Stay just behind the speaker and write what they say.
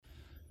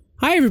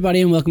Hi, everybody,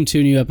 and welcome to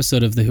a new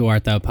episode of the Who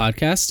Art Thou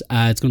podcast.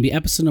 It's going to be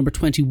episode number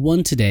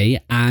 21 today,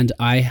 and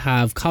I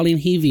have Colleen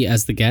Heavey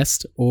as the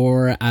guest,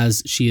 or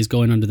as she is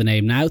going under the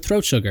name now,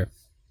 Throat Sugar.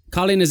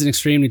 Colleen is an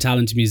extremely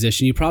talented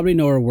musician. You probably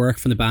know her work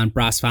from the band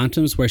Brass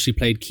Phantoms, where she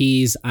played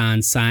keys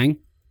and sang.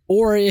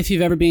 Or if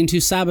you've ever been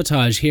to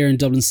Sabotage here in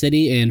Dublin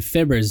City in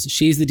Fibbers,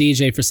 she's the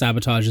DJ for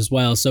Sabotage as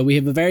well. So we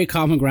have a very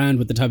common ground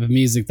with the type of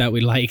music that we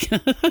like.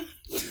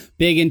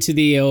 Big into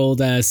the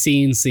old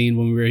scene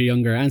when we were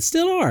younger, and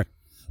still are.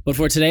 But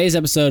for today's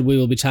episode, we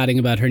will be chatting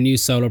about her new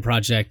solo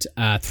project,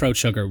 Throat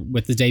Sugar,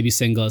 with the debut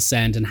single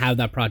Ascend, and how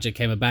that project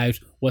came about,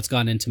 what's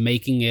gone into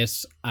making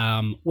it,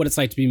 what it's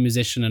like to be a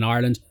musician in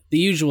Ireland, the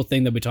usual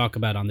thing that we talk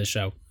about on this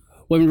show.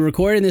 When we were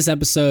recording this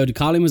episode,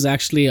 Colleen was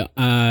actually,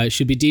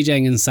 should be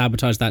DJing in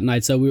Sabotage that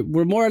night, so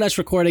we're more or less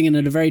recording in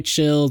a very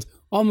chilled,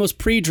 almost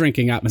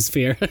pre-drinking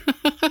atmosphere.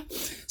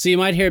 So you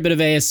might hear a bit of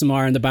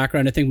ASMR in the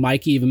background. I think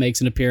Mikey even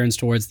makes an appearance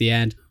towards the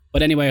end.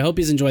 But anyway, I hope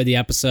you enjoyed the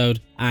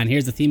episode, and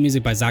here's the theme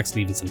music by Zach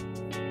Stevenson.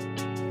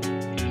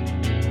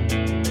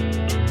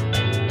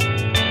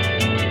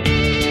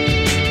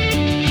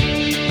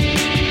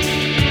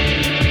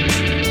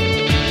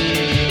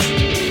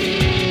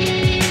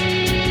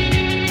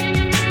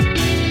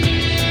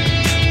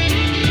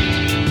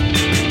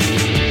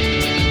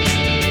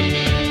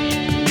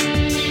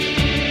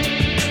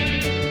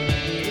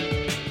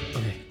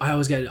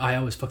 I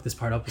always fuck this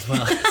part up as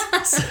well.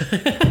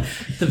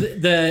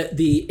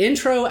 the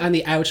intro and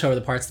the outro are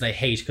the parts that I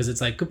hate, because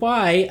it's like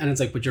goodbye and it's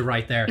like, but you're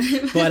right there.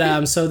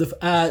 But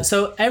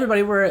so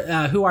everybody,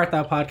 we're Who Art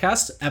Thou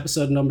podcast,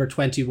 episode number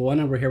 21,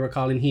 and we're here with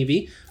Colleen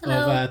Heavey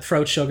of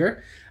Throat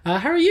Sugar.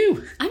 How are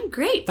you? I'm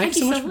great. Thank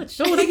you so much.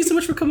 Oh, thank you so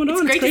much for coming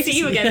on. It's great to see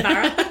you again,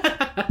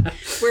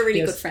 Farah. We're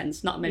really good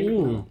friends. Not many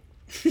people know.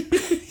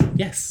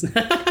 Yes.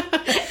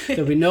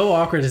 There'll be no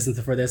awkwardness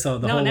for this whole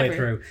way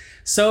through.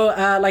 So,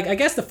 I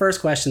guess the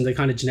first question, the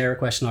kind of generic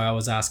question I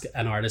always ask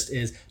an artist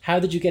is, how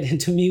did you get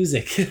into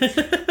music?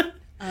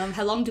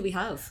 How long do we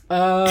have?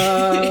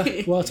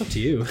 Well, it's up to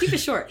you. Keep it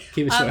short.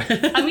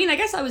 I mean, I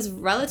guess I was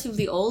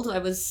relatively old. I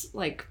was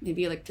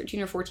maybe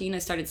 13 or 14. I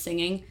started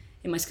singing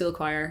in my school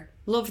choir.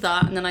 Loved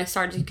that. And then I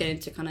started to get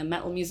into kind of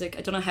metal music.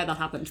 I don't know how that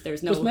happened.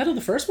 Was metal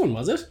the first one,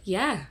 was it?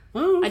 Yeah.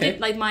 Oh, okay. I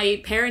did,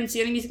 my parents,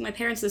 the only music my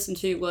parents listened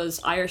to was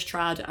Irish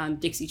trad and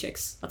Dixie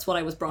Chicks. That's what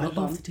I was brought up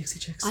on. I love the Dixie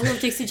Chicks. I love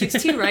Dixie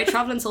Chicks too, right?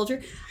 Traveling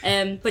Soldier.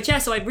 But yeah,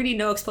 so I had really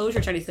no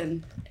exposure to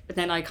anything. But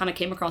then I kind of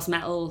came across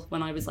metal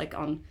when I was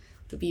on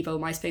the Bebo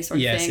MySpace sort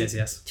of thing.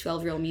 Yes.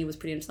 12-year-old me was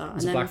pretty into that.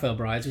 Was it Black Veil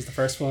Brides was the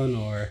first one,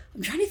 or?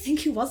 I'm trying to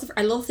think who was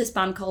I love this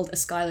band called A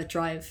Skylit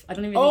Drive. I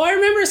don't even I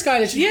remember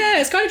Skylit.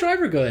 Yeah, Skylit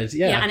Drive were good.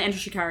 Yeah, and Enter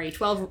Shikari.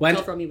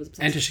 12-year-old me was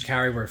obsessed. Enter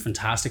Shikari were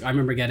fantastic. I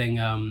remember getting,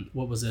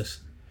 what was it?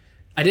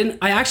 I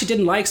actually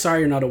didn't like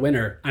Sorry You're Not a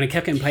Winner, and it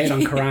kept getting played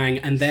on Kerrang,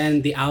 and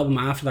then the album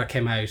after that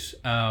came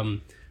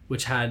out,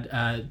 which had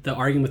the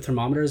Arguing with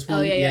Thermometers one.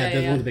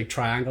 There's one with a big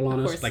triangle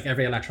on it. Like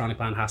every electronic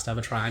band has to have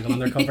a triangle on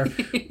their cover.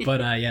 But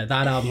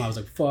that album, I was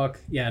like, fuck,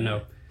 yeah,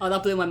 no. Oh,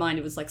 that blew my mind.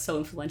 It was so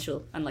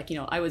influential. And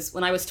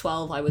when I was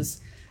 12, I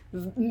was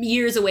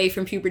years away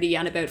from puberty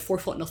and about 4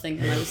 foot nothing,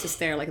 and I was just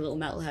there like a little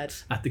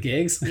metalhead. At the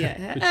gigs?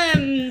 Yeah.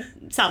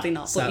 Sadly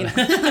not,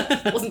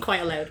 but wasn't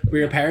quite allowed. Were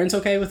your parents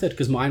okay with it?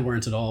 Because mine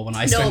weren't at all when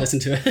I started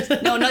listening to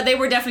it. No, they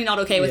were definitely not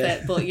okay with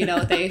it, but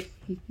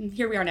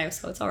here we are now,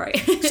 so it's all right.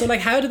 So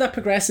how did that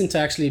progress into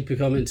actually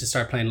to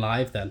start playing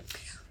live then?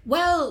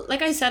 Well,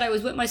 like I said, I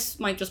was with my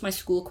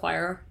school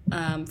choir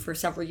for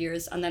several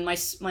years, and then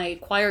my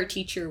choir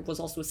teacher was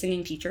also a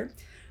singing teacher.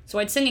 So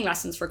I had singing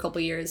lessons for a couple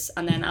of years,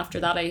 and then after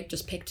that I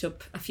just picked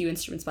up a few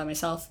instruments by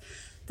myself.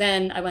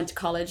 Then I went to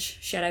college.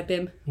 Shout out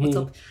BIM, what's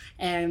up?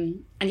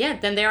 And yeah,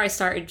 then there I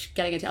started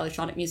getting into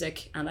electronic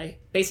music, and I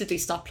basically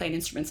stopped playing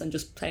instruments and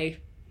just playing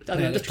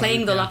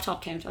the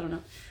laptop count. I don't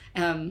know.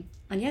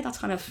 And yeah, that's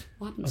kind of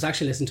what happened. I was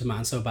actually listening to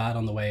Man So Bad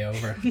on the way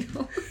over.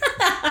 No.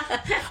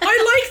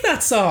 I like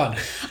that song.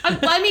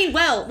 I mean,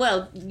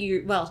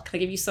 can I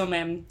give you some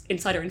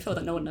insider info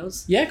that no one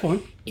knows? Yeah, go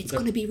on. It's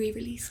going to be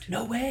re-released.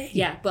 No way.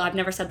 Yeah, but I've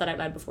never said that out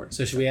loud before.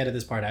 So should we edit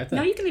this part out then?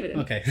 No, you can leave it in.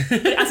 Okay.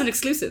 As an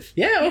exclusive.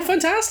 Yeah,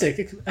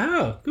 fantastic.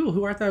 Oh, cool.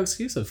 Who Art Thou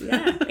exclusive?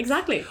 Yeah,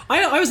 exactly.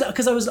 I was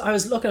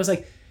looking, I was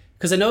like,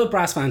 because I know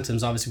Brass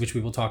Phantoms, obviously, which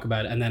we will talk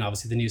about, and then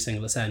obviously the new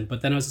single Ascend.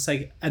 But then I was just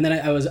like, and then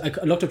I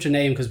looked up your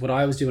name, because what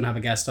I always do when I have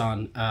a guest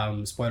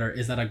on, spoiler,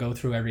 is that I go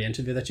through every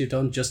interview that you've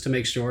done just to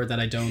make sure that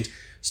I don't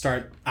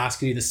start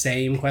asking you the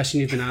same question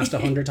you've been asked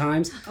 100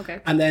 times. Okay.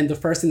 And then the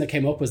first thing that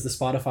came up was the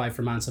Spotify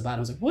for Man So Bad. I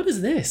was like, what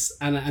is this?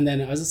 And then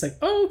I was just like,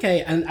 oh,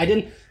 okay. And I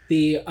didn't.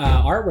 The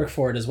artwork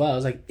for it as well. I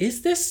was like,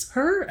 is this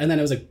her? And then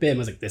I was like, BIM. I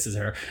was like, this is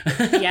her.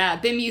 Yeah,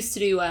 BIM used to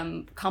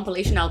do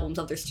compilation albums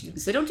of their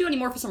students. They don't do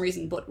anymore for some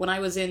reason, but when I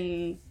was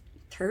in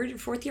third or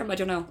fourth year, I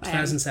don't know.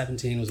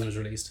 2017 was when it was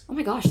released. Oh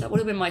my gosh, that would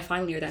have been my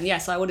final year then. Yeah,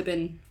 so I would have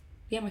been,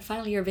 my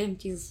final year of BIM.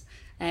 Jesus.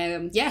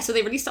 So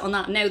they released it on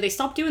that. Now they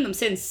stopped doing them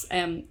since,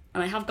 and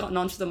I have gotten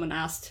onto them and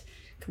asked,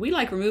 can we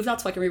remove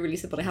that so I can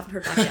re-release it? But I haven't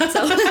heard back yet.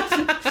 So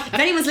if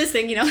anyone's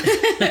listening,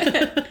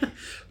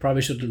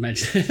 Probably shouldn't have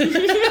mentioned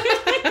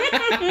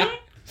it.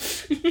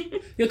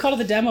 You'll call it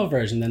the demo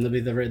version, then there'll be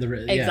the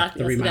Exactly, that's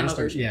the demo remastered.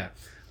 version. Yeah.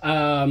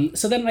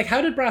 So then, like,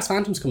 how did Brass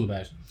Phantoms come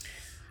about?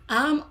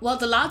 Well,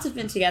 the lads have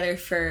been together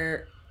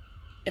for,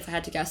 if I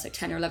had to guess, like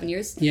 10 or 11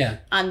 years. Yeah.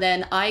 And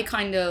then I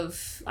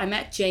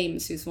met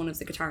James, who's one of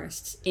the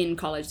guitarists, in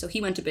college. So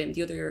he went to BIM,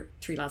 the other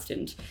three lads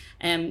didn't.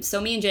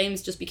 So me and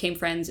James just became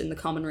friends in the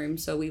common room.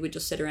 So we would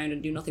just sit around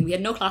and do nothing. We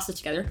had no classes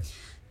together.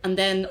 And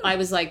then I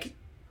was like,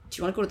 do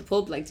you want to go to the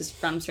pub? Like, this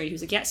random story. He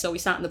was like, yeah. So we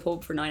sat in the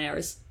pub for 9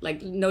 hours.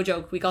 Like, no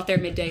joke. We got there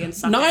midday and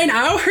sat 9 there.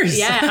 hours?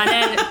 Yeah. And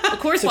then, of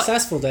course...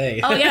 Successful day.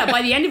 Oh, yeah.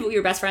 By the end of it, we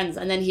were best friends.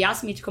 And then he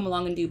asked me to come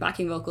along and do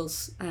backing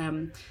vocals.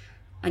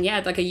 And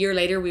yeah, like a year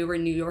later, we were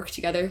in New York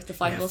together, the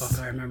five of us.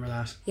 Fuck, I remember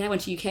that. Yeah, I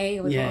went to UK.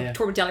 I went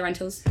tour with De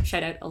Laurentiis.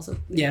 Shout out also.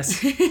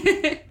 Yes.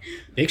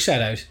 Big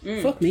shout out.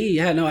 Fuck me.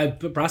 Yeah, no,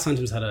 Brass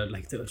Phantoms had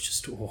it was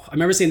just, I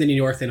remember seeing the New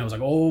York thing. I was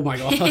like, oh my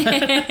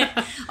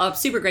God. I'm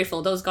super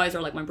grateful. Those guys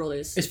are like my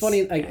brothers. It's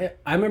funny. Like,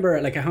 I remember,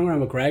 like, I hung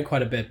around with Greg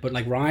quite a bit, but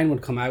like Ryan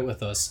would come out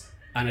with us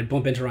and I'd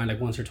bump into Ryan like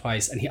once or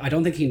twice. And I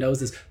don't think he knows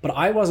this, but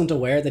I wasn't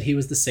aware that he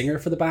was the singer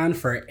for the band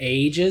for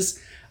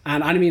ages.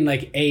 And I mean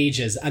like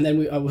ages. And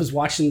then I was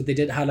watching, they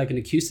had like an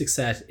acoustic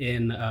set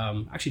in,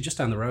 actually just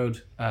down the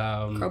road.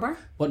 Crowbar?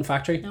 Button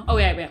Factory. No. Oh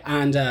yeah.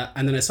 And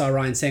then I saw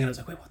Ryan sing and I was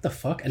like, wait, what the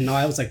fuck? And now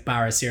I was like,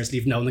 Barra, seriously,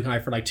 you've known the guy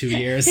for like 2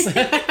 years.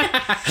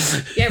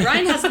 Yeah,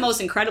 Ryan has the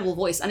most incredible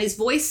voice. And his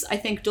voice, I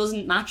think,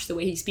 doesn't match the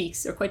way he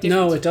speaks. They're quite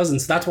different. No, it doesn't.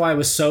 So that's why I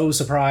was so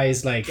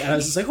surprised. Like, and I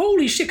was just like,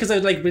 holy shit. Because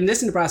I'd like been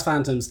listening to Brass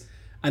Phantoms.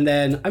 And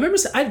then I remember,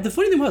 the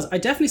funny thing was, I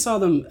definitely saw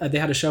them, they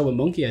had a show with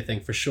Monkey, I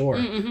think, for sure.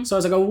 Mm-hmm. So I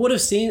was like, I would have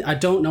seen, I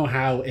don't know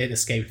how it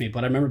escaped me,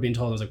 but I remember being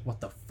told, I was like,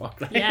 what the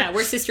fuck? Like, yeah,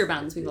 we're sister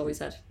bands, we've always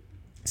said.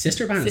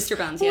 Sister bands? Sister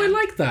bands, yeah. Oh, I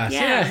like that.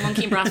 Yeah,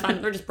 Monkey and Brass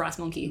Band, they're just Brass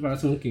Monkey.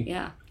 Brass Monkey.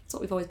 Yeah, that's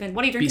what we've always been.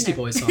 What are you drinking Beastie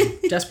there? Boys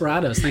song.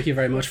 Desperados, thank you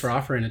very much for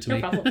offering it to me.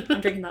 No problem,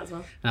 I'm drinking that as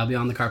well. I'll be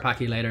on the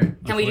Carpacchi later.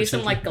 Can we do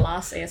some like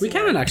glass ASMR? We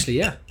can actually,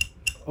 yeah.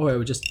 Oh, I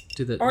would just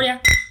do the... Oh, yeah.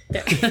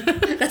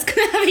 That's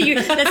gonna have you.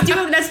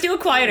 Let's do it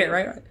quieter,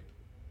 right?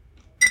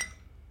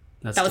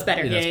 That was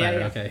better. That's yeah.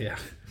 Okay, yeah.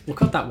 We'll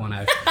cut that one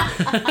out.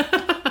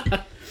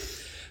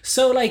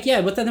 So, like,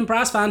 yeah, but then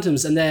Brass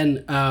Phantoms, and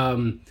then,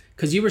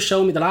 because you were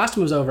showing me, the last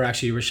time I was over,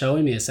 actually, you were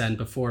showing me Ascend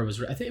before it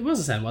was, I think it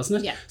was Ascend,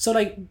 wasn't it? Yeah. So,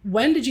 like,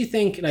 when did you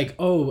think, like,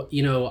 oh,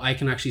 you know, I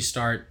can actually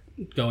start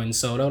going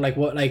solo? Like,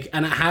 what, like,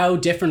 and how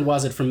different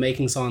was it from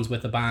making songs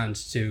with a band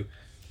to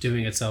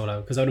doing it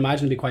solo? Because I would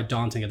imagine it'd be quite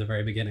daunting at the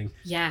very beginning.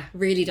 Yeah,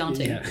 really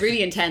daunting, Yeah.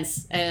 really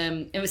intense.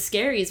 It was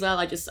scary as well.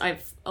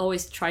 I've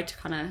always tried to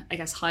kind of, I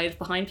guess, hide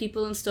behind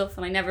people and stuff,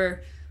 and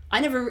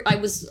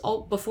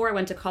before I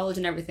went to college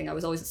and everything, I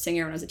was always a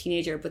singer when I was a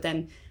teenager, but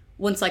then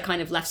once I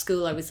kind of left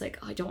school, I was like,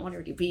 oh, I don't want to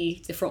really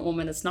be the front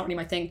woman. It's not really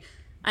my thing.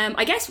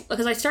 I guess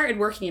because I started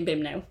working in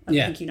BIM now. I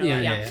think you know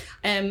that, yeah.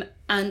 And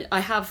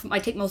I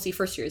take mostly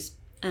first years.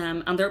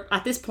 And they're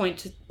at this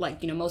point,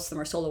 like, you know, most of them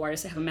are solo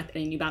artists. I haven't met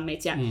any new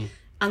bandmates yet.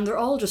 And they're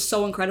all just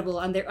so incredible,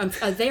 and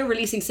they're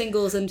releasing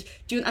singles and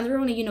they're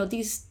only, you know,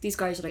 these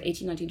guys are like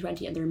 18, 19,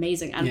 20, and they're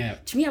amazing.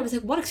 And to me, I was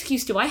like, what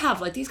excuse do I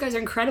have? Like, these guys are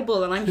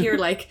incredible, and I'm here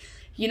like,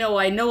 you know,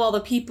 I know all the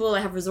people,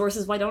 I have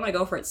resources. Why don't I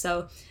go for it?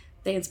 So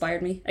they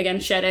inspired me. Again,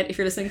 shout out if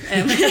you're listening.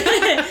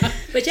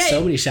 But yeah,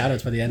 so many shout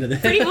outs by the end of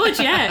this. Pretty much,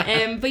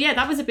 yeah. But yeah,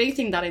 that was a big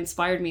thing that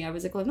inspired me. I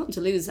was like, well, I've nothing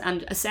to lose.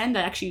 And Ascend,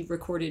 I actually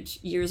recorded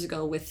years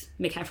ago with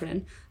Mick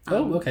Heffernan.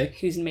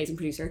 Who's an amazing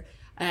producer.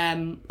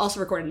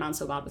 Also recorded Man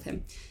So Bad with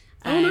him.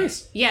 Oh,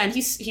 nice. Yeah, and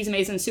he's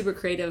amazing, super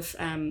creative.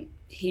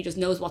 He just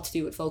knows what to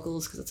do with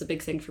vocals, because it's a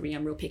big thing for me.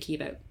 I'm real picky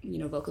about, you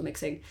know, vocal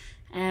mixing.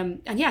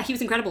 And yeah, he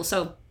was incredible.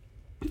 So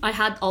I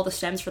had all the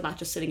stems for that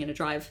just sitting in a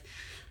drive.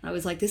 I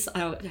was like,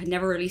 I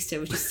never released it. It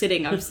was just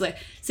sitting. I was like,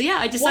 so yeah,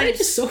 I decided. Why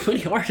did so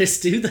many artists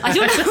do that? I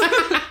don't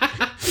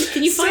know.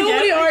 Can you find out? So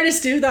many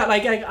artists do that.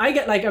 Like, I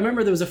get, like, I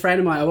remember there was a friend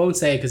of mine, I won't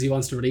say it because he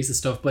wants to release his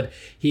stuff, but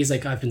he's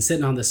like, I've been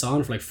sitting on this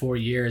song for like 4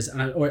 years,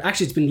 or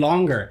actually it's been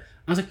longer.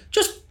 I was like,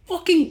 just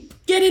fucking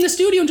get in a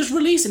studio and just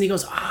release it. And he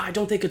goes, I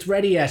don't think it's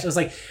ready yet. I was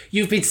like,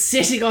 you've been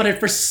sitting on it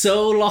for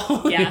so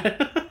long.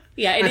 Yeah.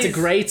 Yeah, it's a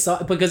great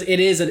song, because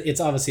it's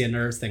obviously a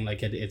nerves thing.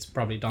 Like, it's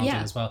probably daunting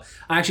as well.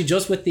 Actually,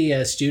 just with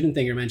the student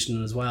thing you're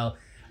mentioning as well,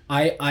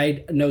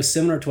 I know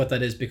similar to what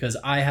that is, because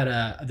I had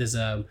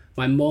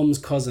my mum's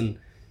cousin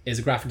is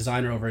a graphic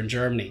designer over in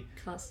Germany.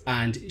 Class.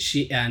 And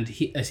he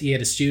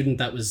had a student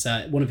that was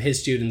one of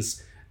his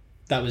students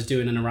that was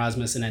doing an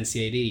Erasmus in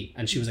NCAD,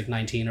 and she was like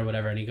 19 or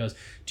whatever, and he goes,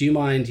 do you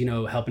mind, you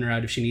know, helping her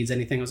out if she needs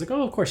anything? I was like,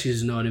 oh, of course, she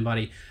doesn't know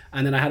anybody.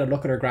 And then I had a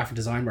look at her graphic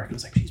design work, and I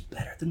was like, she's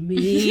better than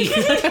me.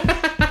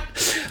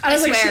 I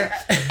swear,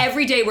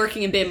 every day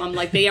working in BIM, I'm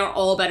like, they are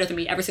all better than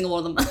me, every single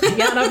one of them.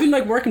 Yeah, and I've been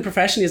like working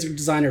professionally as a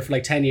designer for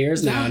like 10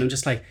 years now, and I'm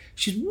just like,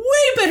 she's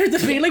way better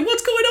than me. Like,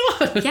 what's going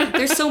on? Yeah,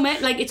 there's so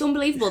many, like, it's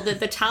unbelievable.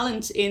 The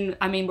talent in,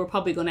 I mean, we're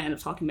probably going to end up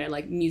talking about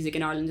like music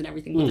in Ireland and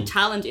everything, but the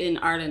talent in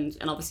Ireland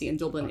and obviously in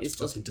Dublin is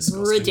just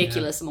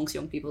ridiculous amongst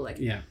young people. Like,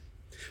 yeah.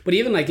 But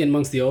even like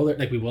amongst the older,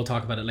 like we will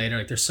talk about it later,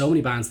 like there's so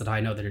many bands that I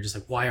know that are just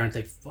like, why aren't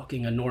they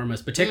fucking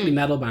enormous? Particularly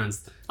metal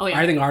bands. Oh yeah.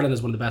 I think Ireland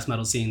is one of the best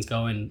metal scenes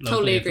going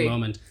locally at the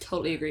moment.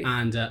 Totally agree.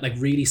 And like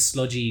really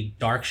sludgy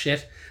dark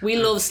shit. We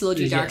love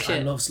sludgy dark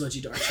shit. I love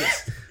sludgy dark shit.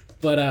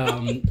 But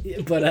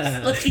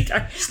sludgy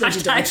dark.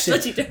 Hashtag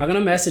sludgy dark. I'm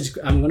gonna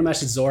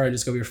message Zora and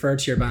just go refer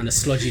to your band as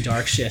sludgy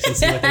dark shit and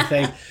see what they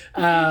think.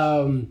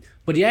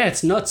 But yeah,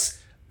 it's nuts.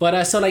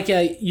 But so like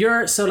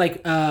you're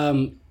sitting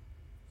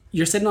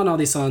on all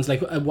these songs.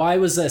 Like why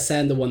was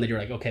Send the one that you're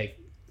like, okay,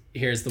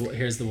 here's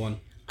the one?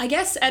 I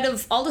guess out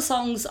of all the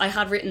songs I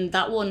had written,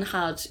 that one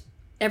had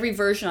every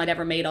version I'd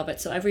ever made of it.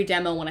 So every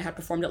demo when I had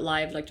performed it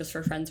live, like just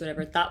for friends,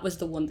 whatever, that was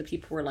the one that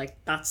people were like,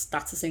 that's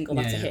a single,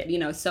 that's a hit, you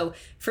know? So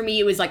for me,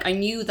 it was like, I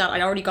knew that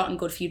I'd already gotten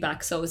good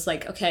feedback. So it was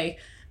like, okay,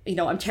 you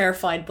know, I'm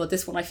terrified, but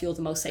this one I feel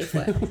the most safe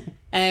with.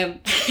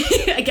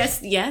 I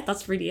guess, yeah,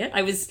 that's really it.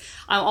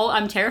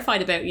 I'm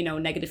terrified about, you know,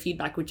 negative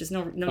feedback, which is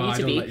no need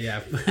to be.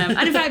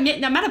 And in fact,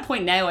 I'm at a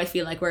point now, I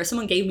feel like, where if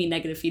someone gave me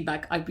negative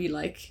feedback, I'd be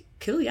like,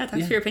 cool, yeah,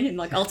 thanks for your opinion.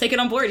 Like, I'll take it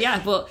on board,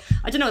 yeah. But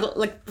I don't know,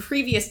 like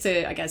previous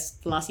to, I guess,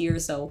 the last year or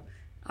so,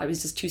 I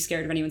was just too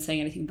scared of anyone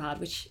saying anything bad,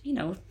 which, you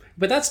know.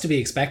 But that's to be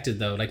expected,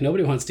 though. Like,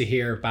 nobody wants to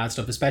hear bad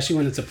stuff, especially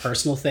when it's a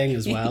personal thing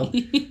as well.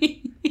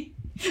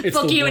 It's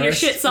fuck you and your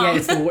shit song. Yeah,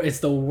 it's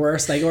the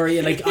worst. Like, or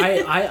like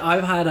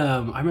I've had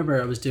I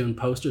remember I was doing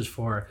posters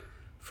for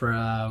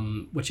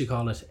what you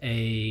call it,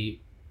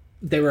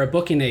 they were a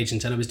booking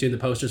agent and I was doing the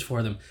posters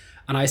for them.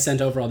 And I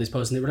sent over all these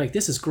posts and they were like,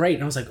 this is great.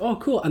 And I was like, oh,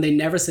 cool. And they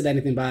never said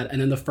anything bad.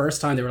 And then the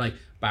first time they were like,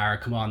 Bar,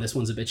 come on, this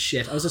one's a bit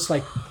shit. I was just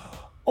like,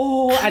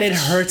 oh, and it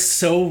hurts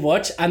so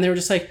much. And they were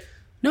just like,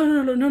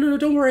 no,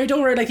 don't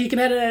worry. Like you can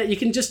edit it. You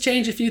can just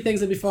change a few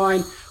things. It'll be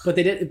fine. But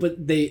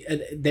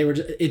they were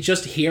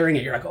just hearing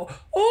it. You're like,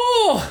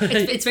 oh.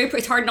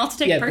 It's hard not to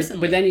take it personally.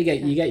 But then you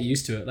get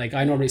used to it. Like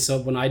I normally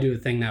when I do a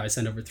thing now, I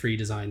send over 3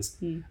 designs.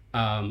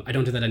 I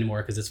don't do that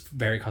anymore because it's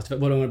very cost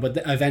effective.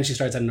 But I eventually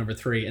started sending over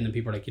 3, and then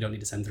people are like, you don't need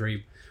to send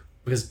 3.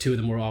 Because 2 of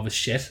them were all with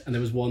shit, and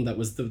there was one that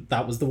was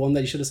the one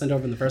that you should have sent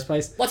over in the first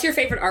place. What's your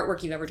favorite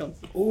artwork you've ever done?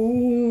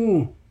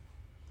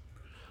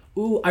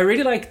 Ooh, I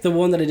really like the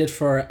one that I did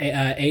for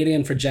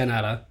Alien for Jen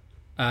Ada.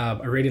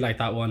 I really like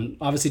that one.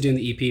 Obviously, doing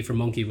the EP for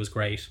Monkey was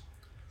great.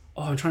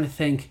 Oh, I'm trying to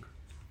think.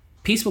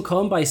 Peace Will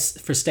Come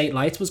for State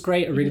Lights was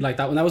great. I really like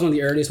that one. That was one of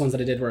the earliest ones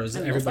that I did where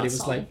everybody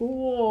was like,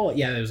 oh,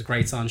 yeah, it was a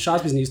great song.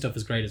 Shosby's new stuff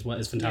is great as well.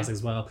 It's fantastic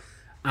as well.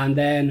 And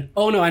then,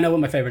 oh no, I know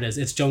what my favorite is.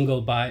 It's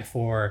Jungle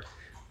for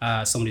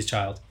Somebody's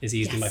Child is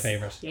easily my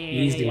favorite.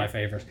 Easily my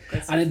favorite.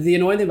 And the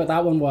annoying thing about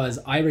that one was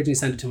I originally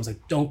sent it to him. I was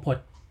like,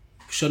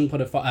 shouldn't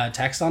put a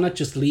text on it,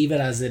 just leave it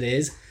as it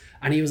is.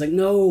 And he was like,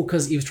 no,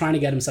 because he was trying to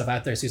get himself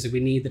out there. So he's like, we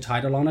need the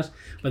title on it.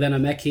 But then I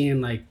met Cian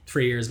like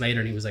 3 years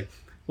later and he was like,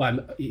 well,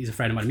 he's a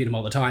friend of mine, I meet him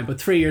all the time. But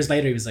 3 years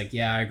later, he was like,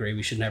 yeah, I agree,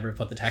 we should never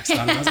put the text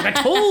on it. I was like,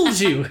 I told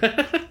you.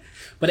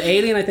 But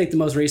Alien, I think the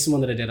most recent one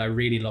that I did, I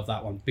really love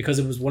that one because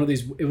it was one of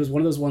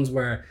those ones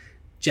where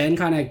Jen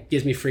kind of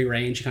gives me free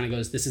reign. She kind of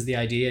goes, this is the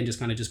idea, and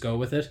just go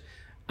with it.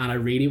 And I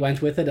really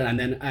went with it.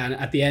 And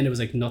at the end, it was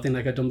like nothing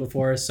like I'd done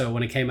before. So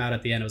when it came out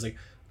at the end, it was like,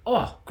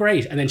 oh,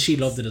 great. And then she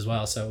loved it as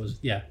well. So it was,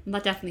 yeah. And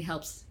that definitely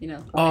helps, you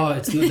know. Oh,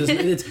 it's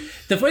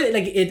the way,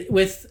 like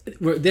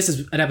this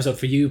is an episode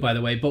for you, by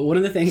the way, but one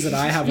of the things that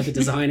I have with a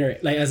designer,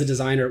 like as a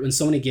designer, when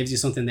somebody gives you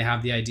something, they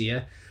have the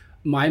idea,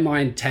 my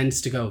mind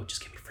tends to go,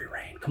 just give me free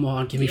reign. Come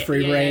on, give me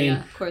free reign.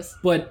 Yeah, of course.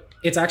 But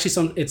it's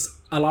actually it's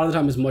a lot of the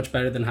time is much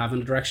better than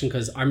having a direction,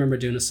 because I remember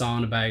doing a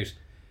song about,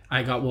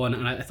 I got one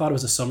and I thought it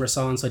was a summer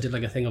song. So I did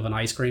like a thing of an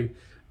ice cream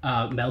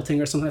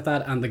melting or something like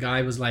that, and the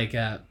guy was like,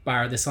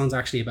 Bar, this song's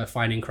actually about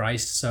finding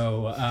Christ.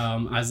 So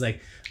I was like,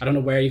 I don't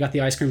know where you got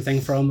the ice cream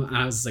thing from, and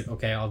I was like,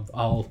 okay,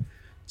 I'll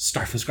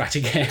start from scratch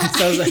again.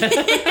 So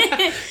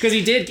because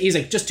he's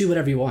like, just do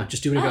whatever you want,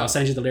 I'll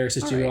send you the lyrics,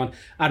 just do what you want.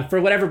 And for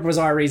whatever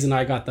bizarre reason,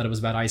 I got that it was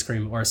about ice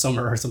cream or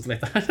summer or something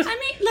like that. I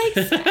mean,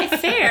 like,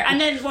 fair.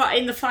 And then what,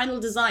 in the final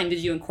design, did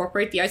you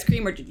incorporate the ice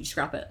cream or did you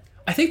scrap it?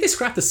 I think they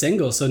scrapped the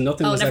single, so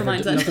nothing was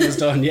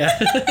done. Yeah.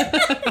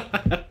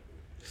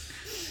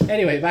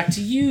 Anyway, back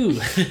to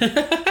you.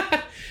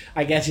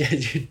 I get you.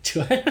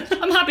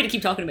 I'm happy to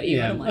keep talking about you.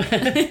 Yeah. I don't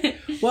mind.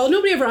 Well,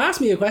 nobody ever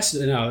asked me a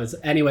question. No.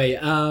 Anyway,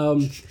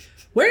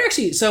 where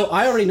actually? So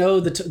I already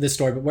know the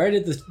story, but where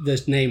did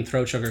the name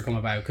Throat Sugar come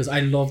about? Because I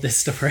love this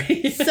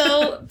story.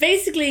 So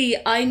basically,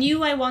 I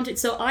knew I wanted.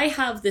 So I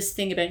have this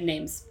thing about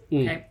names.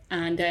 Okay,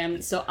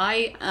 and so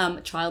I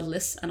am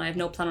childless, and I have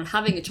no plan on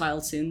having a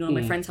child soon. None of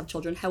my friends have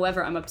children.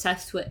 However, I'm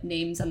obsessed with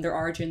names and their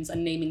origins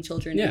and naming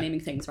children and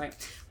naming things. Right.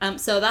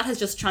 So that has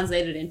just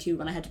translated into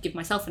when I had to give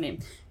myself a name.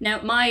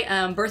 Now,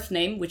 my birth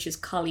name, which is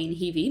Colleen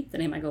Heavey, the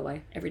name I go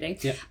by every day.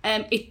 Yeah.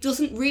 It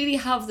doesn't really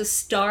have the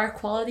star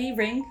quality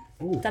ring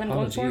that I'm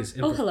going for.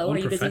 Hello. Are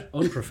you busy?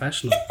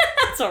 Unprofessional.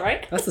 That's all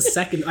right. That's the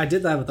second. I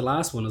did that with the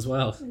last one as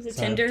well. Is it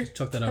Tinder?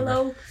 Took that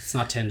Hello? over. It's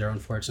not Tinder,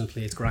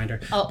 unfortunately. It's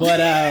Grindr. Oh. But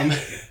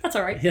that's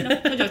all right.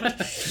 No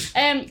judgment.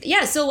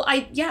 So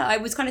I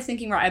was kind of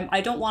thinking, right,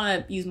 I don't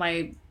want to use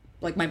my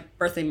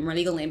birth name, my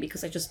legal name,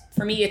 because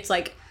for me it's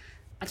like,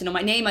 I don't know,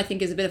 my name I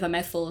think is a bit of a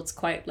mouthful. It's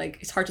quite like,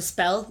 it's hard to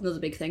spell. Another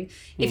big thing.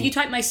 If you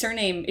type my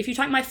surname, if you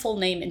type my full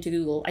name into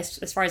Google,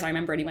 as far as I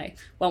remember anyway,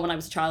 well, when I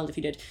was a child, if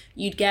you did,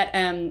 you'd get,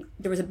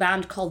 there was a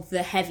band called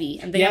The Heavy,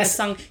 and they had a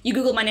song. You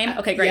Googled my name?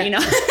 Okay, great, you know.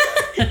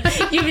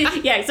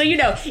 So you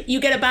know,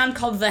 you get a band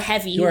called The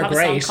Heavy who have a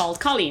song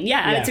called Colleen.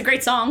 And it's a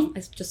great song.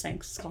 It's just saying,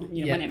 it's Colleen,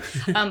 you know my name.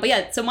 But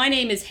yeah, so my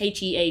name is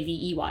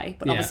Heavey,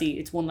 but obviously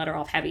it's one letter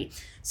off Heavy.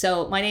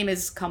 So my name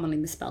is commonly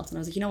misspelled, and I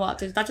was like, you know what,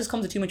 that just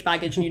comes with too much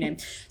baggage, new name.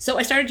 So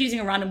I started using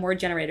a random word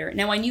generator.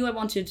 Now I knew I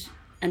wanted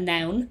a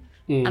noun,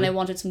 and I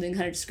wanted something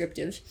kind of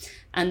descriptive,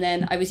 and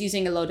then I was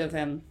using a load of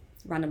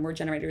random word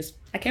generators.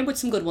 I came up with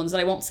some good ones that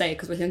I won't say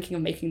because we're thinking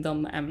of making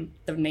them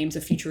the names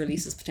of future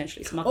releases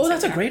potentially. So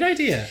that's a great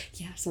idea.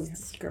 Yeah, so it's a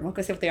secret. I'm not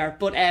gonna say what they are,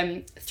 but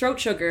throat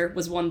sugar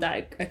was one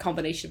that a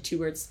combination of two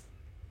words,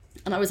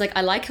 and I was like,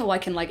 I like how I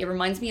can like, it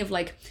reminds me of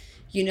like,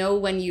 you know,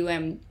 when you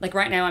like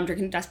right now I'm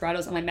drinking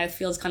Desperados and my mouth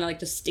feels kind of like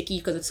just sticky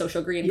because it's so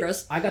sugary and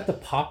gross. I got the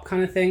pop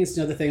kind of things,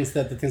 you know, the things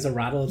that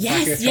rattle.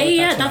 Yes, your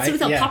throat. That's what it's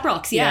called, Pop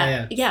Rocks.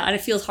 Yeah, and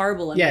it feels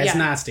horrible. And, it's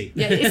nasty.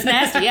 Yeah, it's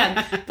nasty.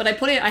 Yeah, but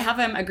I have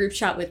a group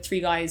chat with 3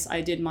 guys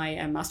I did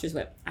my masters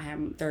with.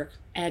 They're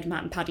Ed,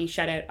 Matt, and Paddy.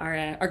 Shout out.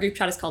 Our group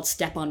chat is called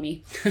Step on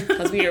Me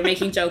because we were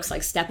making jokes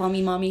like "Step on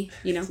me, mommy."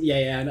 You know.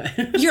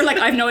 You're like,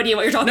 I have no idea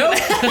what you're talking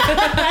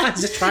about.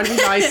 Just trying to be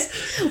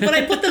nice. But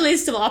I put the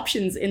list of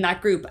options in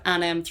that group,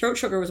 and throat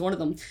sugar was one of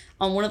them.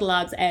 On one of the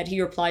lads, Ed, he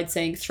replied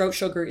saying throat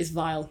sugar is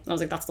vile. And I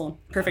was like, that's the one.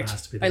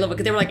 Perfect. I love it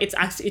because they were like,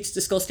 it's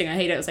disgusting. I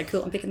hate it. I was like,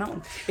 cool. I'm picking that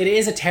one. It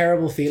is a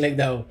terrible feeling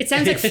though. It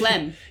sounds like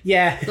phlegm.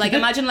 Yeah. Like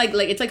imagine like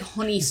it's like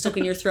honey stuck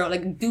in your throat,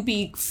 like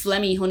goopy,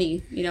 phlegmy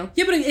honey. You know.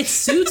 Yeah, but it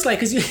suits like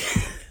because you.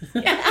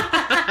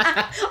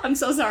 I'm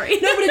so sorry.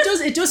 No, but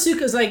it does suit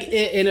because like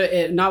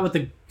not with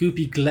the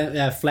goopy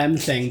phlegm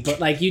thing, but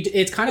like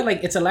it's kind of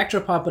like it's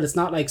electropop, but it's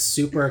not like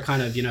super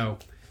kind of, you know,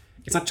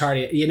 it's not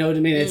charty, you know what I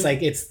mean? It's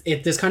like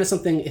there's kind of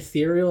something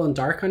ethereal and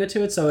dark kind of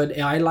to it. So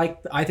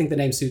I think the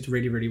name suits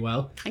really, really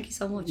well. Thank you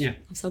so much. Yeah,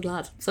 I'm so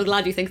glad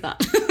you think that.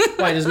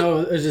 Why there's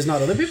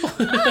not other people?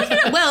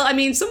 Well, I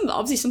mean,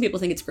 some people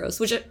think it's gross,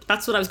 which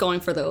that's what I was going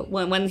for though.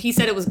 When he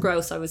said it was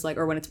gross, I was like,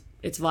 or when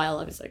it's vile,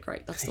 I was like,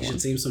 right, that's the one. You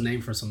should see some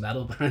name for some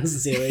metal bands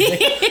and see what you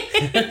think.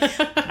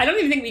 I don't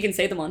even think we can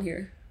say them on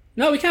here.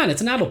 No, we can.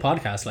 It's an adult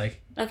podcast.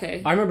 Like,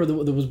 okay. I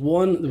remember there was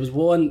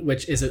one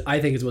which I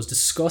think is the most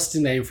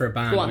disgusting name for a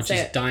band, which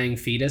is Dying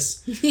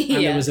Fetus.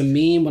 And there was a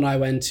meme when I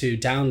went to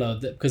download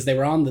that because they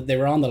were on the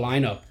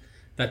lineup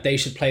that they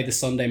should play the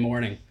Sunday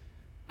morning.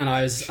 And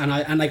I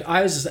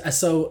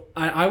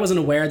wasn't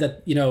aware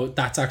that, you know,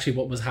 that's actually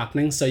what was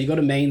happening. So you go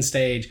to main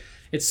stage.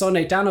 It's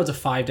Sunday. Download's a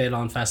 5-day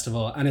long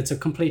festival, and it's a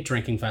complete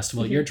drinking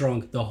festival. You're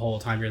drunk the whole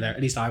time you're there. At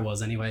least I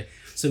was anyway.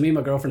 So me and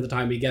my girlfriend at the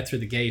time, we get through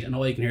the gate, and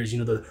all you can hear is, you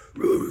know, the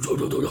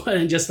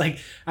and just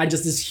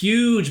this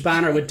huge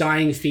banner with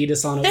Dying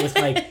Fetus on it with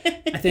like,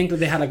 I think that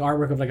they had like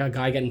artwork of like a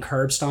guy getting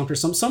curb stomped or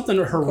something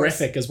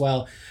horrific as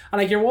well.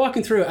 And like you're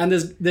walking through, and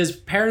there's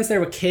parents there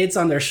with kids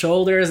on their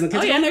shoulders, and the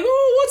kids are going like,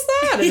 oh, what's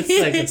that? And it's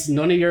like, it's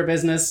none of your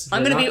business.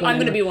 I'm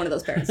gonna be one of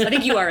those parents. I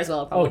think you are as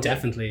well. Probably. Oh,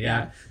 definitely,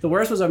 yeah. The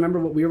worst was I remember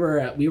we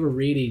were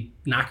really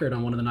knackered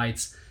on one of the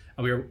nights,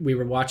 and we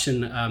were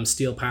watching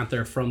Steel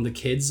Panther from the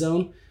kids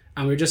zone,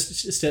 and we were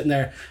just sitting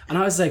there, and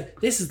I was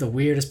like, this is the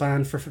weirdest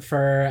band for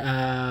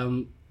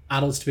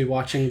adults to be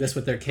watching this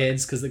with their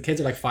kids, because the kids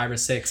are like 5 or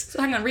 6.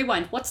 So hang on,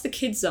 rewind. What's the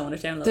kids zone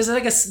at Download? There's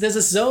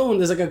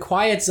like a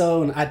quiet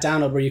zone at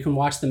Download where you can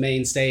watch the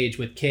main stage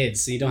with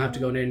kids, so you don't have to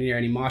go near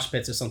any mosh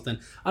pits or something.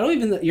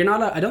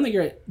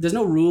 There's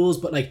no rules,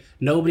 but like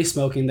nobody's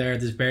smoking there.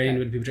 There's barely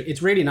any people.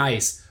 It's really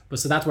nice. But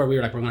so that's where we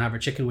were like, we're gonna have our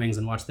chicken wings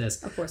and watch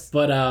this. Of course.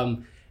 But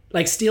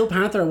like Steel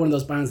Panther are one of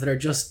those bands that are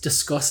just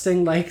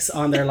disgusting like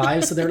on their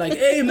lives. So they're like,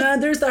 hey man,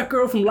 there's that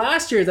girl from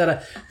last year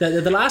that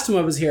the last time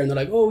I was here, and they're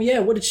like, oh yeah,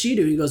 what did she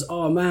do? He goes,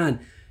 oh man,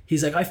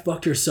 he's like, I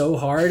fucked her so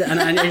hard,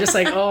 and you're just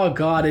like, oh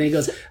god. And he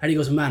goes,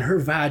 man, her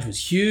vag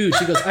was huge.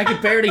 He goes, I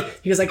could barely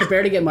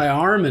get my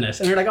arm in it.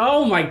 And you're like,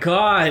 oh my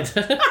god.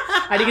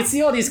 And you can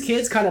see all these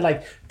kids kind of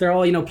like, they're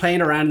all, you know,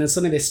 playing around, and then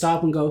suddenly they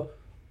stop and go,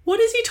 what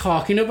is he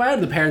talking about?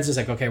 And the parents are just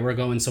like, okay, we're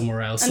going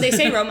somewhere else. And they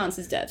say romance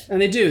is dead. And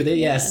they do.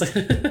 Yes.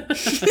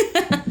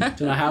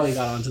 Don't know how we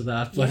got onto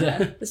that, but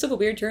it's took a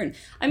weird turn.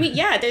 I mean,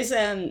 yeah, there's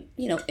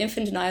you know,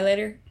 Infant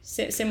Annihilator,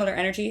 similar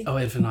energy. Oh,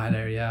 Infant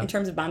Annihilator, yeah. In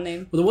terms of band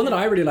name. Well, the one that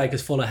I really like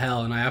is Full of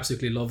Hell, and I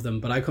absolutely love them.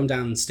 But I come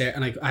down and stare,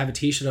 and I have a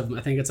T-shirt of them.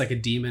 I think it's like a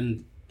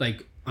demon,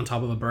 like on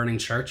top of a burning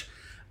church.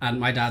 And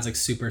my dad's like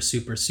super,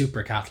 super,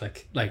 super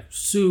Catholic, like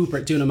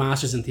super doing a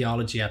master's in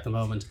theology at the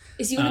moment.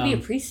 Is he going to be a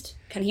priest?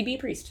 Can he be a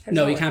priest?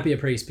 No, he can't be a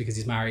priest because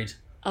he's married.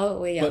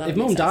 Oh, yeah. But if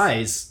mum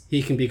dies,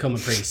 he can become a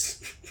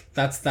priest.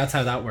 That's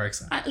how that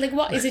works. Like,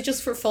 what is it?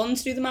 Just for fun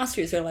to do the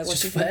masters, or like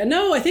what's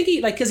No, I think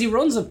he like because he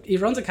runs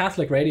a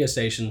Catholic radio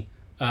station,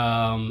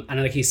 and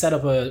like he set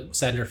up a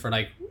center for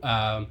like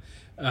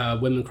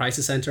Women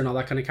Crisis Center and all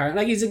that kind of carry.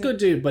 Like he's a good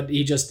dude, but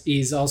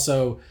he's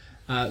also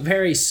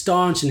very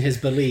staunch in his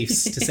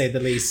beliefs, to say the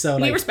least. So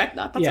We like, respect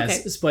that.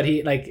 That's okay. but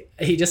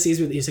he just sees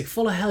me. He's like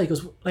full of hell. He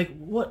goes like,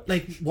 what?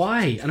 Like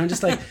why? And I'm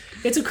just like,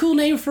 it's a cool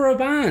name for a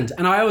band.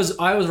 And I always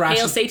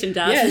Hail Satan,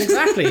 Dad. Yeah,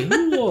 exactly.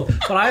 Ooh.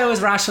 But I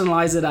always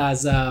rationalize it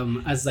as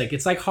like,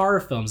 it's like horror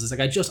films. It's like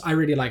I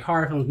really like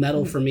horror films.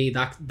 Metal for me,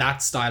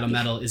 that style of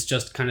metal is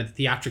just kind of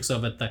the theatrics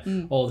of it.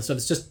 All the stuff.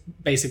 It's just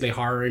basically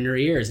horror in your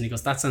ears. And he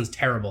goes, that sounds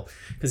terrible,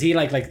 because he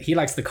he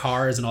likes the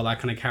Cars and all that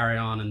kind of Carry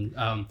On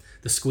and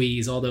the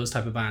Squeeze, all those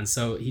type of bands.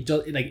 So he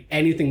does like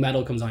anything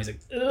metal comes on, he's like,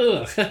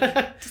 ugh,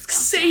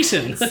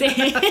 Satan.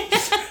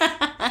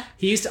 I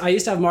used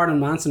to have Marilyn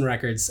Manson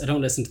records. I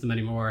don't listen to them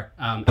anymore.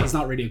 He's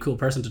not really a cool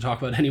person to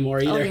talk about anymore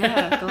either. Oh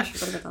yeah, gosh, I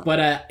forgot about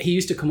that. But he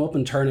used to come up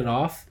and turn it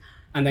off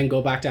and then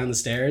go back down the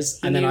stairs,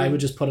 and then I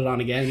would just put it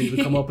on again, and he would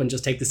come up and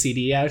just take the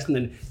CD out, and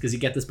then, because you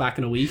get this back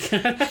in a week.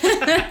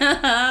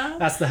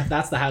 That's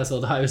the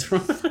household I was from.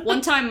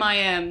 One time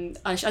my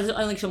I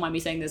think she'll mind me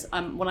saying this,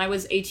 when I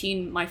was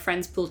 18, my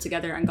friends pulled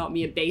together and got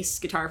me a bass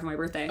guitar for my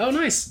birthday. Oh,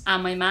 nice.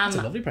 And my mom, That's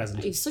a lovely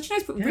present. it was such a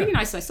nice, really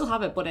nice, and I still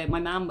have it, but my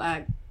mom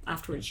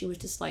afterwards, she was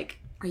just like,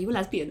 are you a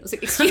lesbian? I was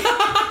like, excuse me,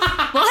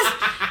 what?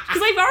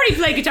 Because I've already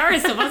played guitar and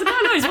stuff. I was like,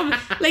 oh no, I just want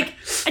to, like,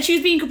 and she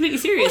was being completely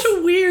serious. What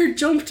a weird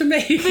jump to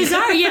make.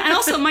 Bizarre, yeah. And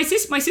also my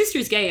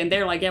sister's gay, and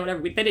they're like, yeah,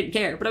 whatever. They didn't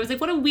care. But I was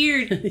like, what a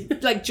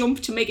weird like jump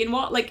to make. In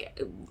what,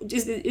 like,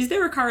 is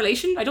there a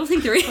correlation? I don't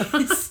think there is.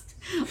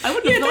 I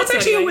wouldn't. Yeah, that's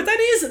actually anyway.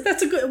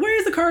 that's a good. Where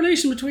is the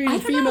correlation between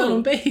female know.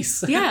 and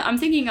bass? Yeah, I'm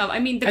thinking of. I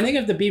mean, I think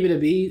of the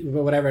BB,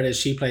 whatever it is.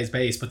 She plays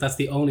bass, but that's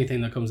the only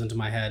thing that comes into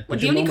my head.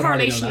 But the only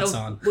correlation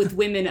of, with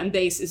women and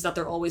bass is that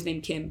they're always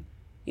named Kim.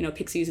 You know,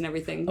 Pixies and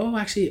everything. Oh,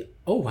 actually.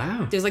 Oh,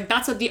 wow. There's like,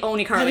 that's the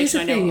only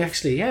correlation I know. That is a thing, of.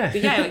 actually, yeah.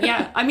 But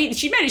yeah. I mean,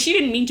 she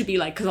didn't mean to be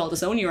like Cazal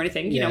Sony or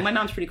anything. You know, my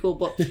mom's pretty cool,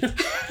 but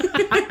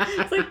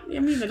it's like, I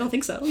mean, I don't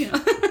think so. You know.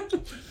 Do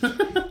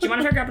you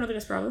want to try grab another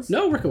Desperados?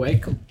 No, work away.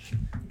 Cool. Do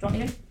you want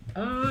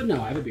anything?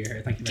 No, I have a beer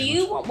here. Thank you very much.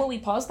 Do you want? Will we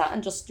pause that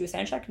and just do a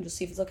sound check and just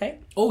see if it's okay?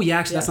 Oh yeah,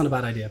 actually, that's not a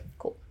bad idea.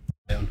 Cool.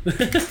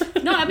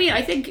 No, I mean,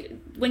 I think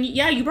when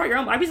you brought your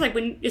own. I was like,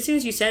 as soon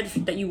as you said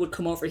that you would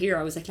come over here,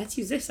 I was like, let's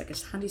use this. Like,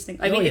 it's the handiest thing.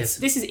 I mean, yes.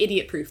 this is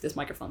idiot proof. This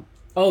microphone.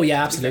 Oh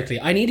yeah,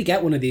 absolutely. I need to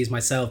get one of these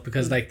myself,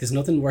 because like, there's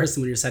nothing worse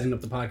than when you're setting up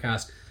the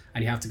podcast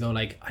and you have to go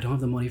like, I don't have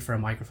the money for a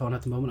microphone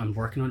at the moment. I'm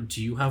working on it.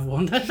 Do you have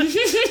one?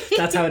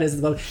 That's how it is at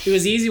the moment. It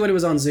was easy when it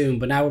was on Zoom,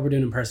 but now what we're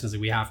doing in person is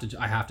like,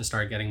 I have to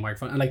start getting a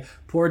microphone. And like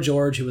poor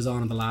George, who was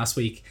on the last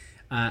week,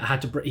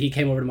 he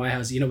came over to my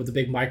house, you know, with the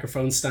big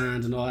microphone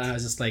stand and all, and I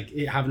was just like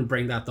having to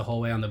bring that the whole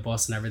way on the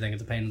bus and everything.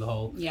 It's a pain in the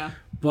hole. Yeah.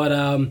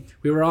 But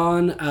we were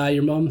on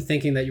your mum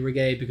thinking that you were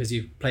gay because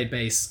you played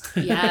bass.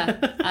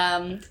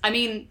 Yeah. I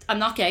mean, I'm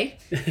not gay,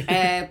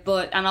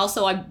 and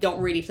also I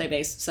don't really play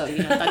bass, so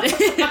you know,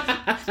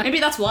 maybe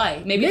that's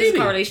why. Maybe there's a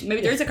correlation.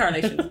 Maybe there is a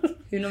correlation.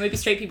 You know, maybe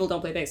straight people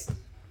don't play bass.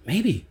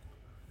 Maybe.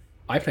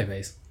 I play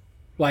bass.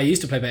 Well, I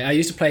used to play bass. I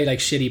used to play like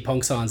shitty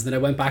punk songs, and then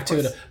I went back to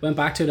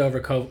it over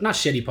COVID. Not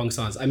shitty punk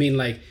songs. I mean,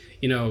 like,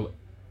 you know,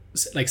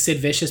 like Sid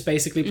Vicious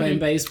basically playing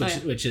bass,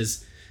 which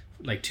is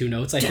like 2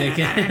 notes, I think.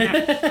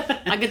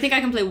 I think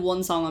I can play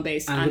one song on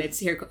bass, and it's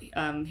Here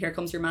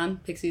Comes Your Man,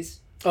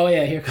 Pixies. Oh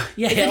yeah, Here Comes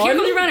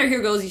Your Man, or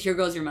Here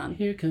Goes Your Man.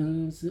 Here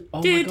comes.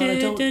 Oh my god,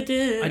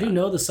 I do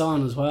know the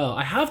song as well.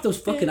 I have those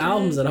fucking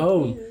albums at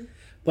home.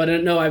 But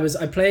no,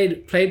 I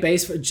played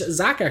bass.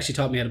 Zach actually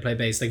taught me how to play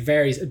bass, like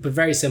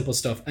very simple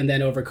stuff. And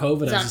then over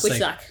COVID, I was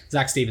just like,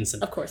 Zach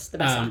Stevenson, of course, the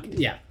best Zach.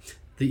 Yeah.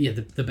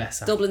 The best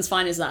Zach. Dublin's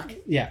finest Zach.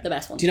 Yeah, the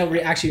best one. Do you know?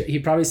 Actually, he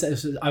probably said,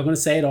 I'm going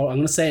to say it all. I'm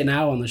going to say it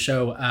now on the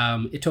show.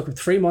 It took him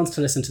 3 months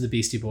to listen to the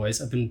Beastie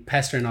Boys. I've been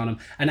pestering on him,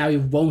 and now he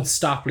won't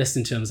stop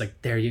listening to him. It's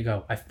like, there you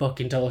go. I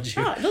fucking told you.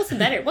 Oh, nothing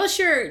better. Well,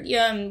 sure.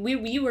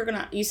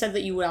 You said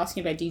that you would ask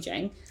me about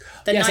DJing.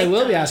 Yes, I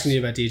will be asking you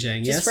about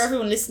DJing. Just for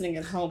everyone listening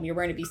at home, you're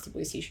wearing a Beastie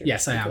Boys t-shirt.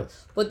 Yes, I am. Cool.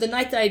 But the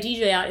night that I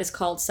DJ at is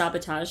called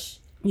Sabotage.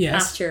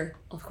 Yes. After,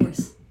 of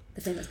course,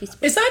 the famous Beastie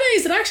Boys.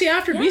 Is it actually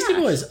after Beastie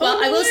Boys?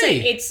 Well, I will say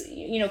it's,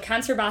 you know,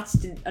 Cancer Bats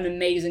did an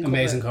amazing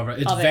cover.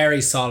 It's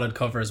very solid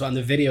cover as well, and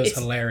the video is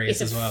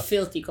hilarious as well. It's a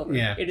filthy cover.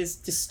 Yeah. It is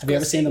disgusting. Have you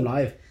ever seen them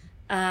live?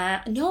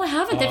 No, I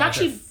haven't. They've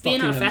actually been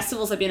at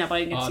festivals I've been at, but I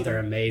didn't get to see them. They're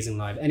amazing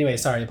live. Anyway,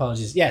 sorry,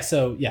 apologies. Yeah,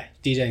 so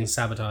DJing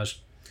Sabotage.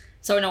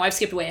 So no, I've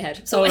skipped way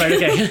ahead. So right,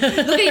 okay.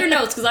 Look at your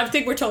notes, because I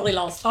think we're totally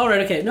lost. All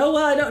right, okay. No,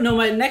 I don't know.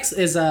 My next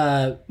is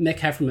Mick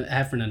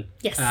Heffernan.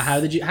 Yes. How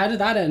did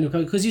that end?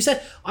 Because you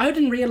said, I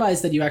didn't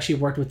realize that you actually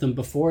worked with them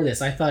before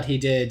this. I thought he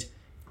did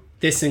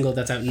this single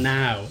that's out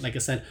now. Like I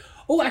said,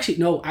 oh, actually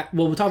no.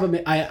 We'll talk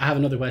about. I have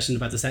another question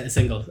about the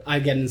single.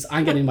 I'm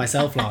getting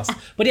myself lost.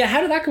 But yeah,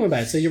 how did that come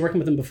about? So you're working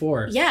with them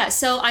before? Yeah.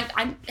 So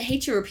I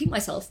hate to repeat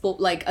myself, but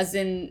like as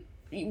in.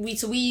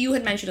 You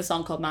had mentioned a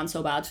song called Man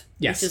So Bad,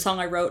 yes. which is a song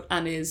I wrote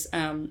and is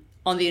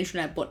on the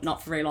internet, but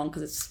not for very long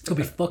because it's Could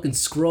be fucking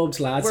scrubbed,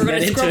 lads. we're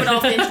going to scrub it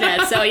off the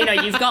internet. So, you know,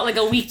 you've got like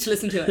a week to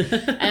listen to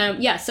it.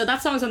 Yeah, so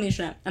that song's on the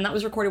internet, and that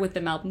was recorded with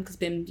BIM Album because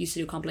BIM used to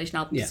do compilation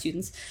albums Yeah. to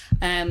students.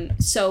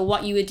 So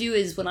what you would do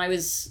is when I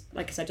was,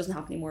 like I said, it doesn't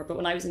happen anymore, but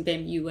when I was in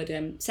BIM, you would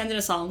send in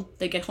a song,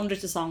 they'd get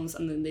hundreds of songs,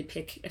 and then they'd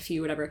pick a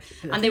few, whatever.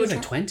 And they would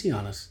like 20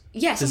 on it.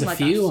 yeah, There's something a like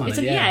few that. on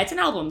it, yeah. Yeah, it's an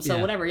album, so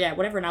Yeah.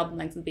 whatever an album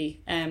length would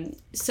be.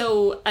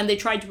 So and they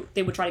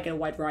would try to get a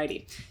wide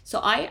variety. So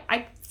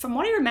I from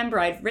what I remember,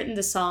 I'd written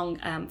the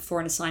song for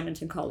an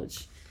assignment in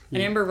college. I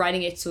remember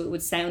writing it so it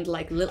would sound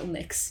like Little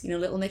Mix. You know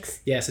Little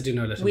Mix? Yes, I do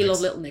know Little We Mix. love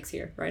Little Mix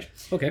here, right?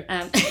 Okay.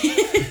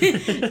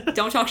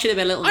 Don't talk shit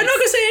about Little Mix. I'm not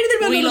going to say anything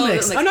about We Little love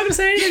Mix. Little Mix. I'm not going to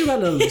say anything about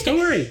Little Mix. Don't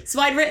worry.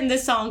 So I'd written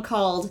this song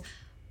called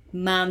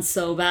Man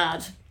So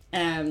Bad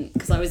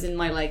because I was in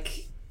my I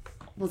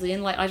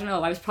don't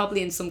know, I was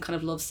probably in some kind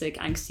of lovesick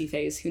angsty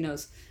phase, who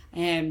knows.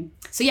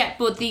 So yeah,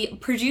 but the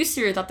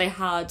producer that they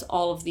had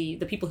all of the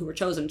people who were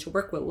chosen to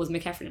work with was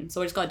Mick Heffernan.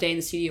 So I just got a day in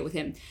the studio with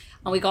him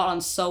and we got on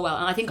so well.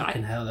 And I think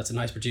Fucking hell, that's a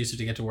nice producer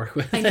to get to work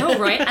with. I know,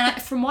 right?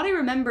 And from what I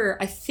remember,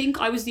 I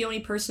think I was the only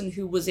person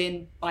who was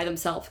in by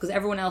themselves because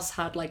everyone else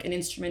had like an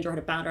instrument or had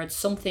a band or had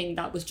something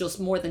that was just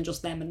more than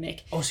just them and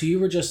Mick. Oh, so you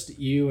were just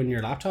you and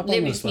your laptop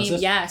on this, was it?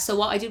 Yeah, so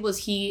what I did was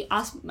he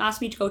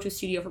asked me to go to a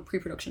studio for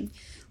pre-production.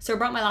 So I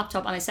brought my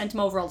laptop and I sent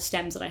him over all the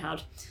stems that I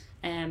had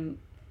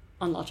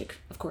on Logic,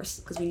 of course,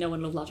 because we know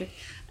and love Logic.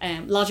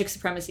 Logic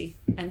supremacy.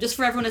 Just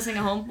for everyone listening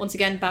at home, once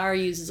again,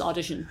 Barry uses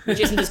Audition, which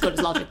isn't as good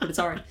as Logic, but it's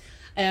alright.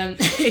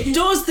 It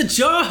does the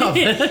job!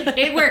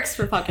 It works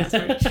for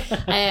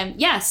podcasts. Right?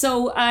 Yeah,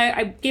 so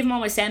I gave him all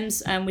my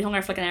stems and we hung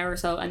out for like an hour or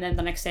so, and then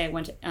the next day I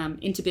went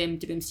into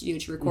BIM Studio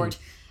to record.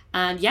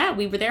 And yeah,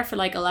 we were there for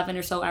like 11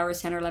 or so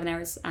hours, 10 or 11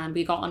 hours, and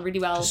we got on really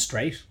well. Just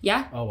straight?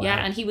 Yeah. Oh, wow.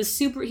 Yeah, and he was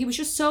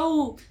just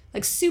so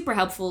like super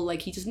helpful.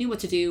 Like he just knew what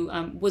to do.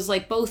 Was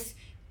like both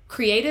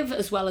creative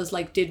as well as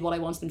like did what I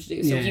wanted him to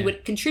do. So he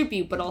would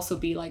contribute, but also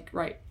be like,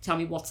 right, tell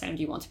me what sound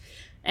you want.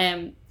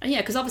 And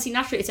yeah, because obviously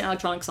naturally it's an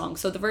electronic song.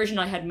 So the version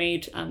I had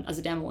made as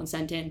a demo and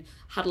sent in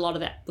had a lot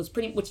of that, was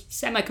pretty much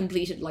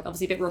semi-completed, like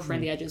obviously a bit rough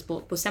around the edges,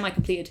 but was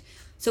semi-completed.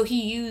 So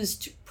he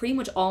used pretty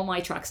much all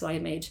my tracks that I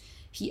had made.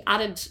 He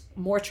added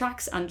more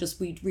tracks and just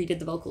we redid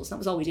the vocals. That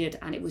was all we did,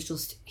 and it was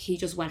just he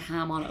just went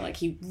ham on it. Like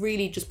he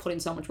really just put in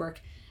so much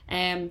work.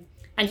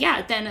 And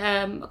yeah, then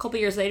a couple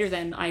of years later,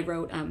 then I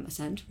wrote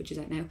Ascend, which is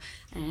out now.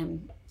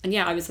 And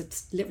yeah, I was like,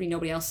 literally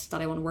nobody else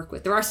that I want to work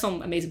with. There are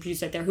some amazing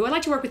producers out there who I'd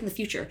like to work with in the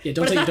future. Yeah,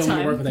 don't say you don't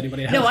want to work with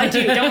anybody else. No, I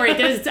do. Don't worry.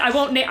 I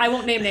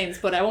won't name names,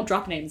 but I won't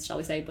drop names, shall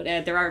we say. But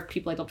there are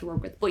people I'd love to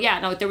work with. But yeah,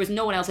 no, there was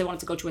no one else I wanted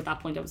to go to at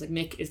that point. I was like,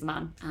 Mick is the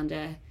man.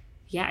 And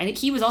yeah, and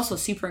he was also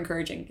super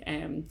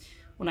encouraging.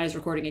 When I was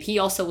recording it, he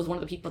also was one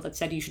of the people that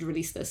said you should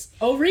release this.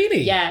 Oh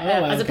really?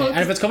 Yeah. As opposed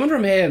and if it's coming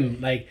from him,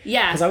 like,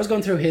 yeah, because I was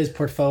going through his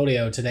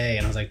portfolio today,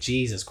 and I was like,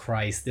 Jesus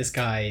Christ, this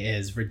guy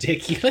is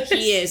ridiculous.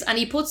 He is, and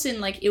he puts in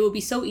like it would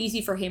be so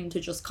easy for him to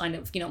just kind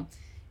of, you know,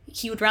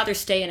 he would rather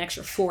stay an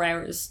extra 4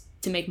 hours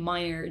to make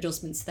minor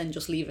adjustments than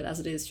just leave it as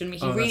it is. Do you know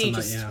what I mean? He really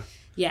just.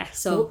 Yeah,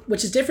 so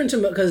which is different to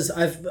because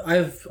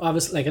I've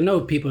obviously like I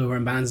know people who are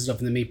in bands and stuff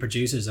and they meet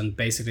producers and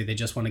basically they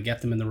just want to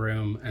get them in the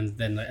room and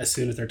then like, as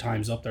soon as their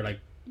time's up they're like,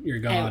 you're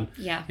gone.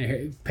 Yeah.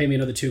 Pay me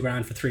another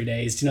 $2,000 for 3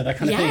 days. Do you know that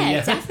kind of thing?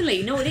 Yeah,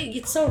 definitely. No,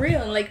 it's so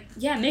real. And like,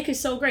 yeah, Mick is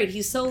so great.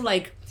 He's so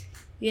like,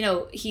 you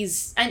know,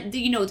 and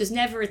you know, there's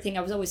never a thing.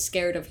 I was always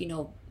scared of, you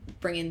know,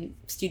 bringing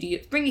stuff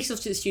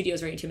to the studio is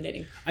very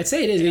intimidating. I'd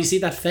say it is. You see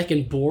that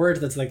fucking board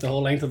that's like the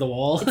whole length of the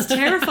wall. It's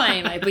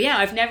terrifying. Like, but yeah,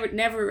 I've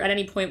never at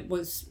any point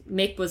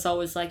Mick was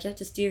always like, yeah,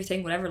 just do your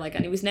thing, whatever. Like,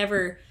 and he was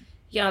never,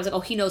 I was like,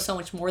 oh, he knows so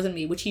much more than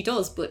me, which he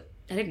does, but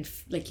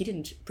he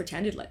didn't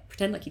pretend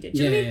like he did.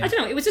 Do you know what I mean? I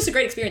don't know. It was just a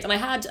great experience. And I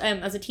had,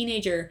 as a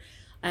teenager,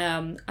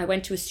 I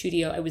went to a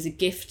studio. It was a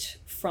gift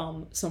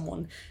from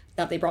someone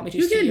that they brought me to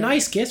a studio. You get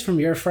nice gifts from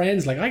your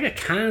friends. Like, I get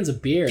cans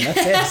of beer.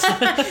 That's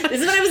it.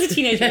 This is when I was a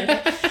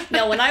teenager.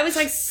 No, when I was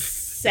like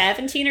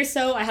 17 or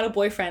so, I had a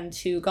boyfriend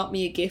who got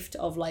me a gift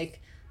of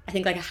like, I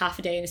think like a half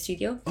a day in a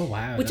studio. Oh,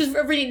 wow. Which is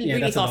a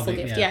really thoughtful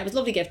gift. Yeah. Yeah, it was a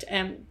lovely gift.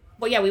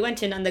 But yeah, we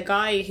went in and the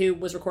guy who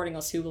was recording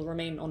us, who will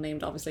remain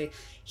unnamed obviously,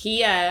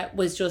 he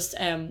was just,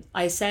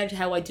 I said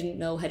how I didn't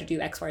know how to do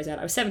X, Y, Z.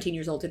 I was 17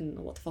 years old, didn't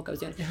know what the fuck I was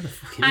doing.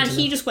 And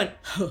he just went,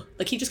 huh.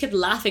 Like he just kept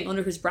laughing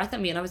under his breath at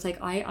me and I was like,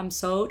 I'm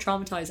so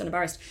traumatized and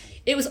embarrassed.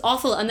 It was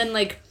awful. And then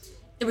like,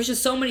 there was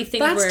just so many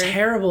things That's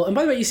terrible. And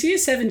by the way, you see a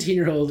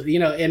 17-year-old, you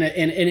know, in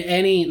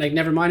any, like,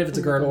 never mind if it's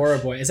a girl or a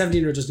boy, a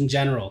 17-year-old just in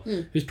general,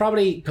 who's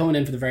probably going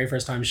in for the very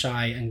first time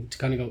shy and to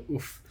kind of go,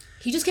 oof.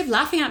 He just kept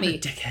laughing at me.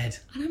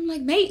 Dickhead. And I'm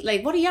like, mate,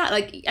 like, what are you at?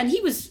 Like, and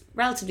he was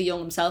relatively young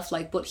himself,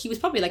 like, but he was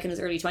probably like in his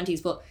early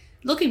 20s. But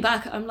looking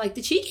back, I'm like,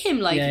 the cheek him,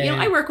 like, you know,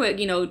 I work with,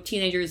 you know,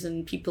 teenagers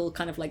and people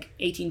kind of like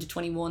 18 to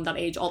 21, that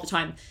age all the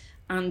time.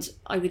 And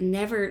I would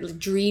never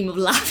dream of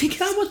laughing.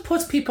 That's what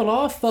puts people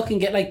off fucking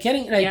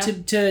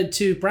getting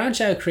to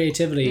branch out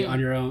creatively on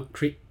your own.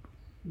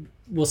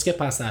 we'll skip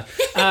past that.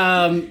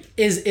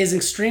 Is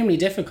extremely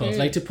difficult.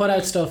 Like to put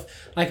out stuff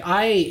like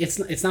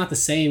it's not the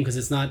same because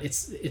it's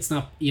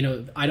not you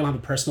know, I don't have a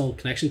personal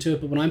connection to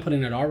it. But when I'm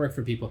putting out artwork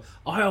for people,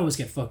 I always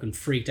get fucking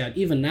freaked out.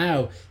 Even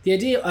now, the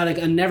idea like,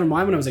 and never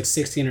mind when I was like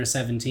 16 or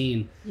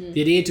 17,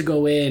 the idea to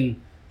go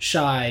in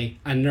shy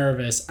and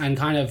nervous and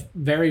kind of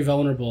very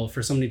vulnerable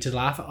for somebody to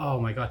laugh at. Oh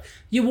my god,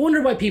 you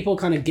wonder why people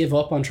kind of give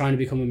up on trying to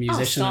become a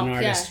musician and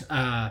artist.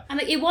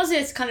 And it was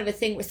a kind of a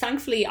thing where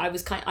thankfully I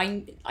was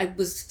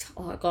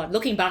oh god,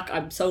 looking back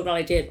I'm so glad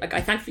I did. Like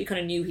I thankfully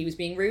kind of knew he was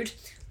being rude,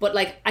 but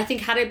like I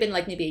think had I been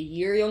like maybe a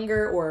year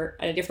younger or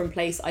at a different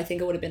place, I think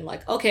it would have been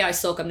like, okay, I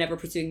suck, I'm never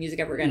pursuing music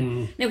ever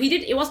again. Now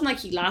it wasn't like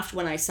he laughed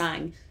when I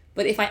sang,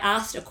 but if I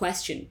asked a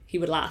question he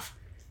would laugh.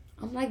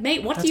 I'm like,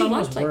 mate, what do you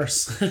want? That's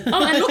almost worse.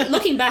 And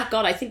looking back,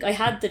 God, I think I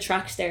had the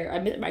tracks there.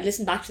 I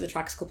listened back to the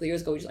tracks a couple of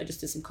years ago. I just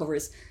did some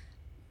covers,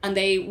 and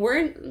they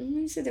weren't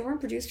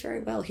produced very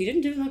well. He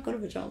didn't do that good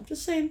of a job.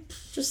 Just saying.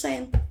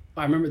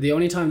 I remember the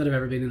only time that I've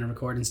ever been in a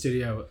recording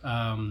studio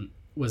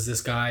was this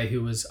guy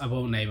who was, I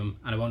won't name him,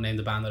 and I won't name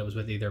the band that I was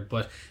with either,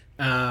 but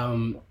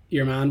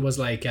your man was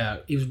like,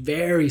 he was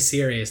very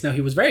serious. Now,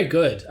 he was very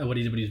good at what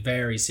he did, but he was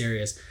very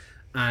serious.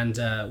 And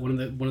one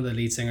of the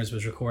lead singers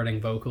was recording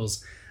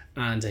vocals.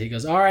 And he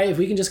goes, all right, if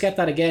we can just get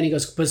that again. He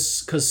goes,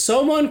 because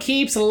someone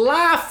keeps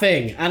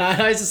laughing. And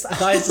I was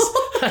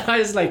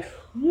like,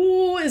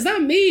 whoa, is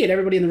that me? And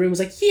everybody in the room was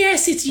like,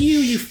 yes, it's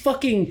you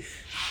fucking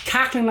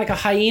cackling like a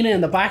hyena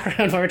in the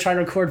background while we're trying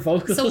to record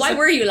vocals. So why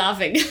were you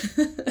laughing?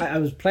 I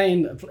was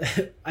playing,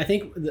 I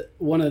think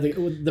one of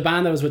the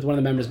band that was with one of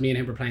the members, me and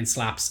him were playing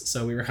slaps.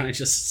 So we were kind of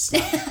just...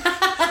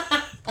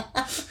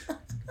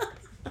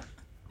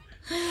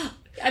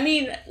 I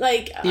mean,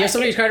 like...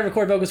 somebody's trying to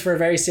record vocals for a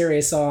very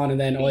serious song and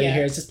then all you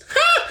hear is just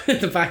in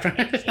the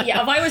background.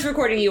 Yeah, if I was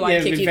recording you,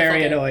 I'd kick you the fuck out.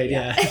 Very annoyed,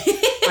 yeah.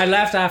 I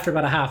left after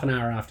about a half an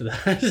hour after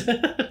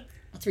that.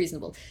 That's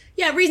reasonable.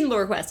 Yeah, reasonable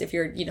request if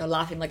you're,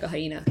 laughing like a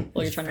hyena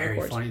while you're trying to record.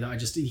 Very funny though. I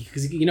just,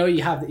 because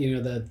you have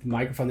the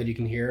microphone that you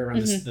can hear around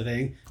the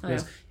thing.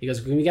 He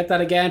goes, can we get that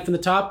again from the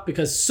top?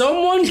 Because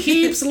someone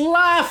keeps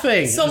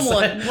laughing.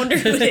 Someone. Wonder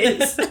who it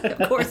is.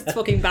 Of course it's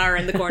fucking Barra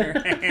in the corner.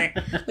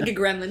 Like a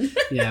gremlin.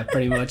 Yeah,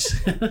 pretty much.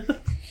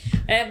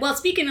 Well,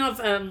 speaking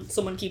of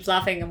someone keeps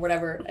laughing and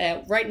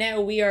whatever, right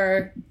now we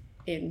are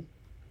in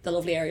the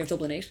lovely area of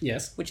Dublin 8.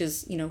 Yes. Which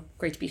is,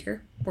 great to be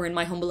here. We're in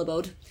my humble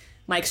abode.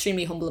 My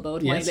extremely humble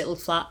abode, yes. My little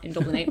flat in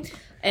Dublin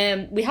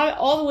 8. We have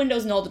all the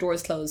windows and all the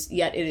doors closed,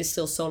 yet it is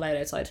still so loud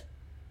outside.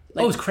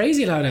 Like, it's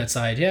crazy loud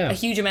outside, yeah. A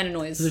huge amount of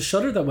noise. There's a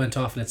shutter that went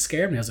off and it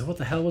scared me. I was like, what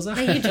the hell was that?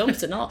 Yeah, you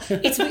jumped and all.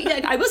 It's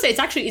I will say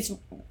it's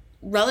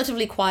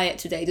relatively quiet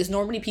today. There's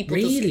normally people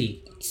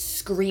just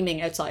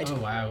screaming outside. Oh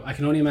wow. I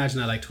can only imagine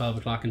at like 12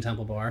 o'clock in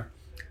Temple Bar.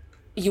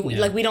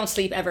 Like we don't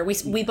sleep ever.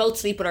 We both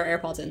sleep with our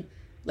AirPods in.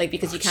 Like,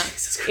 because you can't,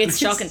 it's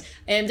shocking.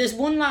 There's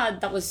one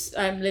lad that was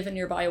living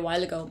nearby a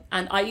while ago,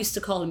 and I used to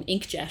call him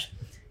Inkjet.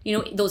 You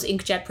know, those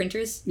inkjet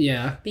printers?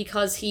 Yeah.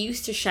 Because he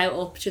used to shout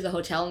up to the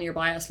hotel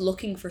nearby us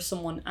looking for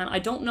someone, and I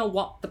don't know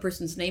what the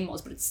person's name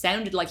was, but it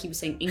sounded like he was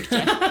saying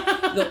Inkjet.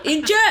 Go,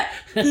 Inkjet!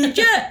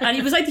 Inkjet! And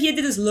he was like, he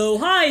did this low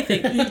high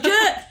thing,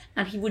 Inkjet!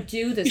 And he would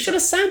do this. You should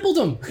have sampled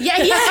him. Yeah.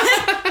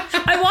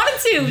 I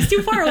wanted to. It was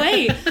too far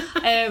away.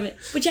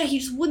 But yeah, he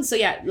just wouldn't. So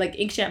yeah, like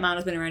Inkjet Man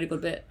has been around a good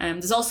bit.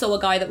 There's also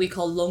a guy that we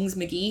call Lungs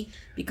McGee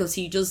because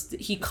he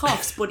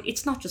coughs, but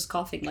it's not just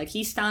coughing. Like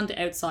he's standing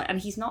outside and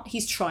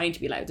he's trying to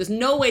be loud. There's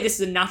no way this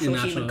is a natural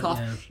human cough.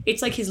 Yeah.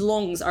 It's like his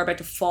lungs are about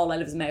to fall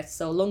out of his mouth.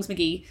 So Lungs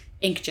McGee,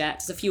 Inkjet,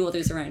 there's a few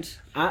others around.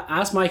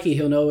 Ask Mikey,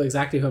 he'll know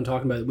exactly who I'm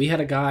talking about. We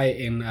had a guy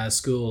in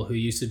school who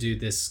used to do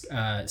this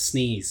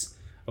sneeze.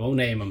 I won't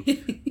name him,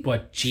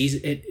 but geez,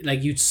 it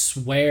like you'd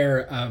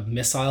swear a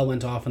missile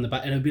went off in the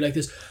back, and it'd be like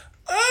this,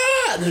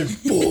 and then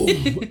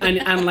boom,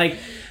 and like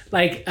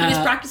he was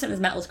practicing his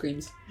metal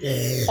screams.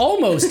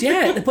 Almost,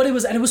 yeah, but it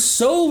was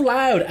so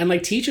loud, and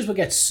like teachers would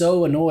get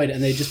so annoyed,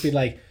 and they'd just be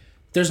like,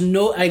 "There's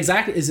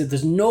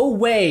no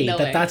way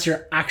that's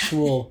your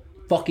actual."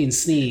 Fucking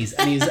sneeze,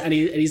 and he's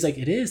like,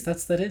 it is, that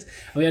is.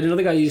 And we had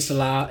another guy who used to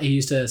laugh, he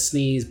used to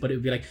sneeze, but it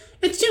would be like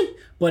achoo,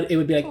 but it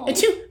would be like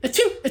achoo,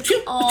 achoo,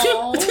 achoo,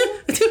 achoo,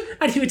 achoo, achoo,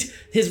 and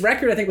his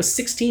record I think was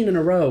 16 in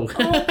a row.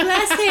 Oh,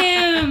 bless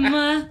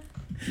him.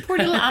 Poor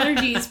little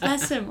allergies,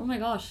 bless him. Oh my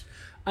gosh.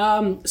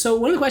 So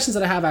one of the questions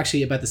that I have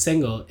actually about the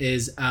single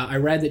is I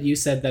read that you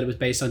said that it was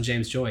based on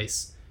James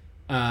Joyce.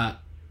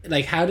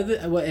 Like how did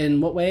in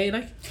what way,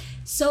 like?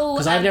 So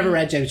because I've never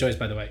read James Joyce,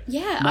 by the way.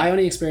 Yeah. My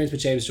only experience with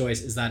James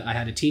Joyce is that I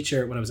had a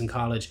teacher when I was in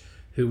college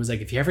who was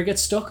like, if you ever get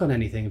stuck on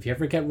anything, if you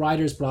ever get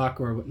writer's block,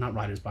 or not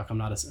writer's block, I'm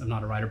not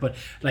a writer, but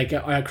like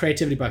a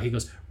creativity block, he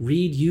goes,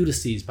 read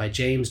Ulysses by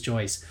James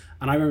Joyce.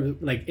 And I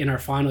remember like in our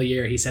final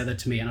year, he said that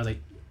to me, and I was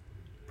like,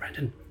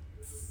 Brendan,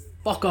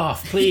 fuck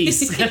off,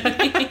 please.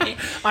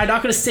 I'm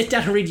not going to sit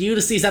down and read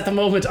Ulysses at the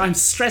moment. I'm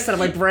stressed out of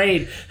my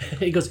brain.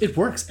 He goes, it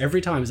works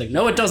every time. He's like,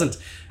 no, it doesn't.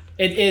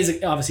 It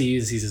is, obviously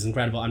Ulysses is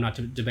incredible. I'm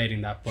not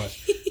debating that, but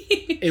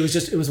it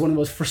was one of the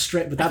most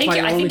frustrating. But that's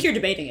I think you're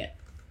debating it.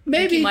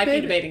 Maybe you might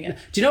be debating it.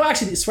 Do you know,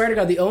 actually, swear to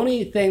God, the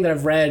only thing that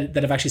I've read,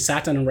 that I've actually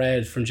sat down and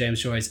read from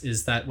James Joyce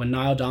is that when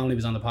Niall Donnelly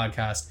was on the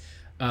podcast,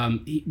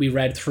 we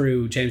read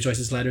through James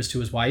Joyce's letters to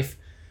his wife.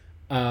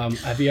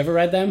 Have you ever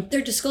read them?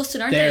 They're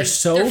disgusting, aren't they? They're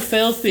so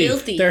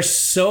filthy. They're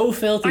so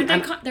filthy.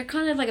 They're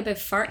kind of like a bit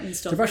farting and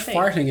stuff. They're about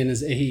farting, and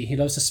he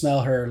loves to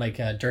smell her like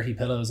dirty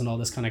pillows and all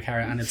this kind of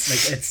carrot. And it's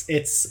like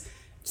it's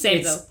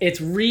same though. It's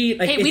really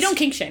like, hey, we don't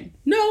kink shame.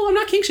 No, I'm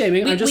not kink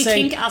shaming. I'm just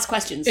saying. We kink ask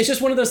questions. It's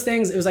just one of those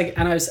things. It was like,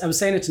 and I was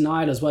saying it to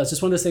Niall as well. It's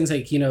just one of those things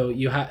like, you know,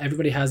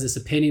 everybody has this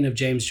opinion of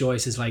James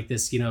Joyce as like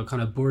this, you know,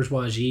 kind of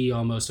bourgeoisie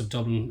almost of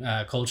Dublin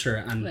culture,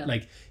 and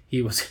like.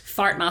 He was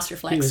fart master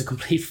flex. He was a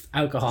complete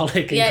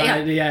alcoholic.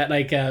 And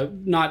like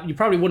not. You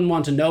probably wouldn't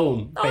want to know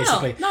him.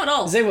 Basically, no, not at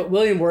all. Say what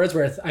William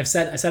Wordsworth. I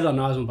said it on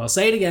Osmond, but I'll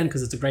say it again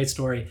because it's a great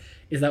story.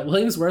 Is that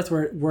William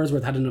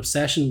Wordsworth had an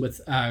obsession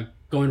with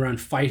going around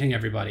fighting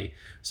everybody.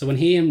 So when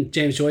he and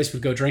James Joyce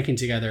would go drinking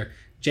together,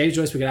 James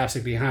Joyce would get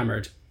absolutely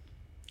hammered,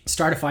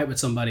 start a fight with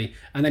somebody,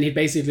 and then he'd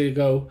basically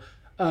go,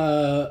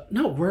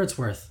 no,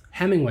 Wordsworth.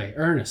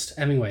 Ernest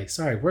Hemingway.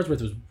 Sorry,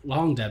 Wordsworth was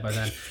long dead by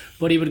then.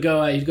 But he would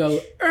go,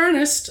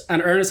 Ernest,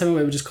 and Ernest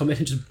Hemingway would just come in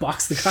and just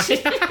box the guy.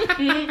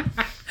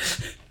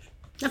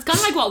 That's kind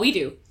of like what we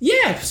do.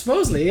 Yeah,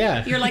 supposedly,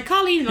 yeah. You're like,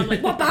 Colleen, and I'm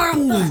like, what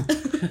barrel?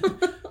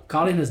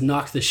 Colleen has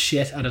knocked the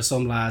shit out of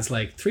some lads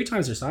like 3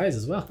 times their size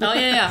as well. Oh,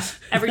 yeah.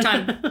 Every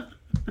time.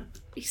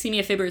 You see me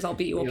at Fibbers, I'll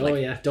beat you up. Oh,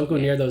 yeah. Don't go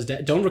near those.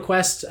 Don't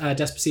request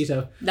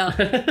Despacito. No.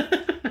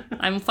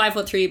 I'm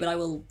 5'3", but I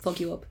will fuck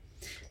you up.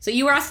 So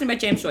you were asking about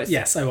James Joyce.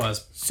 Yes, I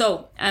was.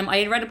 So I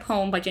had read a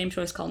poem by James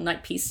Joyce called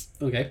Night Piece.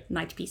 Okay.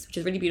 Night Piece, which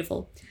is really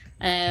beautiful.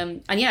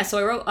 And yeah, so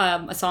I wrote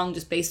a song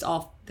just based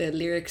off the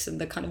lyrics and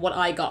the kind of what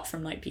I got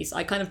from Night Piece.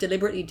 I kind of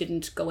deliberately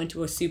didn't go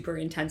into a super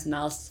intense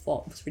analysis of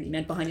what was really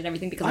meant behind it and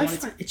everything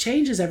because it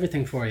changes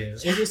everything for you.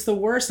 It's the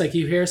worst. Like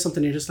you hear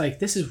something, you're just like,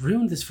 this has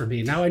ruined this for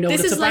me. Now I know what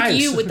it's about. This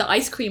is like you with the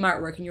ice cream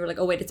artwork, and you were like,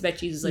 oh wait, it's about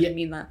Jesus. I didn't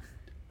mean that.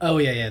 Oh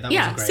yeah, that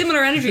was great. Similar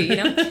energy, you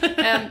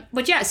know.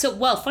 But yeah, so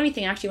funny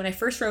thing actually, when I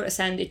first wrote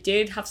Ascend, it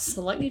did have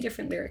slightly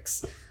different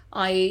lyrics.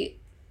 I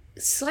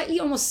slightly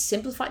almost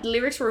simplified. The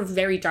lyrics were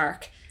very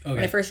dark when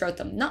I first wrote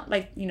them. Not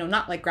like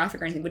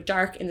graphic or anything, but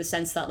dark in the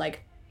sense that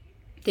like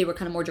they were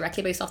kind of more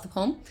directly based off the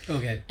poem.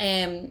 Okay.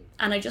 And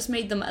I just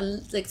made them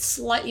like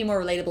slightly more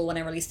relatable when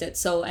I released it.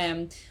 So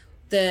I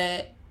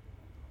don't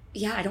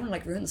want to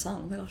like ruin the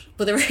song. Oh my gosh.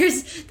 But there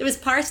was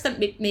parts that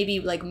maybe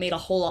like made a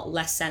whole lot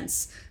less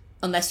sense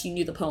unless you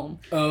knew the poem.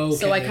 Okay,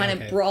 so I kind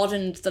of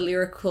broadened the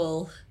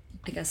lyrical,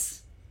 I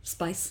guess,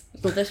 spice a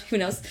little bit. Who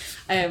knows?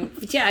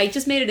 But yeah, I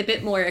just made it a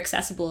bit more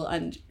accessible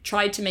and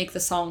tried to make the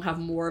song have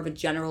more of a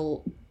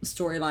general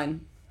storyline,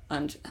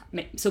 and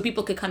so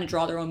people could kind of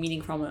draw their own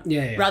meaning from it.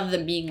 Yeah. Rather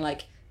than being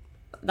like,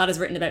 that is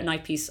written about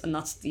Night Piece and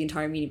that's the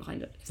entire meaning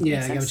behind it.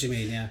 Yeah, I get what you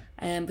mean.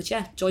 Yeah. But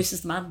yeah, Joyce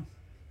is the man.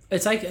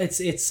 It's like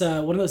it's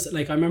one of those,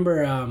 like I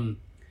remember.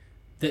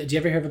 Do you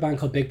ever hear of a band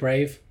called Big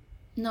Brave?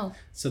 No.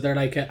 So they're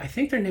like, I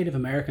think they're Native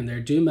American. They're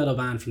a doom metal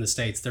band from the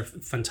States. They're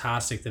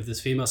fantastic. This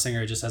female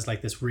singer just has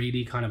like this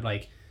really kind of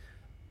like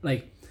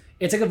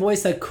it's like a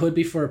voice that could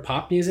be for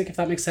pop music, if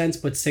that makes sense,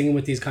 but singing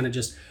with these kind of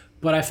just.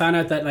 But I found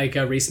out that like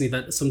recently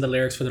that some of the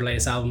lyrics for their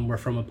latest album were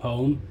from a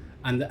poem,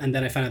 and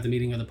then I found out the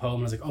meaning of the poem,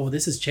 and I was like, oh,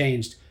 this has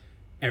changed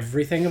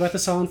everything about the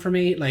song for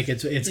me. Like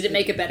it's did it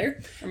make it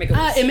better or make it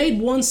worse? It made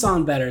one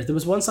song better. There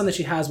was one song that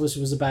she has which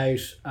was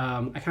about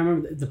I can't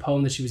remember the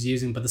poem that she was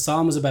using, but the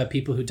song was about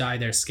people who dye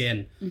their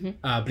skin,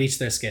 bleach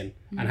their skin,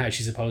 and how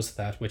she's opposed to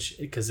that, which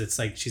because it's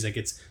like she's like,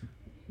 it's,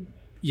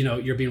 you know,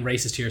 you're being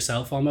racist to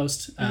yourself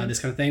almost, this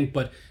kind of thing.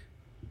 But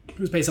it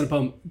was based on a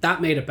poem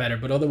that made it better,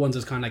 but other ones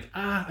was kind of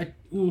like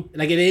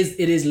like it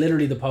is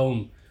literally the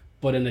poem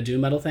but in a doom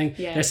metal thing.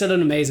 Yeah. They're still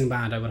an amazing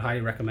band. I would highly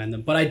recommend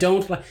them. But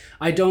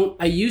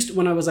I used to,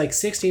 when I was like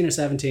 16 or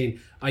 17,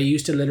 I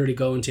used to literally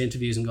go into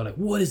interviews and go like,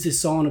 what is this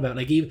song about?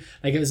 Like even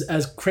like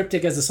as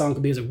cryptic as the song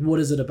could be, I was like, what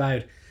is it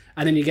about?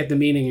 And then you get the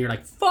meaning and you're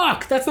like,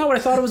 fuck, that's not what I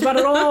thought it was about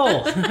at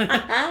all.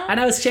 And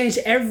now it's changed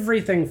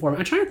everything for me.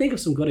 I'm trying to think of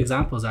some good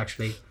examples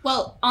actually.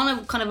 Well, on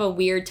a kind of a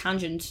weird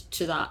tangent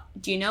to that,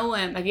 do you know,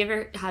 have you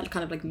ever had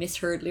kind of like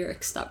misheard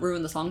lyrics that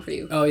ruin the song for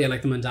you? Oh yeah,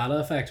 like the Mandela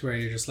effect where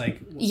you're just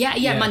like... Yeah,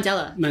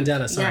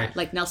 Mandela, sorry. Yeah,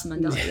 like Nelson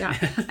Mandela,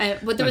 yeah.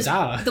 But there was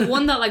the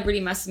one that like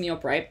really messes me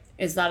up, right,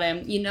 is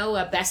that, you know,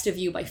 Best of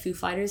You by Foo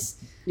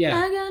Fighters? Yeah.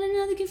 I got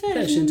another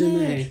confession to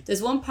make.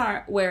 There's one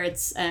part where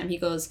it's, he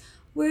goes...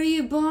 Were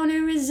you born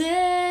to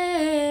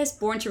resist?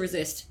 Born to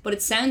resist. But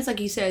it sounds like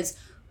he says,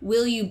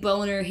 will you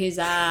boner his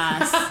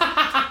ass?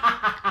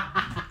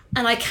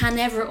 And I can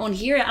never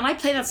unhear it. And I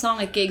play that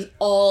song at gigs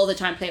all the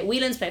time. Play at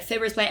Whelan's, play at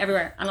Fibbers, play it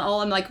everywhere. And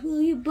I'm like,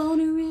 will you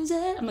boner his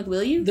ass? I'm like,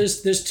 will you?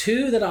 There's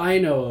two that I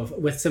know of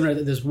with similar.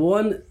 There's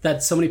one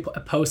that somebody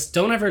posts.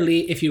 Don't ever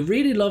read. If you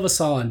really love a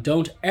song,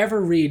 don't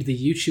ever read the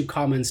YouTube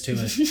comments to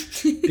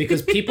it.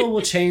 Because people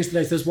will change.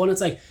 There's one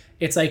that's like...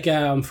 It's like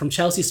from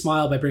Chelsea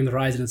Smile by Bring the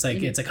Horizon. It's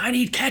like I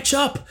need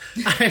ketchup,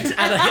 and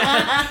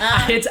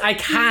I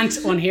can't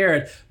unhear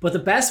it. But the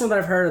best one that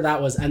I've heard of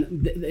that was,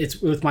 and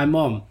it's with my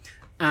mum,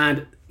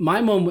 And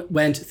my mum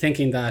went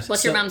thinking that...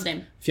 What's your mum's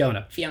name?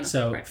 Fiona. Fiona.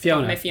 So, right.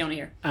 Fiona. My Fiona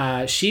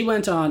here. She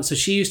went on... So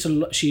she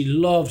she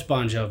loved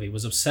Bon Jovi,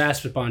 was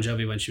obsessed with Bon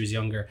Jovi when she was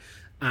younger.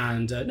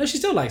 And no, she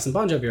still likes them.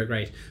 Bon Jovi are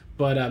great.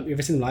 But you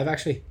ever seen them live,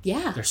 actually?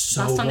 Yeah. They're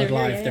so good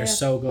live. They're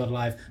so good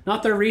live.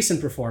 Not their recent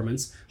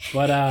performance,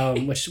 but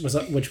which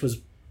was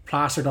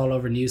plastered all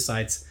over news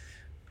sites.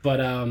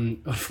 But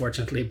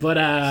unfortunately. But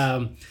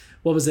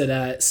what was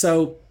it?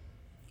 So...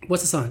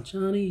 What's the song?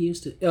 Johnny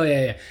used to... Oh,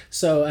 yeah.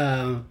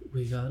 So,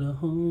 we gotta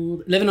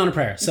hold... Living on a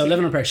Prayer. So,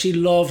 Living on a Prayer. She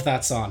loved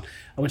that song.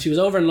 And when she was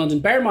over in London,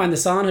 bear in mind, the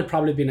song had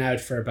probably been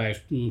out for about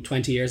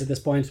 20 years at this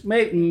point.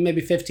 Maybe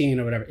 15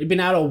 or whatever. It'd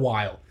been out a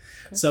while.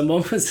 Okay. So,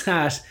 Mum was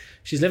at...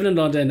 She's living in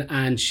London,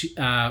 and she,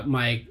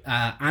 my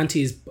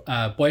auntie's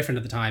boyfriend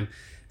at the time,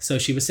 so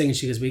she was singing,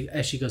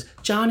 she goes,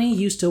 Johnny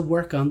used to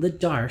work on the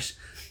Dart.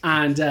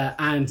 And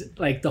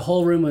like, the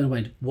whole room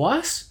went,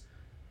 what?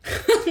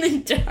 On the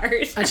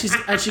Dart. And she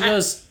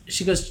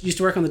goes, used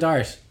to work on the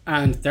Dart.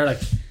 And they're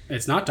like,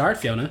 it's not Dart,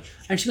 Fiona.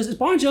 And she goes, is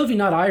Bon Jovi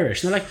not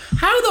Irish? And they're like,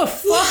 how the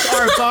fuck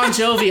are Bon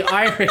Jovi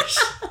Irish?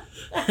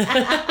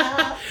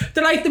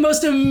 They're like the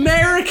most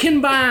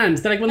American band.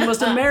 They're like one of the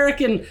most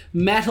American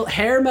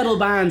hair metal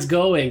bands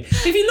going.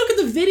 If you look at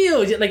the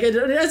video, like,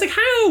 I was like,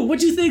 how? What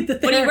do you think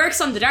that? But he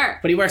works on the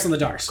Dart. But he works on the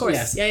Dart. Of course.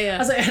 Yes. Yeah. I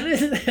was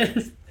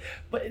like,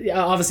 but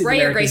yeah, obviously Ray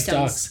the or American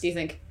Greystones, stocks. do you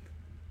think?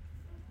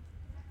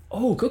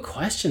 Oh, good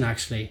question,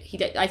 actually.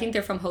 I think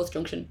they're from Host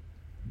Junction.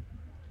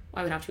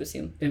 I would have to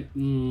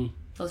assume.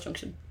 Host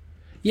Junction.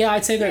 Yeah,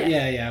 I'd say they're...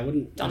 Yeah. I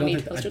wouldn't...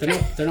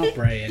 They're not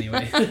Bray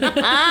anyway.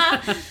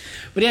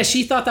 But yeah,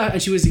 she thought that,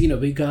 and she was,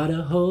 we got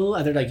a hole,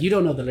 and they're like, you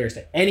don't know the lyrics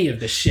to any of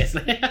this shit.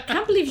 I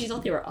can't believe she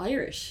thought they were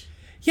Irish.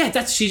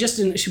 Yeah, she just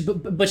didn't...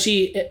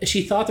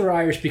 She thought they were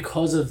Irish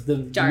because of the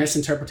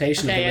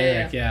misinterpretation of the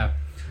lyric. Yeah.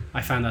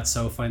 I found that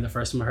so funny the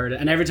first time I heard it.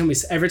 And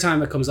every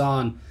time it comes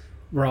on,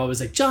 we're always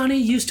like, Johnny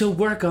used to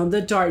work on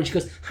the Dart. And she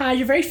goes, hi,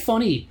 you're very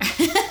funny.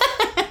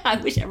 I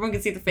wish everyone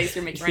could see the face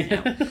you're making right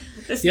now.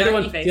 The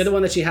other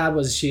one that she had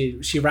was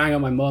she rang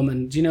up my mum,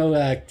 and do you know,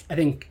 I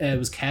think it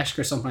was Keshk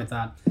or something like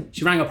that.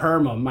 She rang up her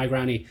mum, my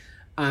granny,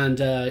 and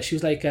she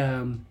was like,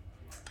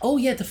 oh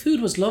yeah, the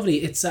food was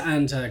lovely.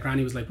 And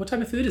Granny was like, what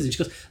type of food is it?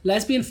 She goes,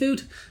 lesbian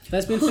food. And I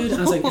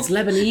was like, it's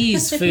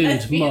Lebanese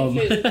food, mum.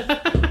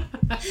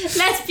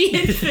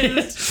 Lesbian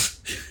food.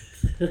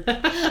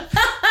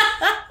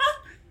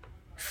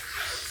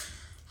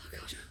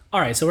 All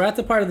right, so we're at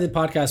the part of the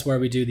podcast where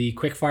we do the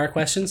quick fire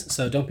questions.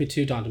 So don't be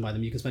too daunted by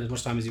them. You can spend as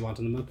much time as you want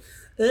on them.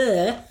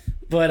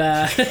 But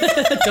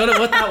don't know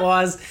what that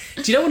was.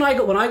 Do you know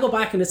when I go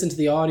back and listen to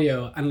the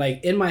audio, and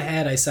like in my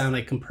head I sound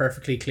like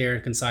perfectly clear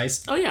and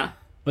concise. Oh yeah.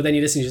 But then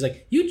you listen, she's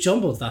like, you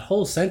jumbled that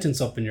whole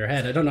sentence up in your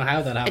head. I don't know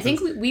how that happened. I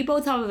think we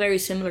both have a very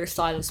similar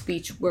style of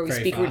speech where we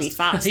speak really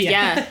fast.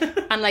 Yeah.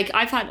 And like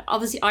I've had,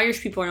 obviously Irish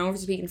people are known for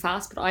speaking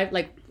fast, but I've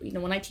like,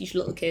 when I teach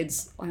little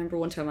kids, I remember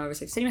one time I was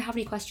like, does anyone have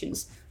any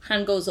questions?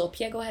 Hand goes up.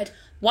 Yeah, go ahead.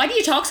 Why do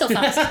you talk so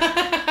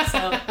fast?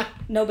 So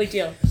no big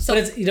deal. So,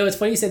 but it's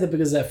funny you say that,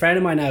 because a friend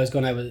of mine now is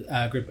going out with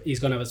a group.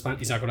 He's going out with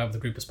he's not going out with a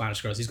group of Spanish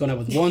girls. He's going out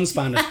with one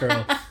Spanish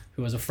girl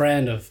who was a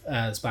friend of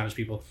Spanish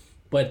people.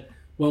 But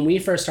when we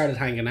first started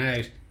hanging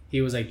out,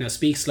 he was like, now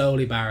speak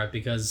slowly, Barrett,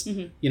 because,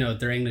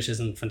 their English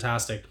isn't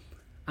fantastic.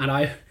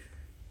 And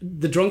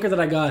the drunker that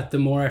I got, the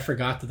more I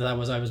forgot that I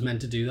was meant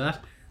to do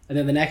that. And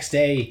then the next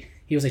day,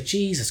 he was like,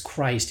 Jesus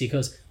Christ. He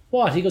goes,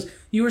 what? He goes,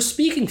 you were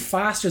speaking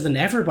faster than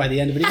ever by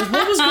the end of it. He goes,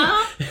 what was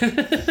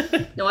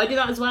going No, I do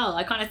that as well.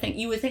 I kind of think,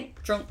 you would think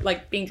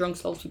being drunk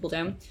slows people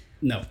down.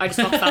 No. I just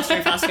talk faster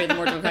and faster the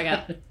more drunk I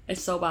get.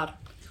 It's so bad.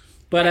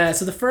 But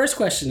so the first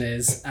question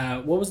is,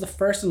 what was the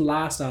first and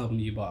last album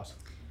you bought?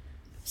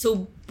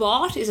 So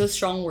bought is a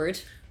strong word.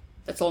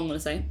 That's all I'm going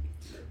to say.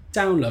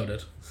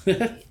 Downloaded.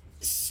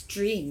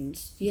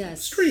 Streamed.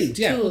 Yes. Streamed,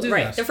 yeah. Cool. We'll do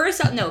right. that.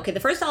 The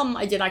first album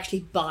I did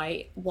actually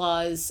buy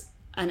was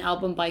an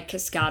album by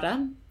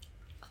Cascada.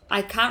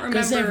 I can't remember.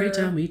 Because every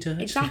time we touch.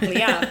 Exactly,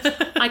 yeah.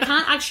 I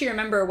can't actually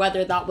remember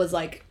whether that was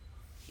like,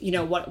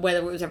 whether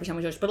it was every time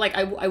we touched. But like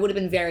I would have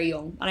been very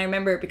young. And I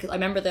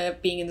remember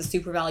being in the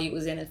Super Value it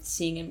was in it,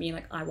 seeing it, being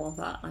like, I want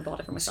that. And I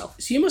bought it for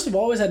myself. So you must have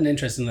always had an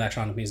interest in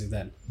electronic music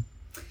then.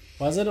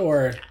 Was it,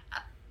 or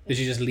did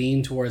you just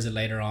lean towards it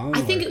later on?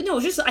 I think it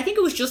was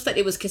just that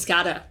it was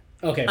Cascada.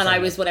 Okay. And I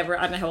was whatever.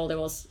 I don't know how old I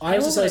was. I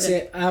was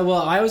associated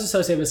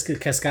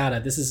with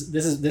Cascada.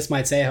 This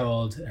might say how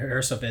old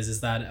her stuff is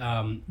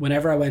that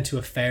whenever I went to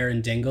a fair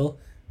in Dingle,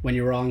 when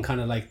you were on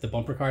kind of like the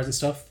bumper cars and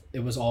stuff,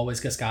 it was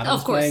always Cascada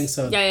was playing.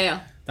 So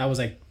yeah. That was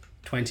like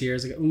 20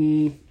 years ago.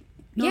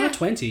 Not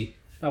 20.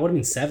 That would have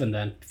been 7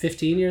 then.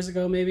 15 years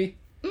ago maybe.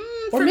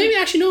 Or maybe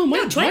actually no, it might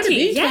have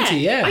been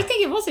 20, yeah. I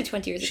think it was like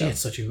 20 years ago. She had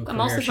such a good career.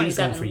 I'm also 27. She's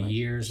gone for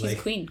years. She's a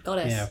queen,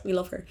 goddess. Yeah. We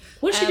love her.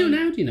 What's she doing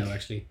now, do you know,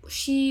 actually?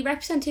 She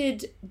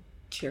represented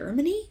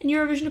Germany in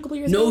Eurovision a couple of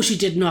years ago. No, she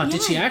did not. Yeah.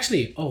 Did she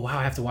actually? Oh, wow,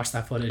 I have to watch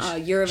that footage.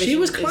 Eurovision. She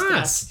was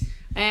class.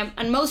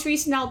 And most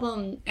recent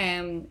album,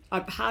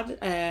 I've had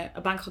a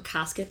band called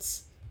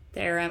Caskets.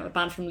 They're a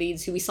band from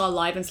Leeds who we saw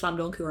live in Slam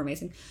Dunk, who were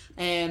amazing.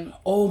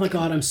 Oh my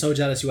god, I'm so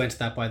jealous you went to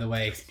that, by the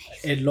way.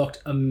 It looked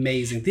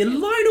amazing. The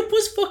lineup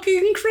was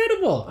fucking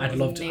incredible. I'd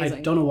love to. I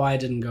don't know why I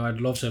didn't go.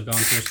 I'd love to have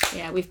gone to it.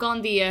 Yeah, we've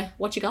gone the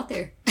what you got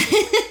there.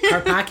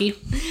 Carpacki,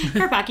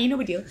 no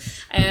big deal.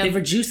 They've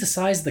reduced the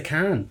size of the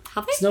can.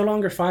 Have they? It's no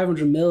longer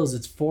 500 mils,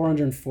 it's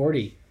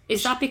 440.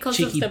 Is that because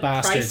Cheeky of the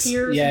bastards. price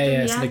here?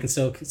 Yeah, so they can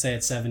still say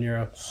it's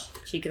 €7.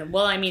 Cheeky them.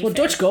 Well, I mean... Well,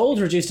 Dutch Gold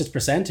reduced its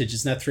percentage.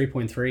 It's now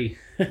 3.3.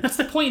 What's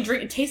the point in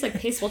drinking? It tastes like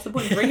piss. What's the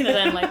point in drinking it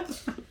then? Like,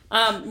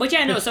 but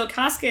yeah, no. So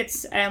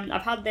Caskets,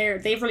 I've had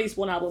they've released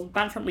one album,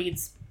 band from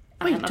Leeds.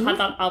 I've had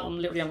that album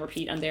literally on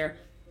repeat, and they're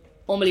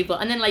unbelievable.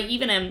 And then like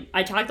even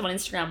I tagged them on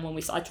Instagram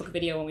when I took a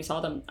video when we saw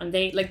them, and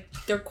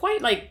they're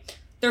quite like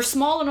they're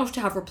small enough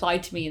to have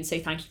replied to me and say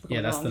thank you for coming.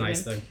 Yeah, that's along, the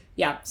nice thing.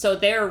 Yeah, so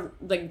they're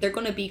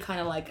gonna be kind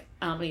of like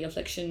Amelie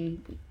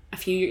Affliction in a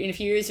few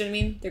years. You know what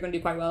I mean? They're gonna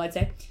do quite well, I'd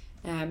say.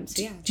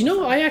 So yeah. Do you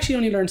know? I actually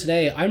only learned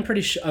today. I'm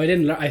pretty sure I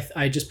didn't.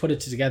 I just put it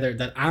together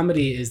that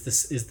Amity is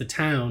the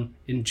town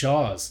in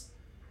Jaws.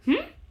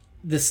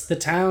 The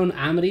town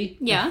Amity.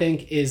 Yeah. I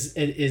think is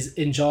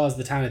in Jaws.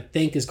 The town I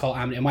think is called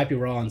Amity. I might be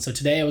wrong. So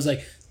today I was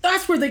like,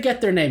 that's where they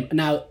get their name.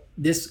 Now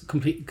this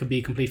could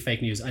be complete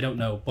fake news. I don't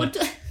know, but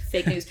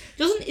fake news.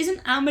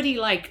 Isn't Amity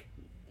like,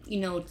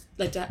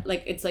 like that?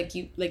 Like it's like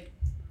you like.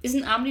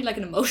 Isn't Amity like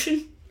an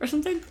emotion? Or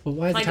something? Well,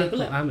 why is the town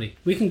called Amity?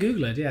 We can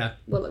Google it, yeah.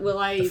 Will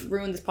I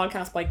ruin this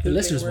podcast by Googling? The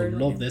listeners will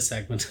love this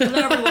segment. Hello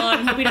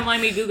everyone, hope you don't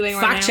mind me Googling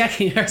right now.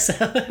 Fact-checking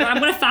ourselves. I'm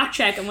going to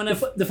fact-check.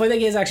 The funny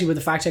thing is actually with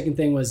the fact-checking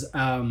thing was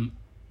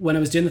when I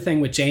was doing the thing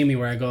with Jamie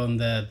where I go on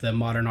the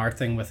modern art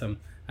thing with him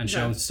and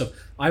show him stuff,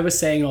 I was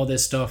saying all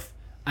this stuff,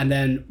 and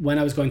then when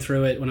I was going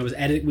through it, when I was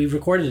editing, we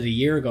recorded it a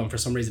year ago and for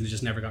some reason it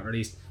just never got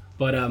released.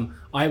 But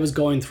I was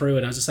going through it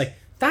and I was just like,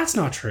 that's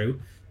not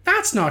true.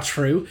 That's not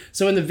true.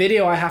 So in the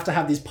video, I have to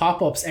have these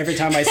pop-ups every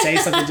time I say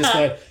something, just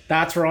go,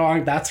 that's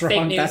wrong, that's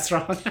wrong, that's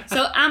wrong.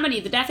 So amity,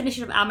 the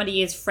definition of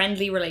amity is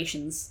friendly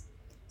relations.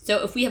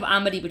 So if we have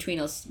amity between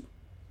us,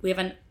 we have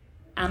an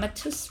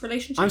amicus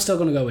relationship. I'm still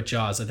going to go with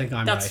Jaws. I think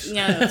I'm right.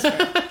 Yeah, that's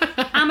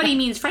fair. Amity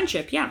means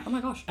friendship. Yeah. Oh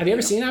my gosh. Have you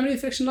ever seen Amity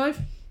Affliction live?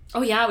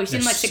 Oh yeah, we've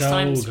seen them like 6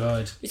 times. So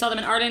good. We saw them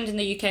in Ireland, in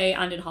the UK,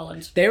 and in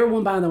Holland. They were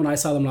one band that when I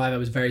saw them live, I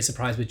was very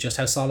surprised with just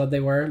how solid they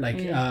were. Like,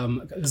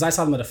 because I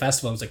saw them at a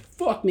festival, I was like,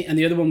 "Fuck me!" And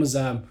the other one was,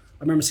 I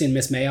remember seeing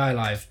Miss May I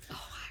live,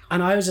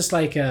 and I was just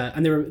like,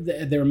 and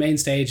they were main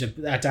stage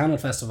at Download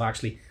Festival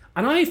actually.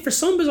 And I, for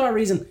some bizarre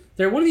reason,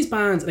 they're one of these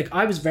bands. Like,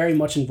 I was very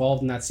much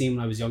involved in that scene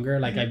when I was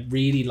younger. Like, I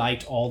really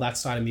liked all that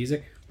style of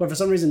music. But for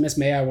some reason, Miss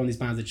May I, one of these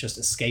bands that just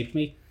escaped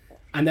me.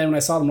 And then when I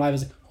saw them live, I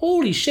was like,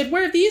 "Holy shit!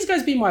 Where have these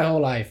guys been my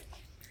whole life?"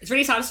 It's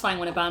really satisfying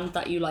when a band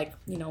that you like,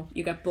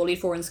 you get bullied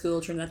for in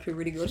school turns out to be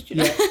really good. You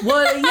know? Yeah.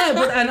 Well,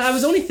 yeah, and I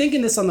was only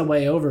thinking this on the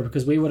way over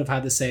because we would have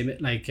had the same,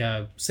 like,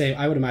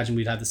 I would imagine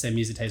we'd had the same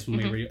music taste when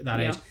we were that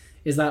age.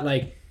 Is that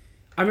like,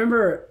 I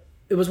remember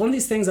it was one of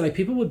these things that like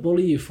people would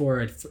bully you for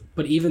it,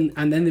 but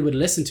and then they would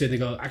listen to it and they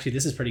go, actually,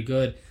 this is pretty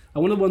good.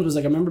 And one of the ones was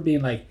like, I remember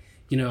being like,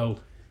 I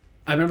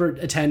remember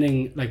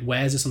attending like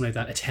Wes or something like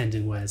that.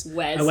 Attending Wes.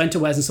 I went to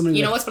Wes and somebody.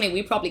 You know what's funny?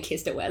 We probably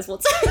kissed at Wes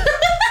once.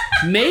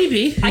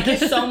 Maybe. I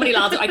kissed so many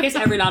lads. I kissed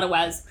every lad at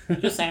Wes.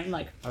 Just saying,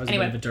 like. I was a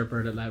bit of a dirt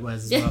bird at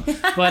Wes as well.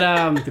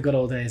 But the good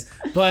old days.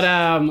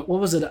 But what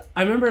was it?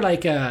 I remember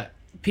like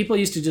people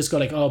used to just go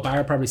like, "Oh,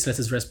 Barra probably slits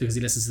his wrist because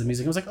he listens to the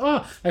music." I was like,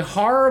 "Oh, like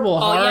horrible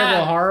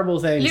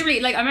things."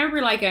 Literally, like I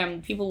remember like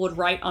people would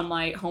write on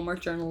my homework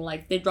journal,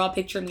 like they'd draw a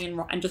picture of me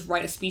and just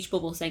write a speech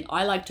bubble saying,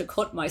 "I like to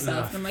cut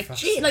myself." And I'm like,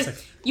 "Gee, like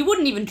you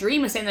wouldn't even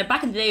dream of saying that."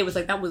 Back in the day, it was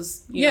like that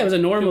was it was a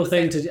normal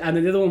thing to. And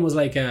then the other one was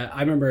like, I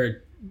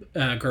remember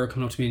a girl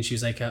coming up to me and she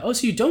was like, "Oh,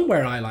 so you don't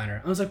wear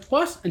eyeliner?" I was like,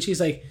 "What?" And she's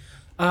like,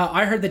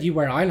 I heard that you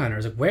wear eyeliner. I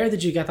was like, where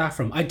did you get that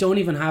from? I don't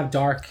even have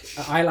dark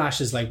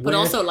eyelashes. Like, but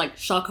also like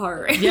shock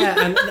horror.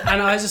 Yeah,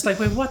 and I was just like,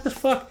 wait, what the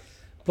fuck?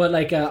 But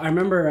like, I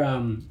remember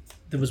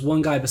there was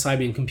one guy beside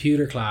me in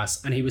computer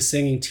class, and he was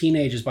singing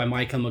 "Teenagers" by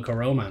My Chemical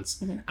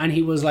Romance, and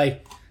he was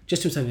like,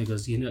 just to himself, he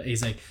goes,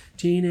 he's like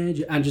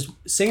teenager, and just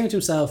singing it to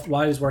himself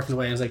while he was working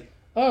away. And I was like,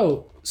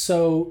 oh,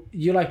 so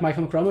you like My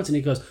Chemical Romance? And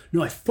he goes,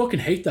 no, I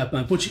fucking hate that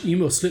band. Bunch of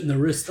emo slitting their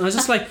wrist. And I was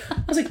just like,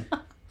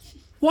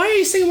 why are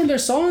you singing one of their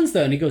songs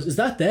then? And he goes, is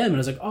that them? And I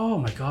was like, oh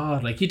my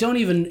God, like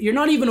you're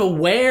not even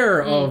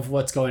aware of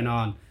what's going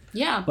on.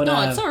 Yeah, but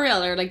no, it's so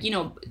real. Or like,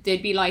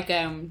 they'd be like,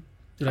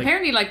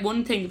 apparently like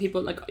one thing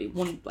people I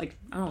don't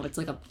know, it's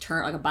like a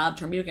term, like a bad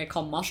term. You get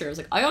called mosher. I was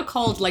like, I got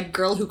called like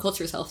girl who cuts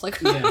herself,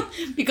 like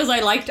because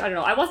I liked, I don't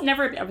know, I was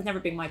never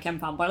big My Chem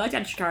fan, but I liked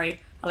Ed Shikari.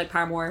 I liked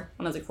Paramore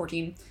when I was like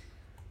 14,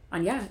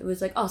 and yeah, it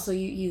was like, oh, so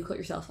you cut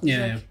yourself. I was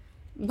like,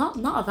 not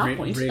at that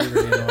point. Really,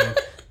 really annoying.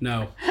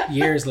 No,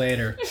 years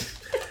later.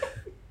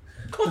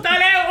 Cut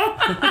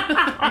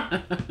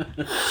that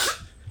out.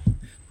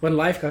 When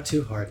life got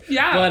too hard.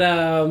 Yeah. But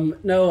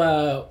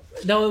no,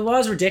 it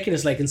was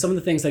ridiculous. Like, and some of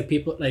the things like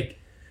people like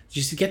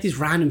just get these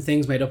random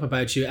things made up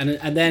about you,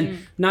 and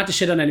then not to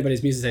shit on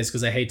anybody's music taste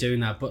because I hate doing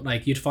that, but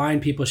like you'd find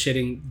people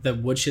that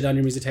would shit on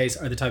your music taste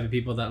are the type of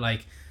people that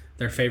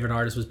their favorite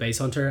artist was Bass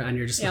Hunter, and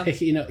you're just Yeah.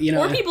 like, you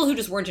know, Or people who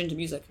just weren't into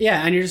music.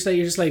 yeah, and you're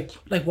just like,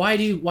 why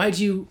do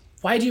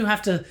you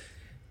have to,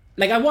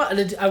 like, I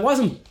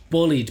wasn't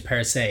bullied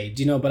per se,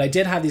 do you know, but I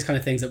did have these kind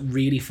of things that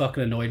really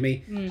fucking annoyed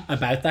me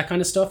about that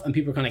kind of stuff, and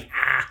people were kind of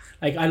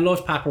like I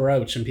loved Papa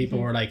Roach, and people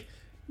were like,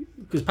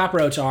 because Papa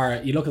Roach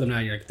you look at them now,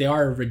 and you're like, they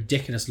are a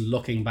ridiculous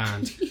looking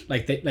band.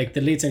 like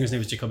the lead singer's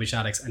name is Jacoby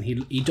Shaddix, and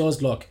he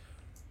does look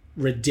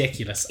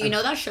ridiculous. You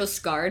know that show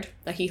Scarred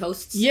that he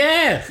hosts?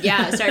 Yeah.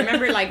 Yeah, so I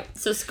remember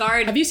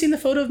Scarred. Have you seen the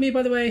photo of me,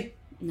 by the way?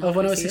 No, of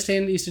when I can was see it?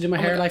 16, I used to do my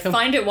hair like him.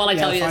 Find it while I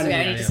tell you this. I'll find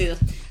Okay, it, I need to see this.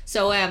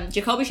 So,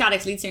 Jacoby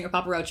Shaddix, lead singer of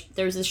Papa Roach,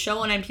 there was this show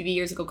on MTV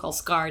years ago called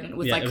Scarred, and it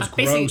was Yeah, it was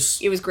basically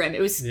gross. it was grim.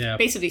 It was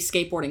basically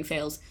skateboarding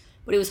fails,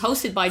 but it was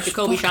hosted by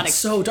Jacoby Fucking Shaddix.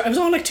 so dark. It was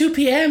on like 2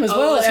 p.m. as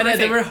well, it was and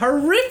they horrific. were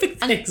horrific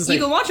And things. you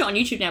Like, can watch it on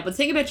YouTube now, but the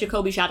thing about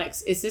Jacoby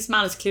Shaddix is this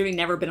man has clearly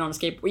never been on a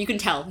skateboard. You can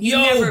tell. He's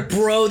never,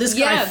 bro, this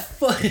guy. Yeah.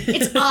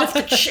 It's off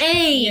the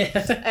chain.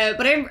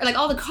 But I remember,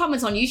 all the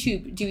comments on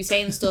YouTube do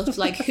saying stuff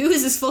like, "Who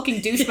is this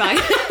fucking douchebag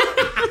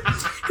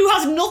who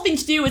has nothing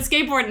to do with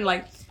skateboarding?"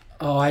 Like,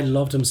 Oh, I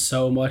loved him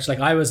so much.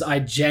 Like I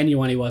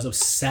genuinely was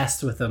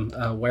obsessed with him.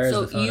 Where's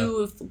so the photo?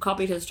 you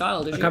copied his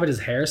style, did I you? copied his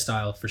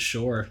hairstyle for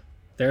sure.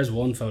 There's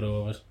one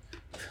photo of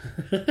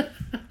it.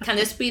 Can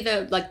this be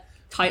the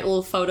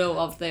title photo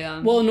of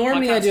the? Well,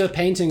 normally I podcast? do a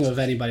painting of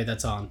anybody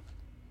that's on.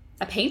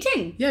 A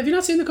painting. Yeah, have you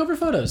not seen the cover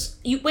photos?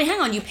 Wait, hang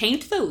on. You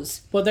paint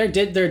those? Well, they're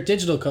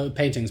digital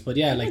paintings, but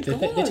yeah, like they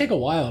God. take a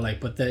while. Like,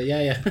 but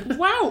yeah.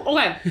 Wow.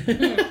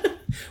 Okay.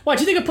 What,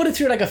 do you think I put it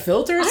through like a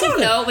filter or I something?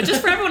 don't know, but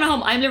just for everyone at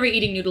home, I'm literally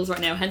eating noodles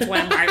right now. Hence why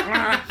I'm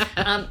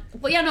like,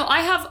 but yeah, no, I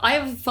have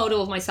a photo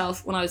of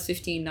myself when I was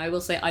 15. I will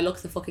say I look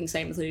the fucking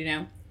same as I do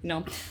now. You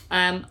know,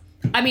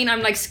 I mean,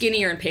 I'm like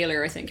skinnier and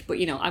paler, I think, but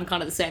I'm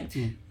kind of the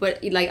same.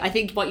 But I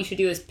think what you should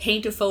do is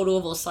paint a photo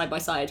of us side by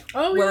side.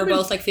 Oh, where yeah, we're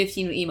both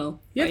 15 with emo.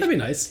 Yeah, right? that'd be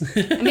nice.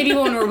 And maybe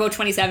when we're both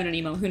 27 and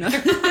emo. Who knows?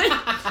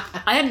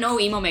 I had no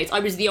emo mates. I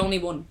was the only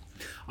one.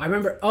 I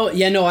remember. Oh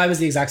yeah, no, I was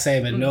the exact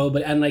same. And no,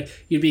 but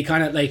you'd be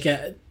kind of like.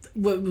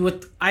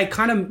 I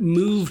kind of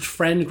moved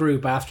friend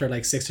group after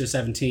like 16 or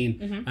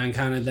 17, and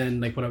kind of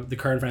then when the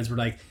current friends were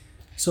like,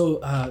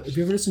 so have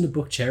you ever listened to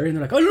Buck Cherry? And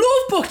they're like, I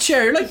love Buck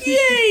Cherry. Like,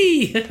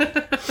 yay!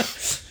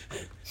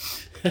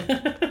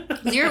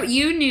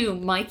 You knew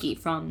Mikey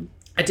from.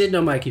 I did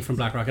know Mikey from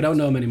Black Rock. I don't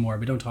know him anymore.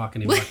 We don't talk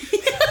anymore.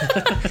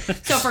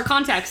 So for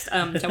context,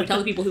 shall we tell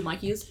the people who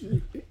Mikey is?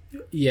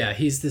 Yeah,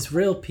 he's this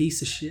real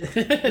piece of shit.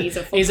 He's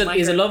a he's a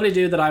wanker. lovely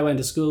dude that I went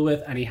to school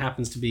with, and he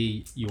happens to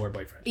be your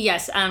boyfriend.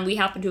 Yes, and we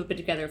happen to have been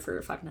together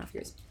for 5.5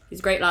 years. He's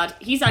a great lad.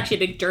 He's actually a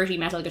big dirty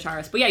metal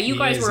guitarist. But yeah, you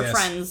guys were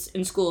friends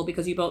in school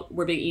because you both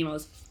were big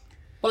emos.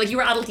 Well, you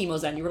were adult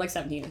emos then. You were like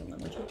 17 or something,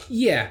 weren't you?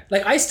 Yeah,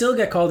 I still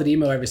get called an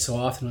emo every so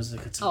often. I was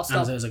like, it's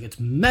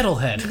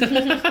metalhead.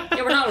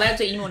 Yeah, we're not allowed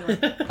to emo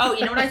anymore. Oh,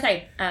 you know what I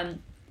say?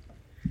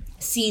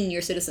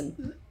 Senior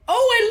citizen.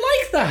 Oh,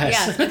 I like that.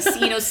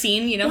 Yeah,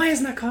 scene, Why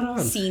isn't that caught on?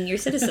 Senior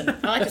citizen.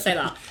 I like to say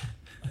that.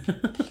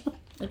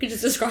 Like, it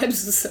just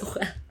describes us so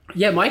well.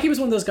 Yeah, Mikey was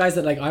one of those guys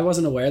that I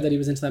wasn't aware that he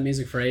was into that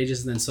music for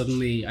ages, and then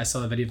suddenly I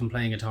saw a video of him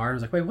playing guitar, and I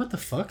was like, wait, what the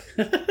fuck?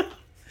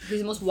 He's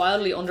the most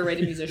wildly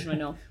underrated musician I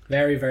know.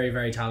 Very, very,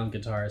 very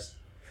talented guitarist.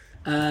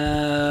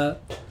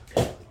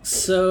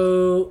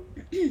 So,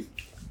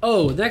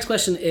 the next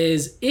question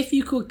is, if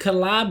you could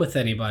collab with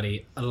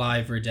anybody,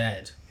 alive or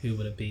dead, who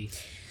would it be?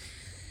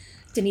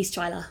 Denise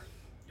Chyla.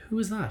 Who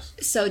is that?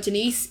 So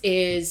Denise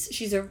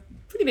she's a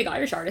pretty big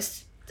Irish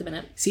artist at the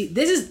minute. See,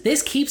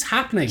 this keeps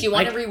happening. Do you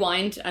want to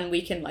rewind and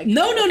we can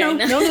No.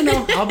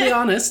 I'll be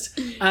honest.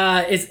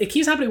 It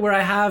keeps happening where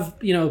I have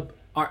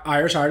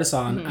Irish artists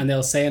on, and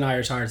they'll say an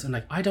Irish artist,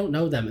 and I don't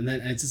know them, and then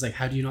it's just like,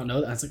 how do you not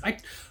know that? And it's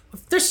like,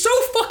 there's so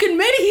fucking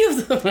many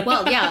of them.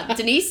 Well, yeah,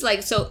 Denise,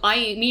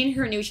 me and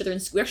her knew each other in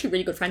school. We're actually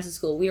really good friends in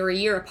school. We were a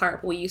year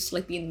apart, but we used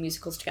to be in the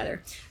musicals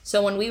together.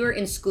 So when we were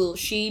in school,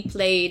 she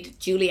played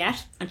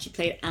Juliet and she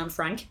played Anne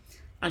Frank.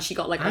 And she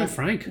got Anne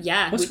Frank?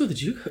 Yeah. What school did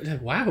you go to?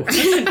 Wow.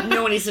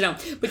 No one needs to know.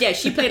 But yeah,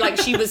 she played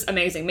she was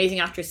amazing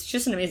actress. She's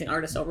just an amazing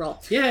artist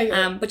overall.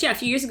 Yeah. But yeah, a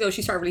few years ago,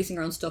 she started releasing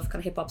her own stuff, kind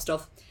of hip hop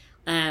stuff.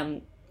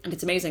 And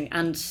it's amazing.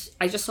 And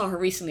I just saw her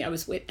recently. I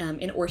was with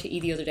in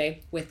RTE the other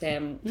day with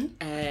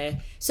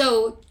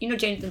so you know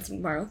James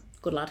Vincent McMorrow,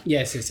 good lad.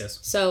 Yes.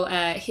 So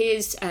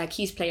his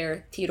keys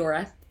player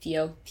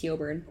Theo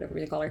Byrne, whatever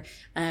we call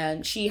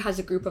her, she has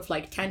a group of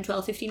 10,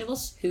 12, 15 of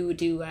us who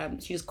do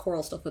she does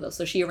choral stuff with us.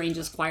 So she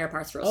arranges choir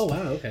parts for us. Oh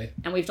wow, okay.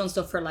 And we've done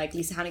stuff for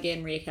Lisa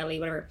Hannigan, Maria Kelly,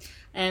 whatever.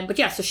 But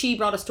yeah, so she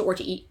brought us to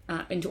RTE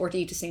into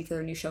RTE to sing for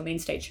their new show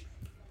Mainstage.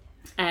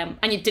 And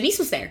Denise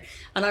was there,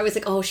 and I was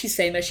like, "Oh, she's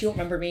famous. She won't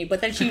remember me."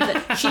 But then she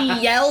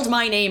yelled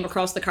my name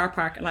across the car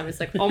park, and I was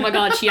like, "Oh my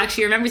god, she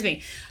actually remembers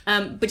me."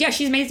 But yeah,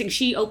 she's amazing.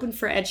 She opened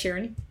for Ed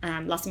Sheeran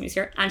last time he was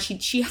here, and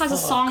she has a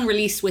song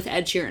released with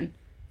Ed Sheeran.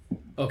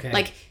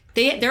 Okay.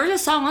 There is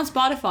a song on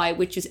Spotify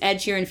which is Ed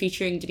Sheeran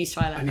featuring Denise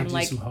Chyla. I need to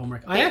do some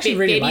homework. I actually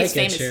really like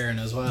Ed Sheeran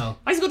as well.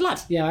 He's a good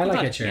lad. Yeah, I like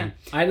Ed Sheeran.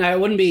 Yeah. I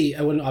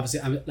wouldn't obviously.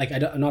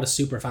 I'm not a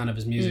super fan of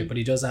his music, but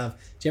he does have.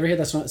 Do you ever hear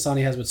that song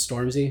he has with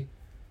Stormzy?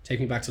 Take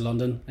Me Back to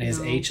London. And he has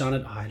No. H on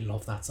it. Oh, I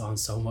love that song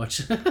so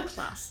much.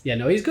 Class. Yeah,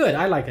 no, he's good.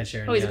 I like Ed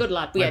Sheeran. Oh, he's a good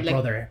lad. But My yeah, like,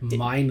 brother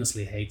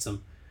mindlessly hates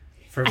him.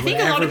 For I think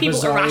a lot whatever of people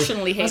bizarre-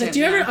 irrationally hate I was like, him, do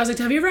you ever? yeah. I was like,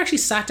 have you ever actually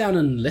sat down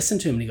and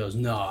listened to him? And he goes,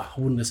 no, I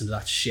wouldn't listen to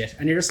that shit.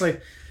 And you're just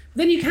like,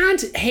 then you can't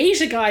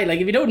hate a guy like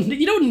if you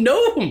don't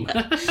know him.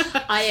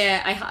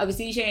 I was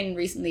DJing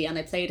recently and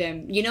I played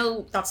you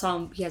know that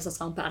song, he has that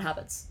song Bad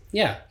Habits.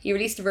 Yeah. He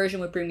released a version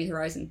with Bring Me the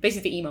Horizon,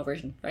 basically the emo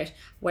version, right?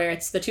 Where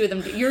it's the two of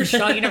them. You're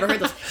shy, you never heard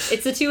this.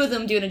 It's the two of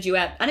them doing a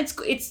duet, and it's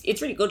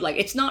really good. Like,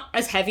 it's not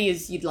as heavy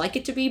as you'd like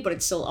it to be, but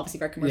it's still obviously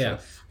very commercial.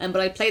 Yeah. But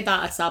I played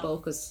that at Sabo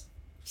because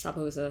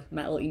Sabo is a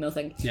metal emo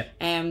thing. Yeah.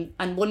 And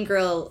one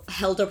girl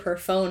held up her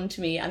phone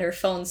to me, and her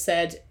phone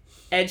said,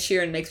 "Ed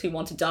Sheeran makes me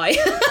want to die."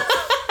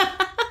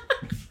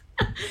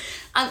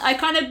 And I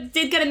kind of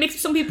did get a mix.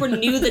 Some people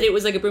knew that it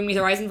was like a Bring Me the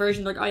Horizon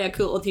version. Like, oh yeah,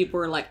 cool. Other people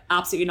were like,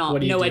 absolutely not.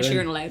 What are you No Ed doing?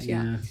 Sheeran allowed.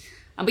 Yeah.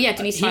 But yeah,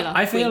 Denise Tyler.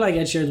 I feel Queen. like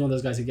Ed Sheeran's one of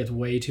those guys who gets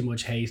way too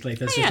much hate. Like,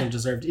 that's Oh, just yeah.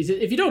 undeserved.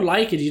 If you don't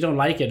like it, you don't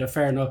like it.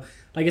 Fair enough.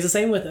 Like, it's the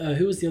same with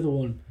who was the other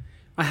one?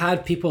 I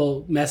had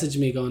people message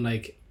me going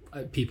like,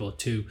 people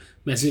too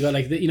message me going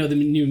like, the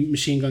new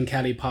Machine Gun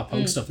Kelly pop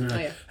punk stuff. And they're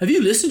like, yeah. have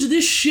you listened to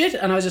this shit?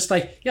 And I was just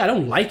like, yeah, I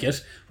don't like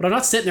it, but I'm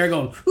not sitting there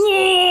going,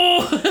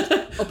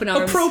 oh, Open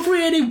arms.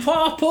 appropriating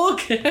pop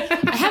punk.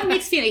 I have a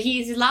mixed feeling.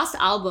 His last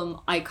album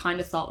I kind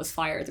of thought was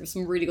fire. There were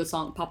some really good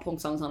pop punk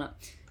songs on it.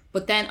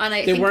 But then, and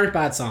I They think, weren't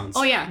bad songs.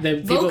 oh yeah,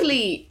 People-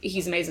 vocally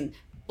he's amazing.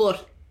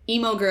 But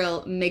Emo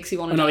Girl makes you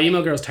want Oh, to no, die.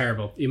 Emo Girl's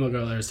terrible. Emo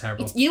Girl is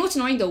terrible. You know what's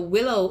annoying though?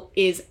 Willow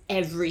is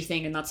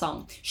everything in that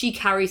song. She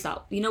carries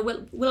that. You know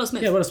Willow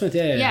Smith. Yeah, Will Smith.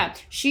 Yeah. Yeah,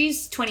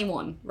 she's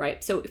 21,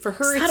 right? So for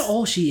her, Is that it's,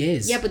 all she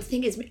is? yeah. But the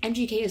thing is,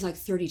 MGK is like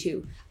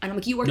 32, and I'm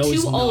like, you are No,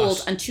 he's too not.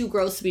 old and too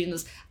gross to be in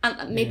this.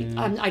 And maybe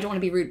I don't want to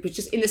be rude, but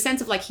just in the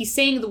sense of like he's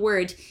saying the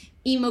word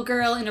emo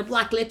girl in her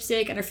black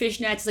lipstick and her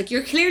fishnets. It's like,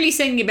 you're clearly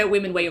singing about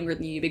women way younger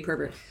than you big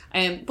pervert.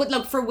 But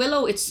look, for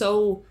Willow, it's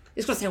so.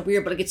 It's gonna sound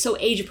weird, but like it's so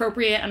age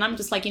appropriate, and I'm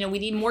just like, we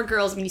need more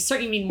girls. I mean, you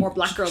certainly need more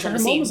black girls on Her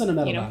the mum scene. was in a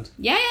metal you know? band.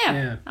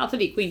 Yeah.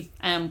 Absolutely, Queen.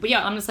 But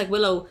yeah, I'm just like,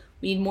 Willow,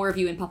 we need more of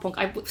you in pop punk.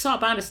 I saw a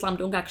band at Slam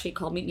Dunk actually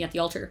called Meet Me at the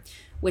Altar,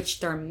 which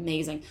they're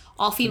amazing,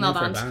 all female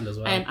They're known band. for a band as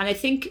well. And I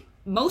think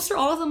most or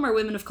all of them are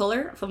women of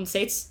color from the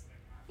States.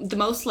 The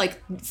most like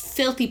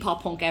filthy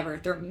pop punk ever.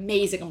 They're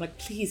amazing. I'm like,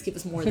 please give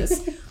us more of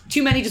this.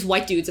 Too many just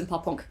white dudes in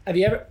pop punk. Have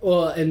you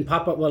ever, in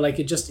pop up, well, like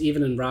it just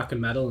even in rock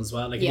and metal as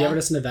well. Like, have you Yeah. ever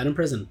listened to Venom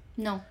Prison?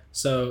 No.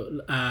 So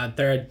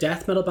they're a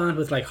death metal band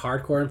with like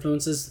hardcore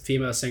influences.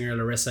 Female singer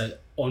Larissa,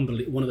 one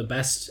of the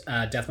best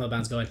death metal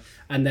bands going.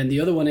 And then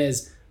the other one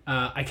is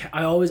I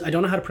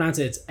don't know how to pronounce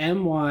it. It's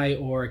MY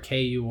or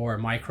KU or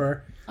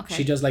Micro. Okay.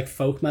 She does like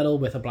folk metal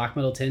with a black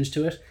metal tinge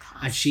to it,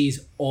 and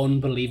she's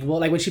unbelievable.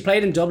 Like when she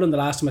played in Dublin the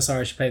last time I saw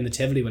her, she played in the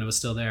Tivoli when it was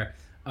still there.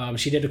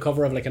 She did a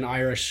cover of like an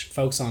Irish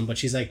folk song, but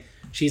she's like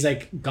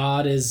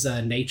God is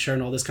nature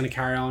and all this kind of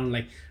carry on.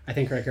 Like I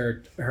think like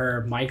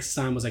her mic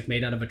stand was like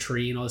made out of a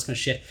tree and all this kind of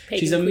shit.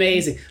 She's Queen.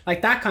 amazing.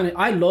 Like that kind of,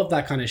 I love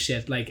that kind of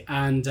shit. Like,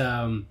 and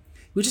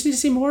we just need to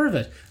see more of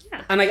it.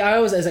 Yeah. And like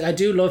I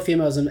do love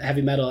females in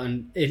heavy metal,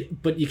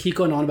 but you keep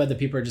going on about the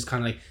people are just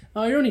kind of like,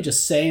 oh, you're only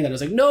just saying that. I was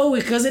like, no,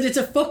 because it's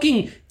a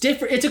fucking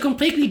different, it's a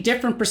completely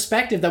different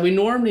perspective that we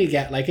normally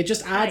get. Like it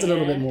just adds a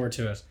little Yeah. bit more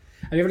to it.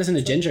 Have you ever listened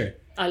to Ginger?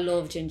 I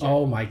love Ginger.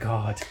 Oh my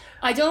god.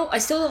 I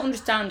still don't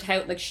understand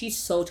how, like, she's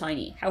so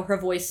tiny, how her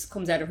voice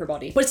comes out of her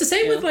body. But it's the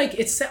same You with know?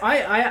 like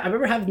I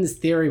remember having this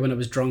theory when I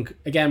was drunk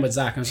again with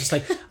Zach. I was just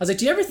like,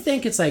 do you ever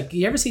think it's like,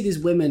 you ever see these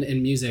women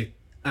in music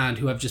and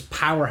who have just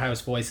powerhouse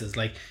voices?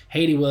 Like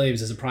Hayley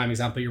Williams is a prime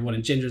example. You're one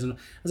in Gingers, and I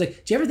was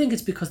like, do you ever think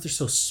it's because they're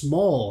so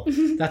small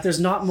that there's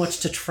not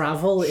much to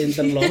travel in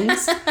the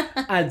lungs?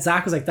 And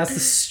Zach was like, that's the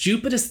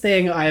stupidest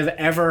thing I've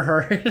ever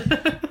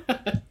heard.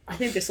 I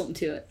think there's something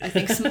to it. I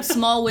think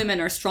small women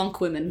are strong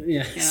women.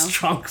 Yeah, you know?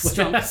 strong.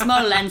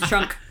 Small and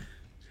strong.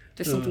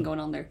 There's something going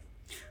on there.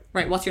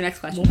 Right, what's your next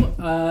question?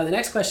 The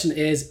next question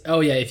is,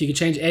 if you could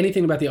change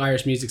anything about the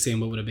Irish music scene,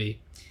 what would it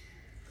be?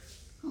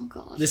 Oh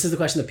god. This is the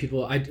question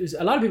that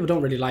a lot of people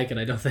don't really like it,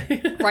 I don't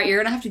think. Right, you're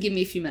gonna have to give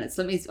me a few minutes.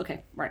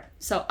 Okay, right.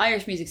 So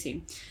Irish music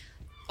scene.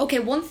 Okay,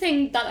 one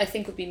thing that I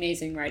think would be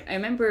amazing, right? I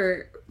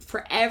remember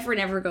forever and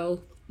ever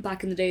ago,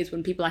 back in the days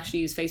when people actually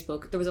used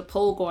Facebook, there was a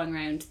poll going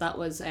around that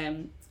was,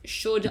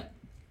 should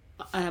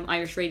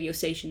Irish radio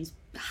stations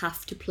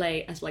have to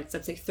play as like,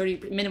 let's say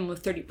minimum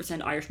of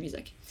 30% Irish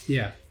music?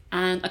 Yeah.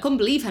 And I couldn't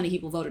believe how many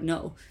people voted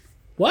no.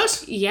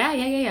 What?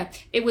 Yeah.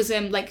 It was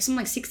like something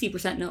like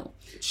 60% no.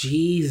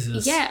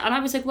 Jesus. Yeah, and I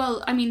was like,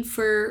 well, I mean,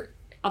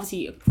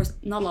 obviously, of course,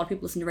 not a lot of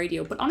people listen to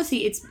radio, but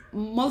honestly, it's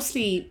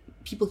mostly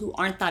people who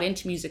aren't that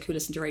into music who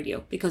listen to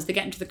radio because they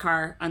get into the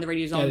car and the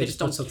radio's on. Yeah, they they just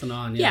put don't. something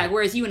on. Yeah, Yeah.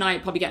 whereas you and I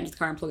probably get into the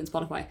car and plug in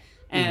Spotify.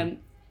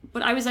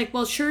 But I was like,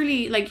 well,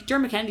 surely, like,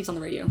 Dermot Kennedy's on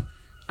the radio.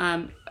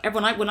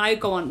 When I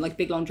go on like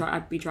big long drive,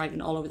 I'd be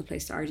driving all over the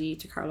place to RD,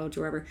 to Carlow, to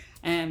wherever.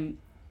 And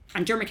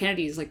Dermot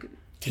Kennedy is like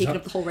taking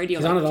up the whole radio.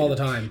 He's on it all the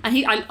time.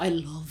 And I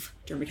love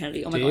Dermot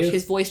Kennedy. Oh my Do gosh, you?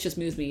 his voice just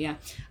moves me. Yeah.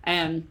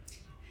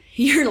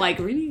 You're like,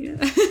 really?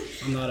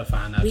 I'm not a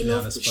fan now, to We be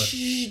love honest.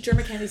 But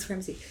Dermot Kennedy's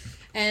supremacy.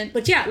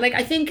 But yeah, like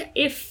I think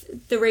if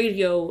the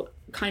radio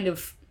kind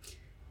of,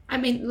 I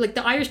mean, like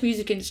the Irish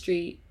music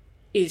industry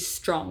is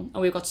strong,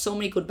 and we've got so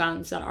many good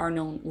bands that are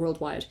known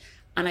worldwide.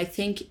 And I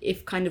think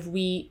if kind of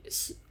we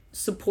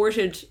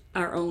supported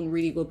our own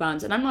really good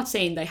bands, and I'm not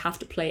saying they have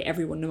to play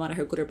everyone no matter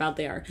how good or bad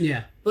they are.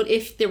 Yeah. But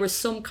if there was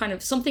some kind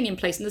of something in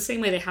place, in the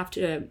same way they have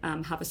to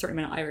have a certain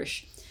amount of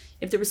Irish,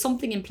 if there was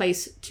something in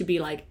place to be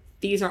like,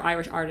 these are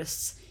Irish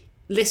artists,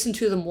 listen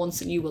to them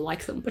once and you will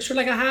like them. But for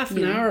like a half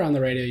an hour on the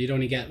radio, you'd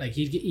only get like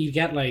you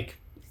get like,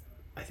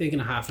 I think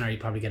in a half an hour you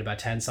probably get about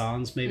 10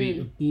 songs,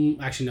 maybe.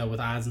 Actually no, with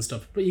ads and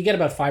stuff, but you get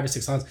about 5 or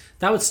 6 songs.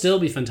 That would still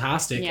be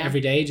fantastic. Every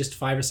day, just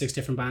 5 or 6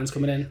 different bands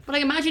coming in. But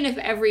like imagine if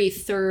every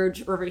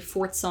third or every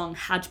fourth song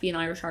had to be an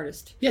Irish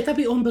artist. Yeah, that'd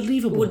be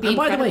unbelievable. It would be and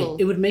incredible. By the way,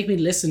 it would make me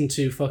listen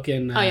to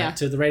fucking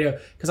to the radio,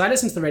 because I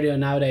listen to the radio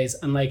nowadays,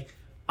 and like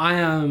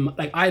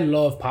I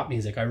love pop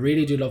music. I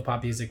really do love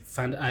pop music.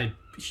 I'm a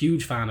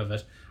huge fan of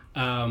it.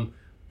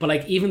 But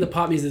like even the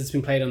pop music that's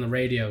been played on the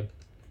radio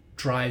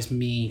drives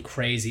me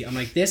crazy. I'm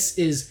like, this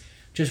is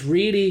just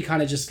really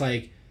kind of just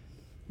like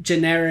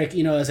generic,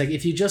 you know. It's like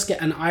if you just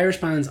get an Irish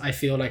bands, I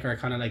feel like are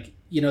kind of like,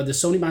 you know, there's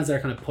so many bands that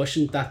are kind of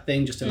pushing that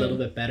thing just a little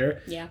bit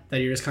better. Yeah.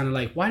 That you're just kind of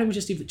like, why don't we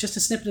just a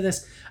snippet of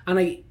this? And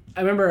I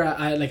remember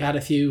I had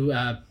a few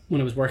when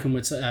I was working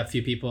with a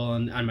few people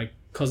and my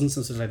cousins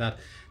and stuff like that,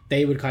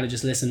 they would kind of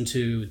just listen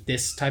to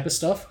this type of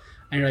stuff.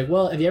 And you're like,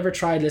 well, have you ever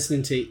tried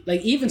listening to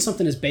like even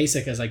something as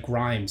basic as like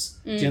Grimes?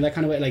 Do you know that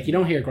kind of way? Like you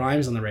don't hear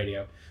Grimes on the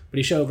radio, but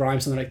you show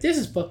Grimes and they're like, this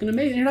is fucking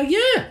amazing. And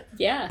you're like,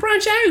 yeah,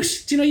 branch out.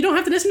 Do you know, you don't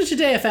have to listen to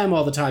Today FM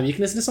all the time. You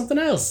can listen to something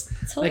else.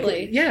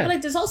 Totally. Like, yeah. But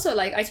like there's also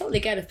like, I totally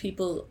get if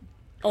people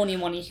only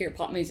want to hear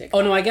pop music.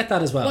 Oh no, I get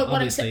that as well. But what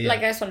obviously, like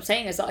that's what I'm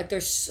saying is that like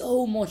there's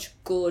so much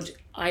good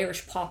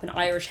Irish pop and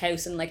Irish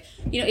house, and like,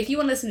 you know, if you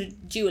want to listen to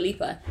Dua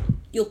Lipa,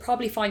 you'll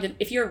probably find it,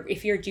 if you're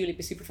a Dua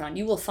Lipa super fan,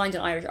 you will find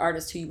an Irish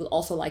artist who you will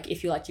also like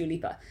if you like Dua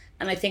Lipa.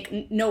 And I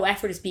think no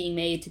effort is being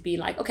made to be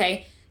like,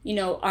 okay, you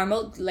know, our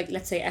like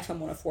let's say FM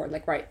 104,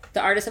 like right,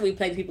 the artist that we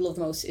play, the people love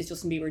the most is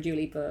Justin Bieber, Dua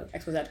Lipa,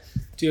 XYZ.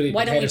 Dua Lipa,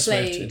 why don't Taylor we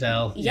play Swift,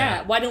 Adele?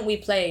 Yeah, why don't we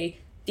play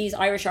these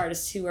Irish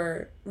artists who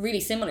are really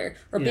similar,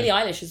 or Billie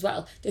Eilish as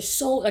well? There's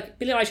so like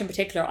Billie Eilish in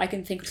particular, I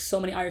can think of so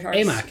many Irish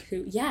artists.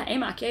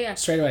 AMAC, yeah.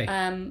 Straight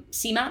away.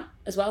 C-Man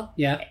as well.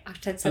 Yeah.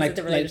 And like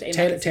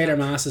Taylor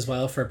Mass as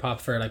well for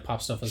pop stuff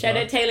as well. Shout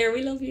out Taylor,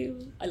 we love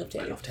you. I love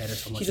Taylor. I love Taylor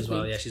so much as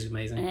well. Yeah, she's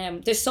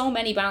amazing. There's so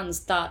many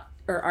bands that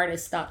or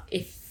artists that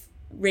if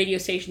radio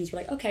stations were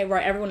like, okay,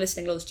 right, everyone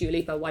listening loves Dua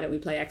Lipa, why don't we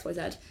play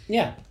XYZ?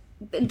 Yeah.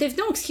 There's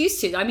no excuse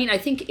to. I mean, I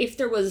think if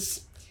there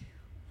was,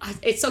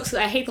 it sucks.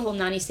 I hate the whole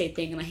nanny state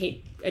thing, and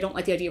I don't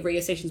like the idea of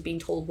radio stations being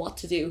told what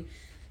to do.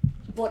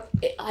 But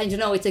I don't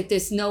know, it's like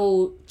there's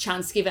no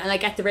chance given. And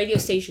like at the radio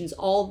stations,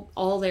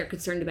 all they're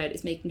concerned about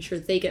is making sure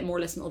they get more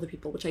listen than other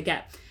people, which I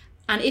get.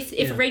 And if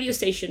a radio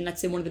station,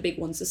 let's say one of the big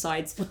ones,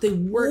 decides, but they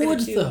would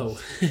though.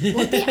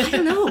 I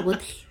don't know. Would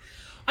they?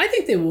 I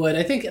think they would.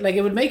 I think like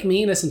it would make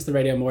me listen to the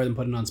radio more than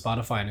putting on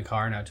Spotify in a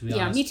car now, to be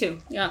honest. Yeah, me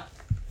too. Yeah.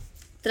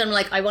 Then I'm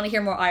like, I want to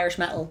hear more Irish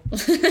metal.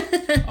 But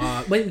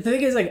the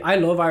thing is, like, I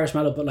love Irish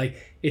metal, but like,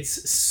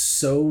 it's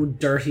so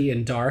dirty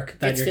and dark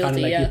that you're kind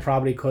of like, you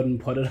probably couldn't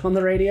put it on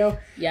the radio.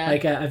 Yeah.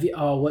 Like, have you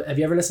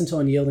ever listened to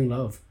Unyielding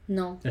Love?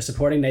 No. They're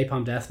supporting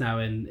Napalm Death now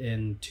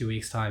in 2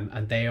 weeks' time,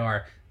 and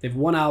they've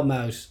one album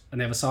out, and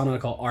they have a song on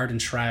it called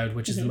Ardent Shroud,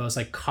 which is the most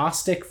like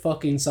caustic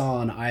fucking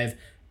song I've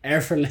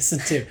ever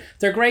listened to.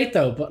 They're great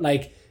though, but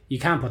like, you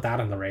can't put that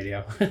on the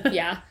radio.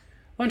 Yeah.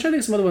 I'm trying to think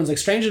of some other ones, like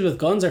Strangers with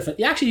Guns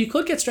actually you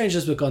could get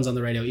Strangers with Guns on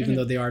the radio, even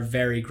though they are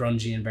very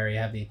grungy and very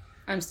heavy.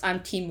 I'm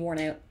team Worn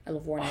Out. I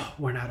love Worn Out.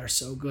 Worn Out are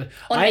so good.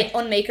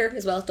 Unmaker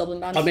as well,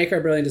 Dublin band. Unmaker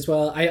are brilliant as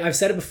well. I've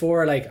said it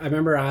before, like I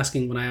remember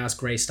asking when I asked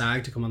Grey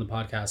Stag to come on the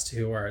podcast,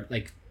 who are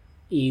like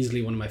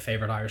easily one of my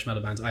favorite Irish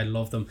metal bands, I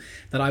love them,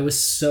 that I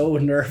was so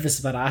nervous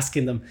about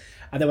asking them,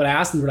 and then when I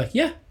asked them, they were like,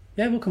 yeah,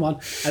 we'll come on.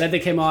 And then they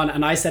came on,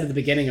 and I said at the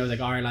beginning, I was like,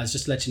 alright lads,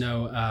 just to let you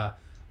know,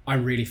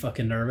 I'm really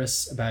fucking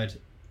nervous about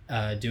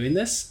doing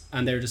this.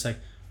 And they were just like,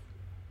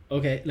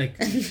 okay, like,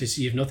 because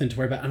you have nothing to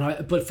worry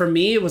about. But for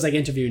me, it was like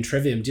interviewing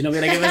Trivium. Do you know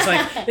what I mean? Like, it was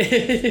like,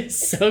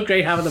 it's so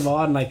great having them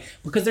on, like,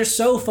 because they're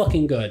so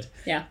fucking good.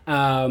 Yeah.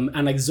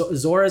 And like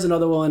Zora's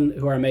another one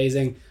who are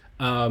amazing.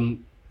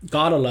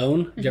 God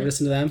Alone, did you ever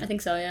listen to them? I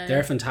think so, yeah.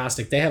 They're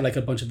fantastic. They have like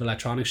a bunch of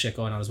electronic shit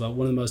going on as well.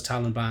 One of the most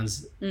talented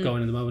bands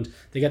going in the moment.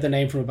 They get their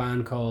name from a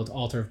band called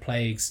Altar of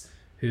Plagues,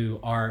 who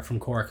are from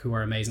Cork, who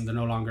are amazing. They're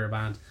no longer a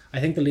band. I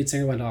think the lead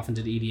singer went off and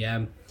did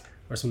EDM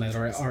or something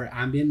like that, or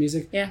ambient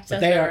music. Yeah,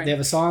 but they have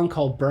a song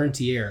called Burnt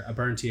Ear,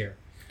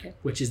 okay,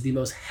 which is the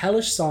most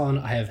hellish song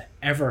I have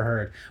ever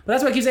heard. But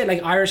that's what I keep saying,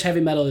 like, Irish heavy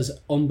metal is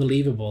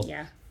unbelievable.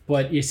 Yeah.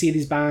 But you see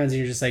these bands and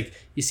you're just like,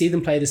 you see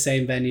them play the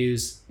same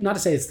venues. Not to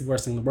say it's the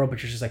worst thing in the world,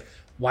 but you're just like,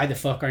 why the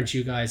fuck aren't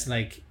you guys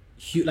like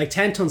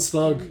 10 Ton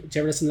Slug? Did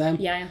you ever listen to them?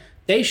 Yeah.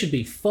 They should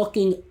be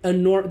fucking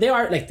enormous. They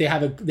are like, they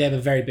have a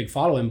very big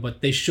following,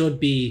 but they should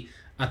be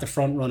at the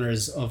front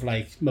runners of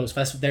like most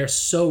festivals. They're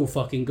so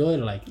fucking good.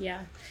 Like,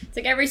 yeah, it's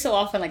like every so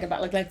often, like about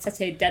like let's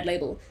say Dead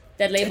Label,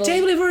 Dead Label.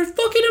 Dead Label are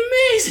fucking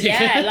amazing.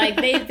 Yeah, like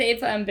they've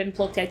been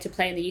plucked out to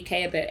play in the UK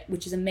a bit,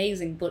 which is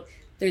amazing. But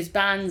there's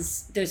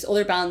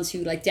other bands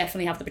who like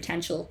definitely have the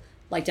potential,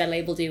 like Dead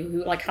Label do,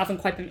 who like haven't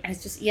quite been. And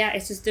it's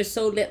just there's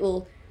so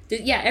little.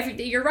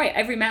 You're right.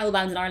 Every metal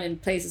band in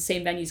Ireland plays the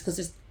same venues because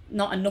there's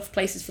not enough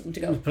places for them to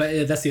go.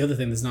 That's the other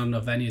thing. There's not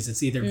enough venues.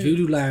 It's either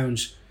Voodoo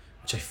Lounge,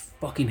 which I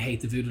fucking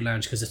hate the Voodoo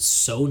Lounge because it's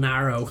so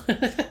narrow.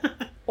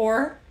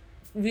 Or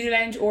Voodoo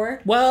Lounge,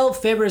 or well,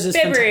 Fibbers is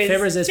fantastic.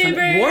 Fibbers is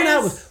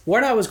Fibbers.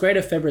 Worn Out was great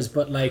at Fibbers,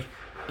 but like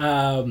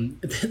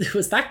there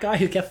was that guy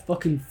who kept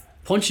fucking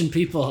punching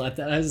people at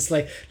that. I was just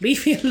like,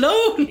 leave me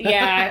alone.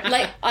 Yeah,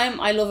 like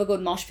I love a good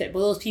mosh pit, but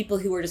those people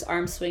who were just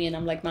arm swinging,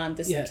 I'm like, man,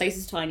 this place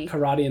is tiny.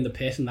 Karate in the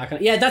pit and that kind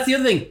of. Yeah, that's the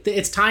other thing.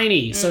 It's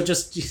tiny, so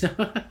just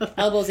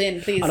elbows in,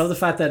 please. I love the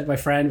fact that my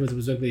friend was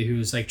with me who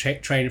was like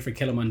training for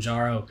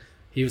Kilimanjaro.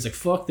 He was like,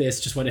 fuck this,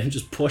 just went in and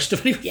just pushed him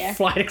and he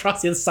flied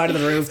across the other side of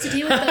the room. To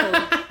deal with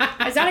though,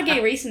 I was at a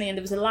gig recently and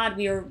there was a lad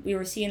we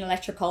were seeing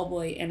Electric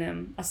Callboy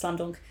in a Slam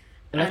Dunk.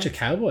 Electric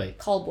Cowboy?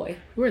 Callboy.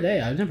 Who are they?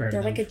 I've never heard of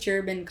them. They're like a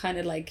German kind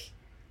of like,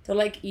 they're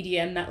like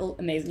EDM metal,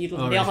 amazing. You'd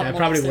love them. They all I have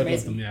probably would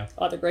amazing. love them, yeah.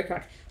 Oh, they're great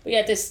crack. But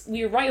yeah,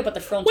 we were right up at the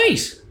front.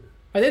 Wait!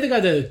 Are they the guy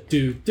that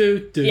do?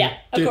 Yeah,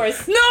 of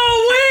course. No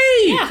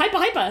way! Yeah,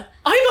 Hypa. Yeah,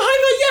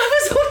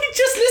 I was only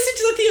just listening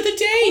to them the other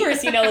day. Of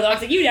course you know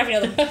them. You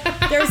definitely know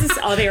them. There was this,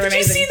 they were amazing. Did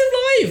you see them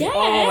live? Yeah.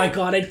 Oh my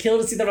god, I'd kill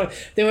to see them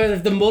live. They were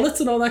the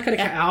mullets and all that kind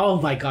of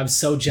oh my god, I'm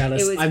so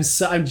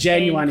jealous. I'm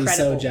genuinely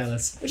incredible. so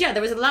jealous. But yeah,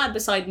 there was a lad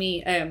beside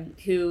me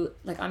who,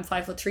 like, I'm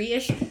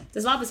 5'3"-ish.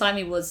 This lad beside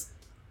me was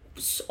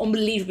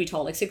unbelievably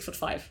tall, like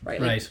 6'5", right? Like,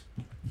 right.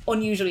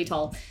 Unusually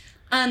tall.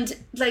 And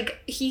like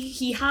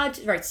he had,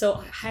 right,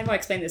 so how do I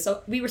explain this?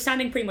 So we were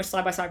standing pretty much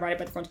side by side right up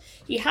at the front.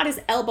 He had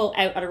his elbow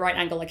out at a right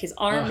angle, like his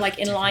arm like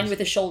in line with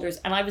his shoulders,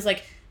 and I was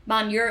like,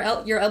 man, your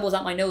elbow's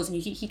at my nose, and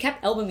he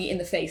kept elbowing me in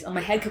the face, and my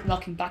head kept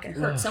knocking back and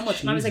hurt so much.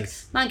 Jesus. And I was like,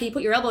 man, can you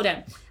put your elbow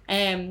down?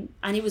 And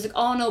he was like,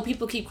 oh no,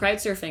 people keep crowd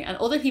surfing, and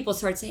other people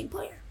started saying,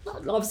 boy,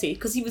 obviously,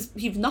 because he was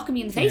knocking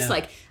me in the face,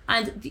 like,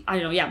 and I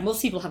don't know,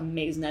 most people have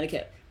amazing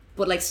etiquette.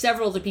 But like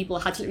several other people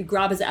had to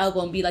grab his elbow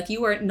and be like, you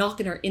were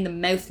knocking her in the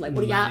mouth, like,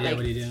 what are you at? Yeah, like,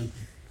 what are you doing?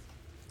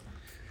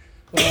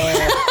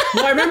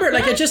 No, I remember,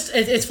 like,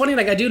 it's funny,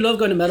 like, I do love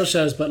going to metal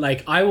shows, but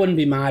like I wouldn't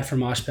be mad for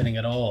mosh pitting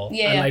at all.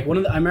 Yeah. And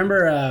like I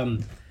remember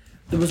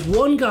there was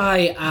one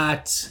guy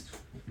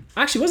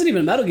actually it wasn't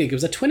even a metal gig, it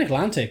was at Twin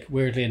Atlantic,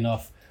 weirdly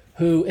enough,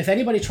 who if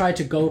anybody tried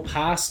to go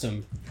past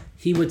him,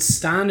 he would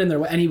stand in their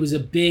way, and he was a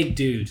big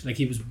dude, like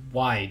he was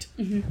wide,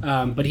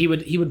 but he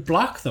would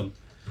block them.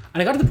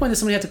 And I got to the point that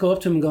somebody had to go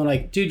up to him and go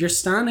like, dude, you're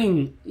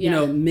standing,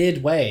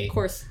 midway. Of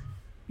course.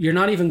 You're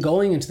not even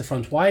going into the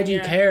front. Why do you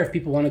care if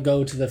people want to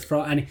go to the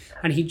front?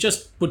 And he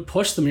just would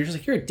push them. And you're just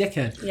like, you're a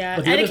dickhead.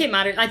 Yeah, etiquette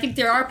matters. I think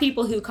there are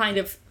people who kind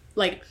of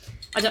like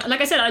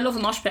I said, I love a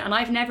mosh pit, and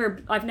I've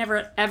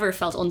never ever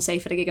felt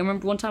unsafe at a gig. I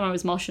remember one time I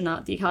was moshing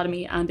at the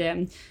Academy,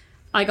 and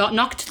I got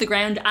knocked to the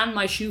ground and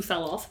my shoe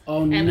fell off.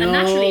 Oh no! And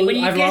naturally,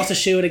 when I've lost a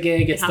shoe at a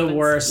gig. It's the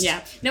worst.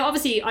 Yeah. No,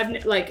 obviously,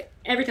 I've like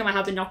every time I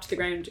have been knocked to the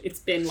ground,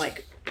 it's been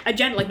like a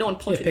gent, like no one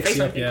punched me in the face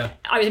or anything.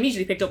 I was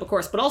immediately picked up, of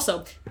course, but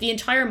also the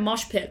entire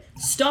mosh pit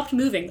stopped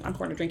moving. I'm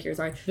pouring a drink here,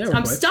 sorry.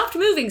 Stopped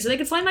moving so they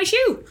could find my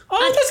shoe.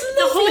 Oh, and that's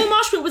lovely. The whole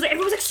mosh pit was like,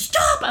 everyone was like,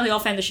 stop, and they all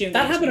found the shoe.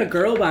 That happened at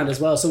girl band as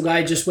well. Some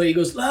guy just he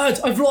goes, lads,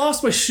 I've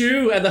lost my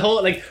shoe, and the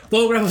whole the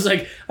whole crowd was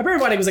like, I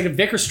remember when it was like at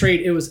Vicar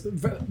Street. It was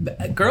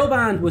girl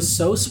band was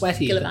so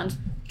sweaty.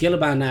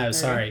 Gilliband now,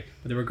 sorry,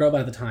 but they were girl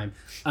band at the time.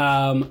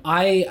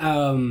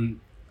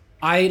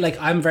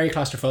 I'm very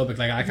claustrophobic.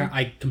 Like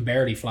I can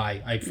barely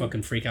fly. I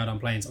fucking freak out on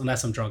planes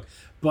unless I'm drunk.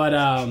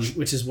 But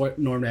which is what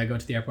normally I go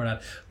to the airport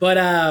at. But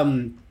I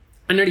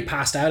nearly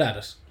passed out at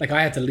it. Like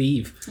I had to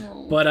leave.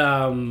 Oh.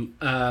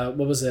 But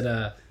what was it?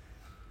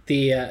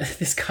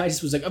 This guy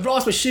just was like, I've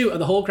lost my shoe,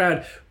 and the whole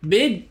crowd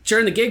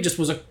during the gig just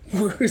was like,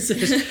 where's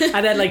it?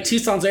 And then like 2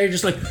 songs later,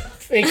 just like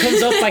it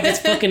comes up like it's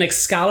fucking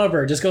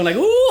Excalibur, just going like,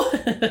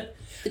 ooh.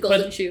 The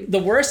golden shoe. The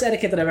worst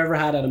etiquette that I've ever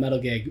had at a metal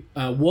gig,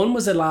 one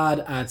was a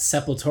lad at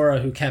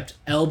Sepultura who kept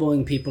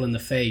elbowing people in the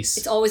face.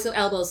 It's always the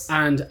elbows.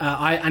 And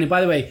and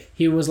by the way,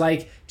 he was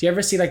like, do you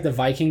ever see like the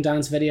Viking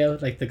dance video?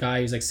 Like the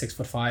guy who's like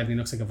 6'5" and he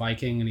looks like a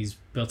Viking and he's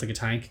built like a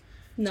tank.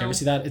 No. Do you ever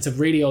see that? It's a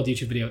really old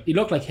YouTube video. He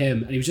looked like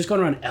him, and he was just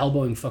going around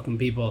elbowing fucking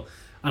people.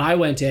 And I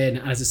went in,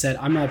 and as I said,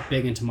 I'm not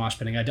big into mosh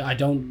pitting.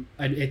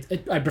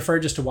 I prefer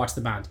just to watch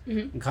the band.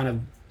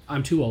 And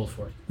I'm too old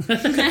for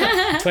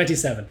it.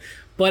 27.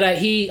 But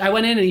I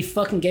went in and he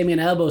fucking gave me an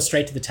elbow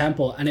straight to the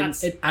temple, and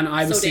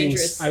I was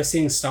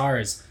seeing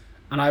stars,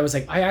 and I was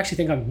like, I actually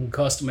think I'm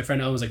concussed. And my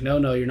friend Owen was like,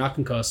 no, you're not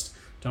concussed.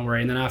 Don't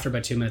worry. And then after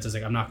about 2 minutes, I was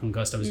like, I'm not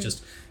concussed. I was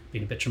just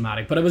being a bit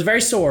traumatic, but it was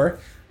very sore.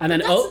 And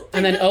then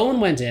Owen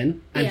went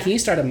in and he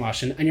started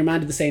moshing, and your man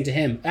did the same to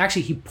him.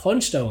 Actually, he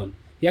punched Owen.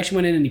 He actually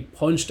went in and he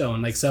punched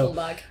Owen. Like, so, Full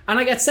bag. and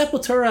like at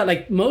Sepultura,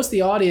 like most of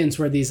the audience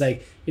were these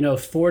like,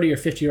 40 or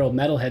 50-year-old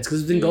metalheads because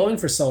it's been going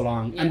for so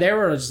long. Yeah. And they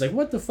were just like,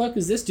 what the fuck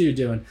is this dude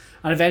doing?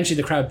 And eventually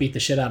the crowd beat the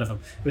shit out of him.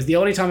 It was the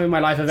only time in my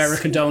life I've ever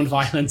condoned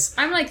violence.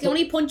 I'm like, the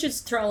only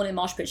punches thrown in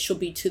mosh pit should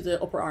be to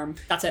the upper arm.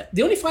 That's it.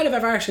 The only fight I've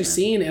ever actually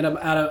seen at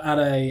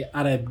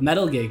a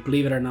metal gig,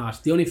 believe it or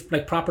not, the only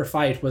like proper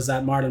fight was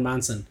at Marilyn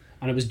Manson,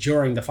 and it was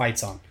during the fight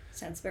song.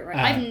 Sounds a bit right.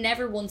 I've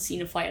never once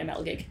seen a fight at a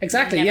metal gig.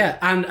 Exactly, Never. yeah,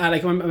 and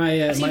like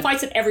I've seen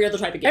fights at every other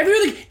type of gig. every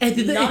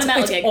other Not a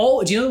metal gig.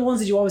 Do you know the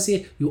ones that you always see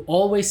it? You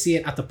always see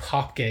it at the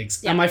pop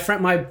gigs. Yeah.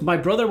 And my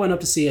brother went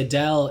up to see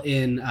Adele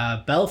in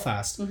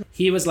Belfast. Mm-hmm.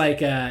 He was like,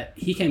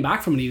 he came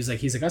back from it. He's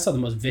like, I saw the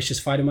most vicious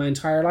fight in my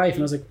entire life,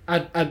 and I was like,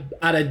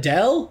 at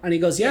Adele, and he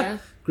goes, yeah.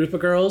 Group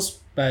of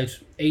girls about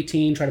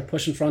 18 try to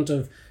push in front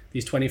of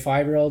these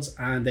 25-year-olds,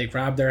 and they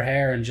grabbed their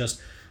hair and just,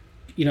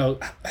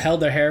 held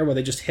their hair where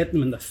they just hit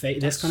them in the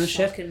face. This kind of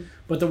shocking. shit.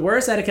 But the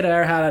worst etiquette I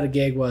ever had at a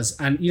gig was,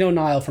 and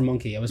Niall from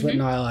Monkey. I was with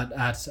Niall at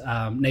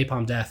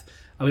Napalm Death,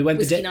 and we went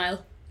Whiskey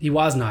Nile. He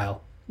was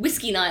Niall.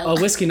 Whiskey Nile. Oh,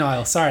 Whiskey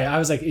Niall. Sorry, I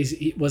was like,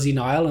 was he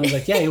Niall? And I was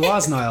like, yeah, he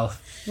was Niall.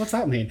 What's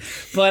that mean?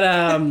 But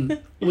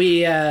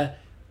it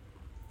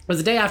was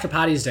the day after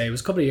Paddy's Day. It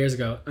was a couple of years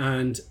ago,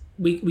 and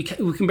we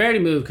can barely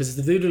move because it's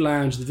the Voodoo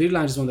Lounge. The Voodoo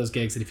Lounge is one of those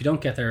gigs that if you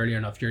don't get there early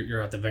enough,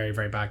 you're at the very,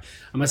 very back.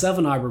 And myself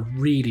and I were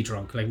really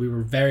drunk. Like, we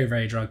were very,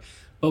 very drunk.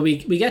 But we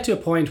get to a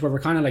point where we're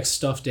kind of like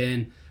stuffed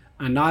in,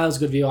 and Niall's a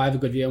good view, I have a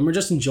good view, and we're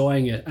just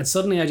enjoying it. And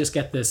suddenly I just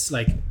get this,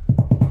 like,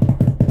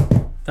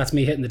 that's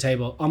me hitting the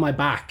table on my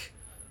back.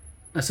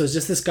 And so it's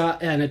just this guy,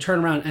 and I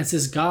turn around, and it's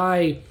this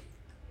guy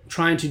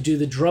trying to do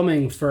the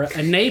drumming for a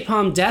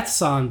Napalm Death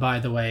song, by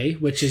the way,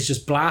 which is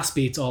just blast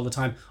beats all the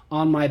time,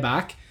 on my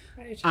back.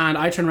 Right. And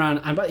I turn around,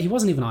 and he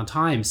wasn't even on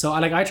time. So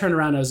I turned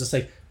around, and I was just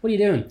like, what are you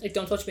doing? Like,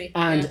 don't touch me.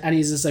 And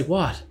he's just like,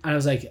 what? And I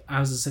was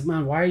just like,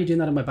 man, why are you doing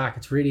that on my back?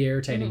 It's really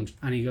irritating.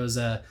 Mm-hmm. And he goes,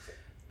 and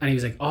he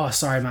was like, oh,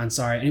 sorry, man,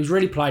 sorry. And he was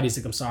really polite. He's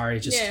like, I'm sorry.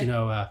 Just,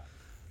 I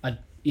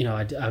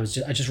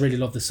just really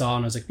love the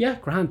song. I was like, yeah,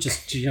 grand.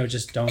 Just,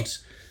 just don't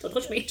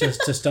touch me.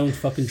 just don't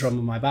fucking drum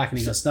on my back. And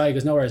he goes,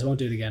 no worries, I won't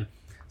do it again.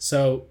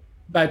 So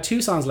about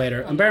 2 songs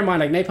later, and bear in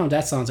mind, like, Napalm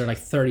Death songs are like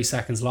 30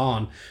 seconds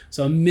long.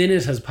 So a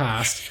minute has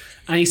passed,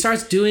 and he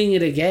starts doing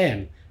it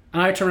again.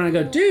 And I turn around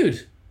and go,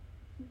 dude,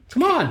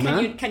 come on,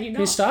 man. Can you not?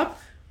 Can you stop?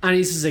 And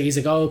he's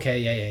like, oh, okay,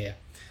 yeah.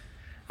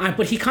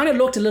 But he kind of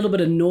looked a little bit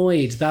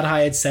annoyed that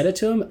I had said it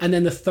to him. And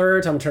then the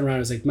third time I turned around, I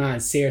was like, man,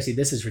 seriously,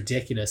 this is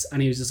ridiculous.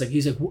 And he was like,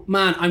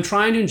 man, I'm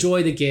trying to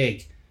enjoy the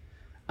gig.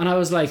 And I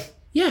was like,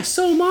 yeah,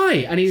 so am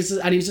I. And he was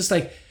just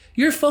like,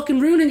 you're fucking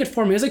ruining it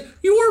for me. I was like,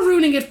 you are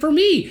ruining it for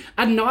me.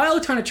 And Niall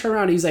kind of turned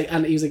around, and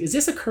he was like, is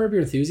this a Curb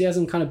Your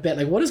Enthusiasm kind of bit?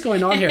 Like, what is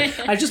going on here?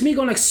 And it's just me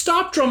going like,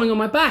 stop drumming on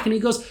my back. And he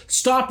goes,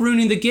 stop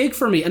ruining the gig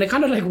for me. And it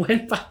kind of like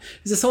went back.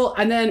 This whole,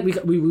 and then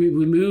we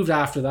moved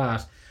after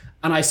that.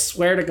 And I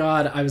swear to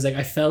God, I was like,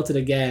 I felt it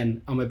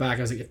again on my back.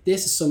 I was like, if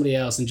this is somebody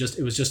else, and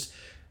it was just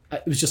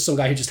some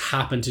guy who just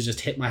happened to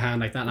just hit my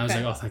hand like that, and I was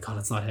like, oh, thank God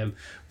it's not him.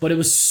 But it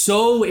was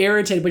so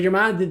irritating. But your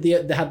man they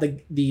had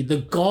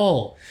the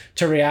gall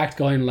to react,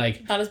 going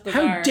like, that is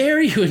bizarre. How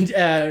dare you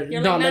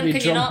You're not like, let me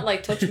can drum? you not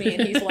like touch me?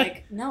 And he's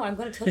like, no, I'm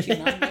going to touch you,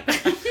 man.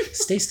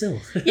 Stay still.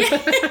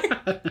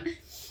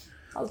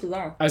 That was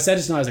bizarre. I said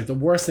it to Niall, I was like, the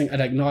worst thing,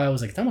 like, Niall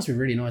was like, that must be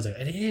really annoying. I was like,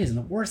 it is, and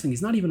the worst thing,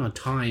 he's not even on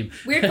time.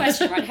 Weird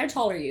question, right? How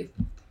tall are you?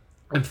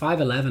 I'm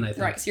 5'11", I think.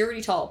 Right, so you're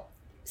really tall.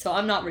 So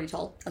I'm not really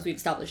tall, as we've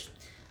established.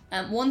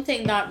 One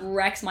thing that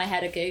wrecks my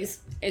head at gigs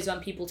is when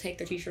people take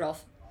their t-shirt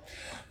off.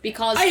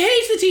 Because I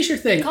hate the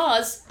t-shirt thing.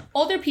 Because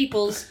other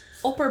people's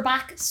upper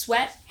back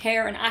sweat,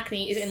 hair, and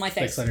acne is in my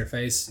face. Flicks on your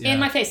face. Yeah.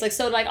 In my face. Like,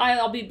 so, like,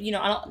 I'll be,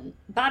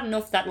 bad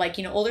enough that, like,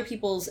 other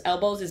people's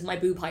elbows is my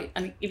boob height.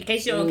 And in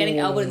case you don't know, getting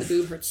elbowed in the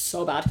boob hurts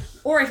so bad.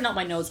 Or if not,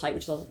 my nose height,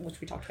 which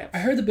we talked about. I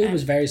heard the boob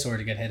was very sore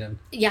to get hit in.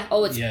 Yeah,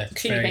 it's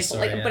extremely painful.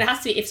 Sore, But it has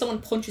to be, if someone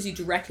punches you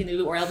directly in the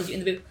boob or elbows you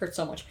in the boob, it hurts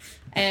so much.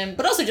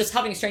 But also just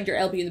having a stranger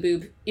elbow you in the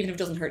boob, even if it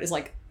doesn't hurt, is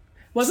like,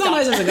 well, it's not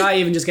nice as a guy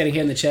even just getting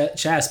hit in the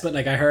chest, but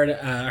like I've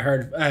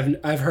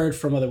heard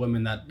from other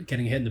women that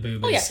getting hit in the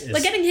boob is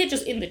like getting hit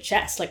just in the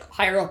chest, like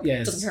higher up,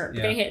 doesn't hurt.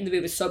 But getting hit in the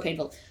boob is so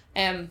painful.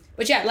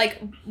 But yeah, like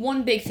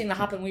one big thing that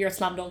happened when we were at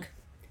Slam Dunk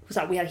was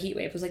that we had a heat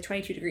wave. It was like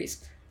 22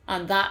 degrees,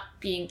 and that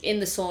being in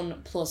the sun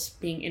plus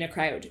being in a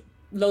crowd,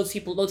 loads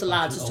of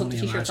lads just took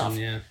the t-shirts off.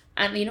 Yeah.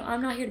 And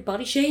I'm not here to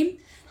body shame,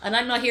 and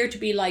I'm not here to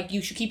be like,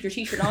 you should keep your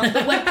t-shirt on.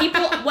 But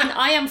when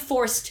I am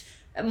forced.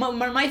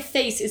 My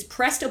face is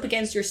pressed up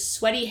against your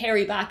sweaty,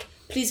 hairy back.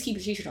 Please keep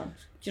your t-shirt on.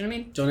 Do you know what I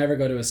mean? Don't ever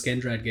go to a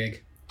Skin Dread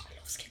gig. I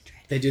love Skin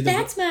Dread. They do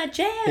that's my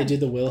jam. They do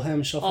the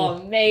Wilhelm shuffle. Oh,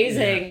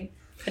 amazing!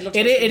 Yeah.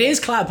 It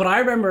is clap, but I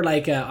remember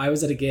like I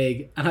was at a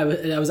gig, and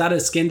I was at a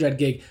Skin Dread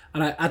gig,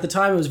 and at the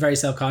time I was very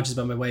self-conscious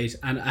about my weight,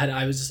 and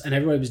and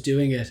everybody was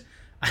doing it.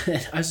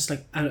 And I was just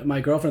like, and my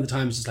girlfriend at the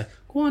time was just like,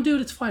 go on, do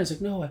it, it's fine. It's like,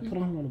 no, I put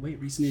on a lot of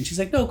weight recently. And she's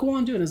like, no, go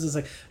on, do it. And I was just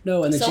like,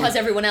 no. And then so has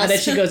everyone else. And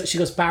then she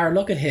goes, Barra,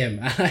 look at him.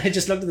 And I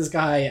just looked at this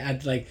guy,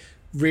 and like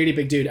really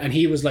big dude, and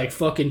he was like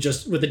fucking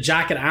just with the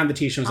jacket and the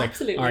t-shirt. I was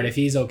Absolutely. like, all right, if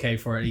he's okay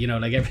for it, you know,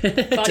 like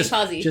Body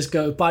posy. just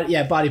go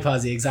body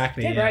posy,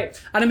 exactly. Yeah,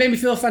 right. And it made me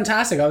feel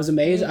fantastic. I was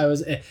amazed. I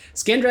was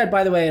Skindred,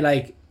 by the way,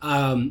 like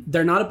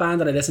they're not a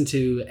band that I listen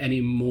to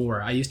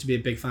anymore. I used to be a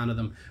big fan of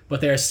them,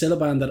 but they're still a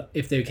band that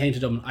if they came to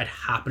Dublin, I'd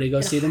happily go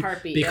see them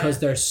because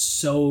they're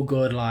so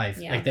good live.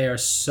 Yeah. Like they are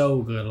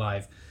so good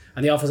live.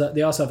 And they also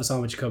have a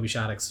song with Jacoby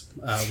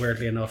Shaddix,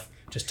 weirdly enough.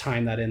 Just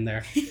tying that in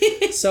there.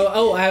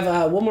 So, I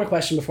have one more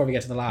question before we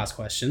get to the last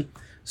question.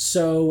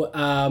 So,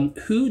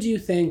 who do you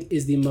think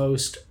is the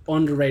most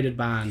underrated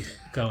band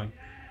going?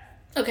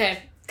 Okay,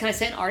 can I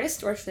say an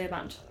artist or say a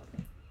band?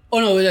 Oh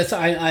no, that's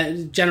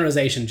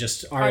generalization,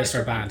 just artist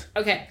or band.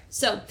 Okay,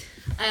 so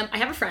I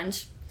have a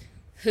friend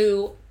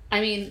who, I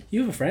mean...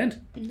 You have a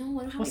friend? No,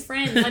 I don't have any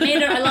friends. I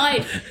made it, I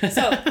lied.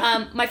 So,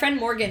 my friend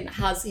Morgan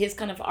has his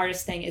kind of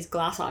artist thing is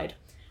Glass Eyed.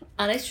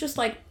 And it's just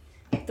like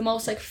the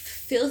most like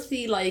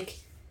filthy, like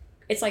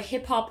it's like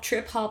hip hop,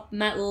 trip hop,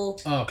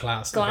 metal. Oh,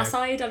 class. Glass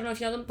Eyed, I don't know if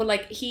you know them, but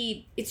like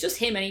it's just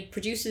him and he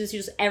produces, he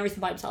does everything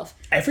by himself.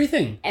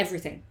 Everything?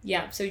 Everything,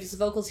 yeah. So he does the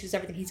vocals, he does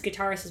everything. He's a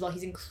guitarist as well.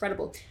 He's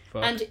incredible.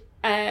 Fuck.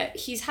 And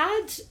he's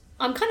had,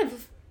 I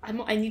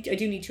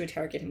do need to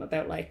interrogate him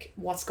about like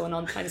what's going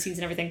on behind the scenes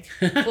and everything.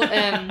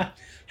 But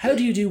how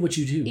do you do what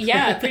you do?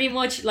 Yeah, pretty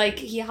much. Like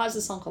he has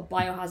a song called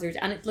Biohazard,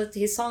 and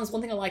his songs.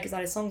 One thing I like is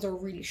that his songs are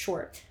really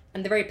short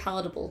and they're very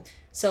palatable.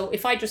 So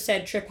if I just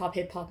said trip hop,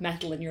 hip hop,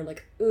 metal, and you're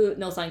like,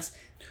 no thanks,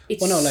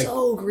 it's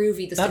so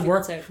groovy. That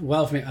worked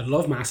well for me. I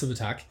love Massive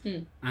Attack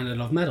and I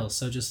love metal.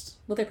 So just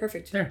they're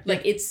perfect. There,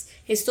 like his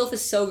stuff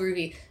is so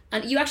groovy.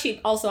 And you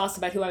actually also asked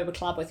about who I would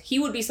collab with. He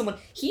would be someone.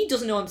 He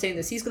doesn't know I'm saying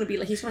this. He's gonna be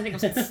like he's gonna think I'm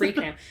some freak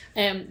now.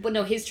 But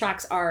no, his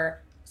tracks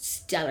are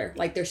stellar.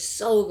 Like they're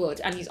so good,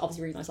 and he's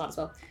obviously a really nice lad as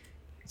well.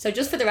 So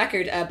just for the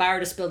record,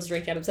 Barra just spilled his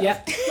drink out himself.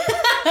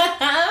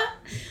 Yeah.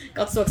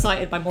 Got so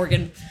excited by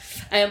Morgan.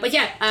 But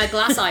yeah,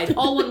 Glass Eyed,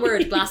 all one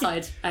word, Glass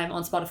Eyed,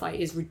 on Spotify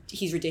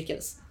he's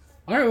ridiculous.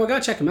 All right, well,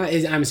 gotta check him out.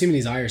 I'm assuming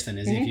he's Irish then,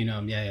 is he? If you know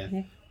him, yeah.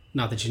 Mm-hmm.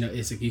 Not that you know,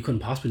 it's like you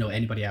couldn't possibly know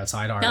anybody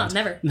outside Ireland.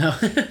 No, never. No.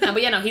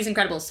 But yeah, no, he's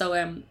incredible.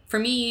 So for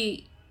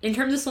me, in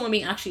terms of someone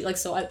being actually like,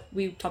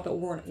 we talked about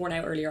Worn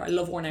Out earlier. I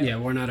love Worn Out. Yeah,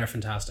 Worn Out are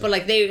fantastic. But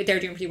like they're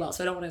doing pretty well,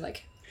 so I don't want to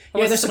like.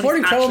 Yeah, they're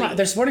supporting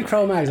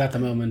Cro-Mags at the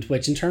moment,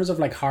 which in terms of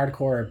like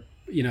hardcore,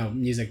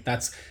 music,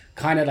 that's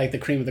kind of like the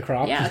cream of the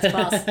crop. Yeah, it's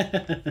class.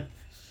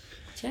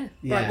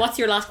 Yeah. Right, what's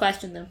your last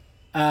question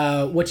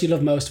then? What do you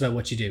love most about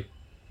what you do?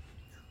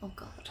 Oh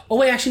God. Oh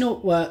wait, actually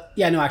no.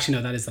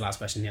 No, that is the last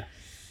question. Yeah.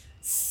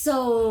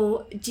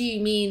 So, do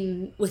you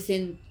mean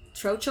within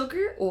Throat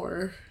Sugar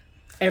or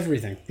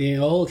everything? The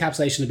whole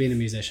encapsulation of being a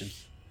musician.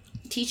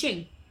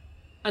 Teaching.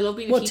 I love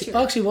being a teacher.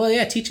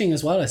 Actually, teaching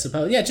as well, I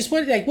suppose. Yeah, just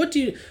what do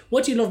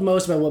you love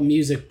most about what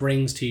music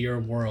brings to your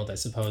world? I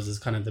suppose is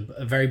kind of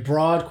a very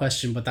broad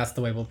question, but that's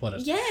the way we'll put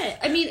it. Yeah,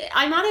 I mean,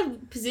 I'm at a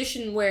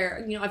position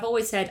where I've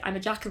always said I'm a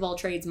jack of all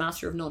trades,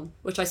 master of none,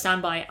 which I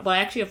stand by. But I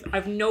actually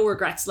have no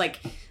regrets. Like,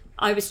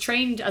 I was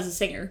trained as a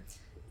singer,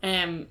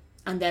 and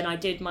then I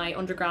did my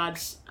undergrad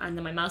and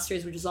then my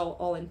master's, which is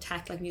all in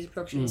tech, like music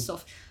production and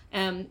stuff.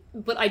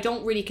 But I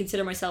don't really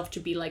consider myself to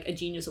be like a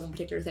genius at one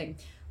particular thing.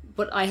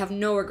 But I have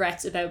no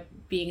regrets about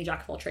being a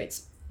jack of all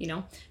trades,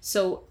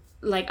 So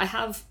like I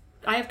have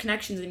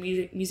connections in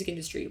the music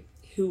industry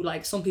who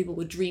like some people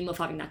would dream of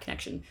having that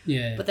connection.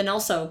 Yeah. But then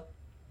also,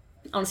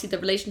 honestly, the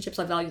relationships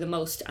I value the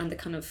most and the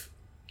kind of,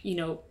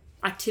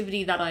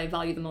 activity that I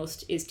value the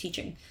most is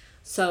teaching.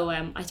 So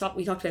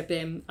we talked about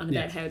BIM and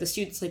about how the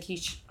students I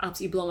teach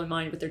absolutely blow my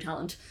mind with their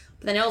talent.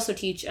 But then I also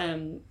teach,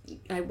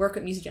 I work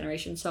at Music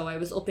Generation, so I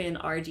was up in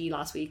RD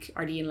last week,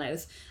 RD in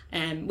Louth,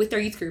 with their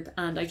youth group,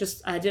 and I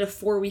did a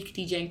 4-week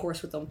DJing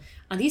course with them.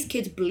 And these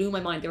kids blew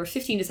my mind. They were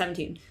 15 to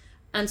 17.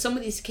 And some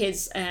of these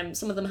kids,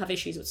 some of them have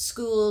issues with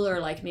school,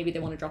 or like maybe they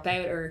want to drop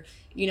out, or,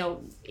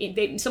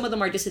 some of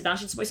them are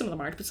disadvantaged, some of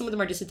them aren't, but some of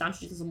them are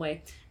disadvantaged in some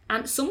way.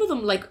 And some of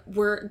them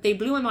they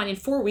blew my mind. In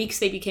 4 weeks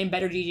they became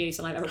better DJs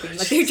than I've ever been.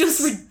 Like they're just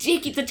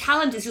ridiculous. The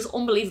talent is just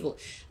unbelievable.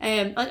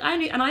 I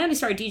only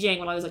started DJing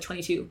when I was like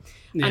 22.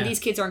 Yeah. And these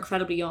kids are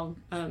incredibly young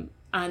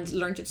and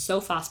learned it so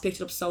fast,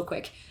 picked it up so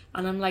quick.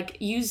 And I'm like,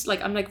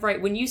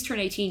 right, when you turn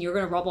 18, you're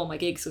gonna rob all my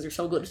gigs because you're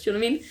so good. Do you know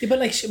what I mean? Yeah, but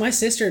like my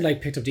sister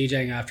picked up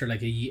DJing after a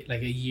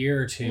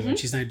year or two, and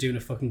she's now doing a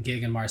fucking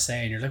gig in Marseille,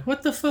 and you're like,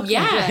 what the fuck?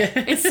 Yeah,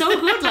 it's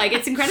so good. Like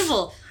it's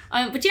incredible.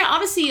 But yeah,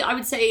 honestly, I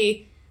would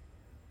say,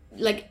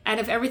 like, out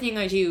of everything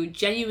I do,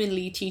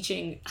 genuinely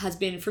teaching has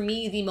been for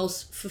me the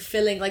most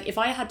fulfilling. Like if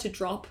I had to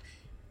drop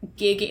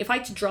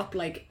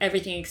like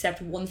everything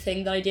except one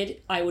thing that I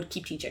did, I would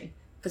keep teaching.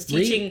 Because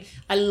teaching, really?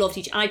 I love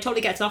teaching, and I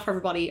totally get it's not for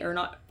everybody, or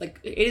not, like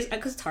it is,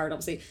 because it's hard,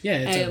 obviously.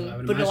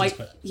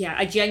 Yeah,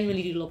 I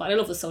genuinely do love it. I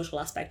love the social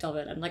aspect of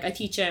it, and like I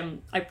teach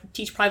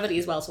privately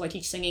as well, so I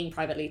teach singing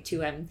privately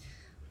to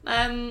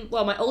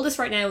well, my oldest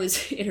right now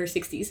is in her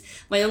 60s.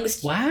 My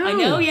youngest, wow, I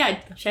know, yeah.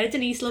 Shout out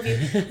Denise, love you.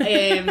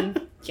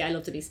 Yeah, I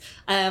love Denise.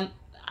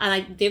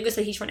 the youngest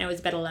I teach right now is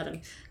about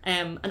 11.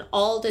 And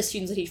all the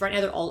students I teach right now,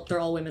 they're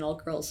all women, all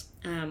girls.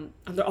 And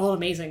they're all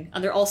amazing.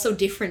 And they're all so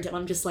different. And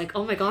I'm just like,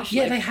 oh my gosh.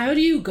 Yeah, like how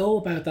do you go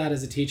about that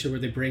as a teacher where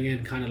they bring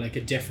in kind of like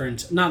a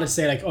different, not to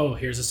say like, oh,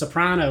 here's a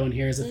soprano and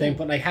here's a thing,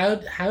 but like how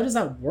does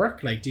that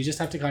work? Like, do you just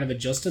have to kind of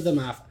adjust to them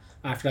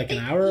after like an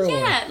hour?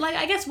 Yeah, like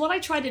I guess what I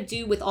try to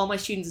do with all my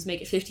students is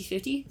make it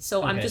 50-50.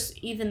 So I'm just,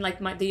 even like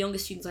the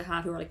youngest students I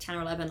have who are like 10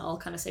 or 11, I'll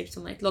kind of say to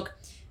them like, look,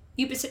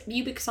 you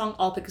pick a song,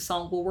 I'll pick a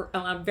song. We'll work.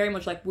 I'm very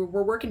much like we're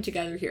working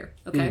together here,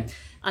 okay?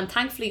 And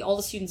thankfully, all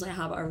the students I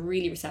have are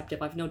really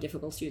receptive. I have no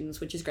difficult students,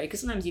 which is great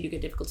because sometimes you do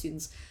get difficult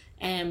students.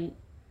 And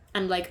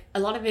like a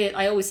lot of it,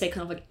 I always say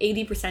kind of like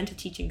 80% of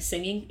teaching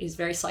singing is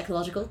very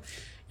psychological.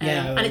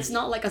 And it's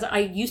not like, as I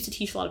used to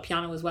teach a lot of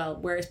piano as well,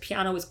 whereas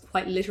piano is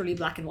quite literally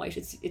black and white.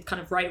 It's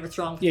kind of right or it's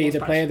wrong. Yeah, you either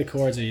play the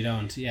chords or you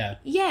don't. Yeah.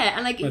 Yeah,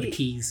 and like or the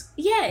keys.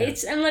 Yeah,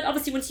 it's and like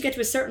obviously once you get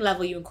to a certain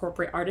level, you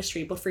incorporate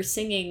artistry. But for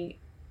singing,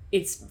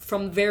 it's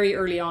from very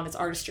early on, it's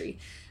artistry.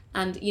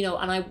 And, you know,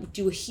 and I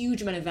do a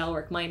huge amount of vowel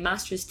work. My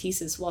master's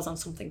thesis was on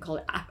something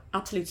called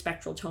absolute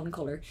spectral tone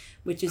color,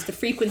 which is the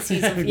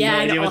frequencies of... Yeah,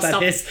 I know what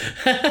that is.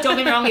 Don't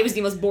get me wrong, it was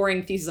the most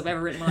boring thesis I've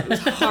ever written on. It was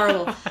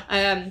horrible.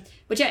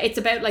 But yeah, it's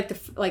about like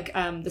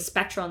the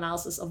spectral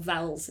analysis of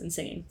vowels in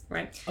singing,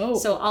 right? Oh.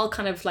 So I'll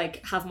kind of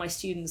like have my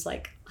students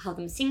like have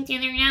them sing through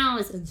their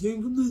nose and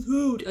sing from the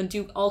throat and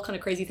do all kind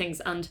of crazy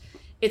things. And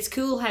it's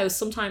cool how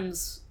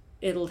sometimes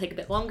it'll take a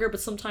bit longer, but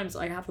sometimes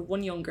I have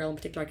one young girl in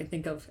particular I can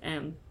think of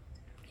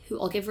who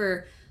I'll give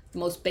her the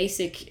most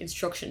basic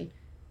instruction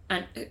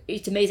and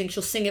it's amazing.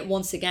 She'll sing it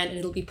once again and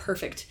it'll be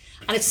perfect.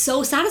 And it's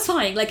so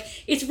satisfying. Like,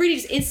 it's really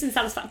just instant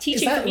satisfaction.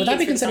 Teaching for me, would that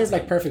be considered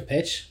like perfect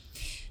pitch?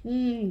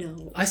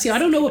 No. I see. I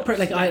don't know what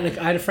I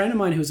had a friend of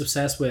mine who was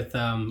obsessed with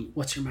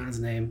what's your man's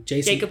name?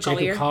 Jacob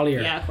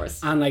Collier. Yeah, of course.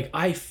 And like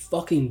I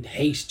fucking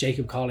hate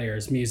Jacob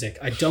Collier's music.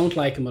 I don't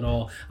like him at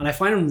all, and I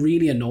find him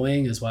really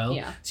annoying as well.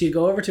 Yeah. So you'd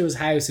go over to his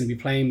house and be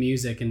playing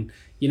music, and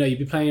you know you'd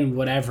be playing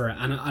whatever,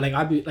 and I'd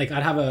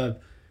have a,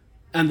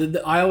 and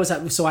I always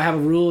have, so I have a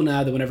rule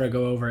now that whenever I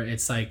go over,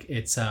 it's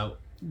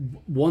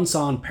one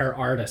song per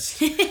artist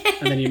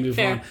and then you move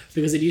on,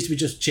 because it used to be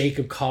just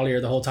Jacob Collier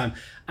the whole time,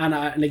 and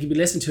like you'd be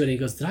listening to it and he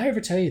goes, did I ever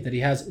tell you that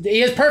he has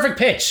perfect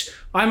pitch?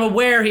 I'm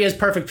aware he has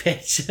perfect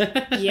pitch.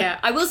 Yeah,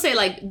 I will say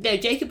like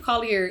Jacob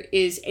Collier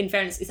is, in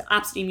fairness, is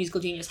absolutely a musical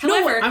genius.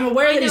 However, I'm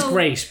aware that he's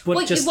great, but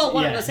what I'm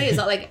going to say is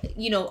that, like,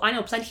 you know, I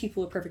know plenty of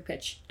people with perfect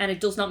pitch and it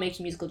does not make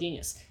you a musical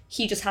genius.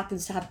 He just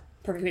happens to have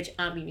perfect pitch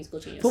and be a musical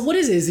genius. But what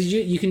is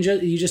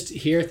you just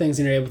hear things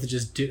and you're able to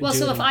just do. Well,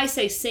 so if I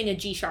say sing a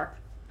G sharp,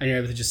 and you're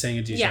able to just sing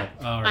a G sharp.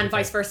 Yeah, and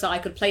vice versa. I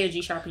could play a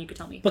G sharp and you could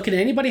tell me. But can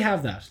anybody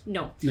have that?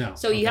 No.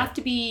 So you have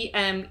to be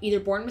either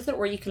born with it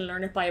or you can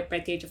learn it by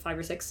about the age of 5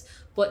 or 6.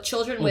 But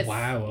children with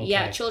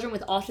children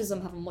with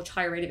autism have a much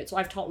higher rate of it. So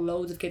I've taught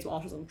loads of kids with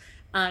autism.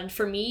 And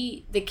for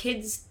me, the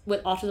kids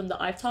with autism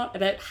that I've taught,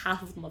 about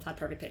half of them have had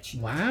perfect pitch.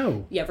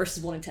 Wow. Yeah,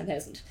 versus 1 in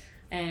 10,000.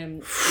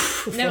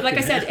 Now, like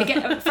I said,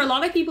 again, for a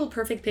lot of people,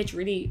 perfect pitch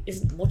really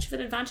isn't much of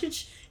an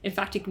advantage. In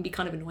fact, it can be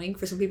kind of annoying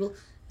for some people.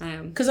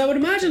 Because I would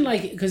imagine,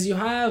 like, because you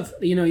have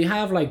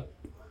like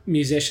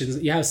musicians,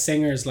 you have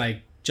singers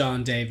like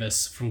John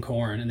Davis from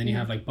Korn, and then you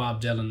have like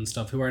Bob Dylan and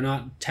stuff who are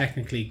not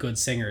technically good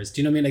singers.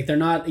 Do you know what I mean? Like, they're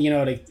not, you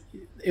know, like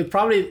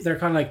they're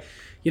kind of like,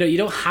 you know, you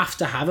don't have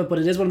to have it, but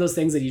it is one of those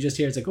things that you just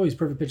hear. It's like, oh, he's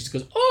perfect pitch. It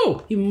goes,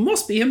 oh, he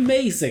must be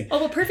amazing. Oh,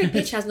 well, perfect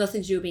pitch has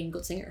nothing to do with being a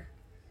good singer.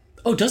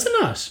 Oh, does it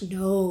not?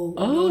 No.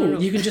 Oh, no.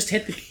 You can just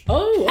hit the...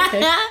 Oh,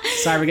 okay.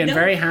 Sorry, we're getting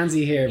very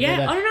handsy here.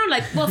 Yeah, I don't know.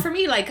 Like, well, for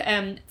me, like,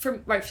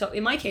 so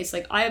in my case,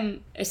 like, I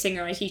am a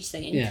singer. I teach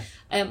singing. Yeah.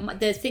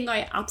 The thing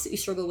I absolutely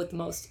struggle with the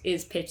most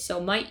is pitch.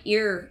 So my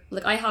ear,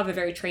 like, I have a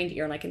very trained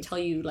ear, and I can tell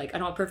you, like, I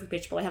don't have perfect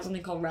pitch, but I have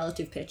something called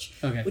relative pitch,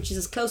 which is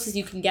as close as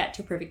you can get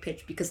to perfect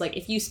pitch. Because, like,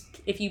 if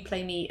you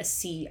play me a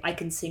C, I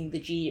can sing the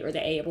G or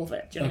the A above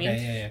it. Do you know what I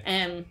mean? Yeah.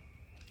 And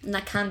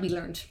that can be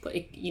learned, but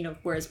it, you know,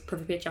 whereas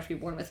perfect pitch you have to be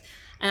born with.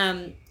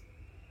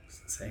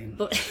 Insane.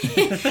 But I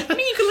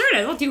mean, you can learn it.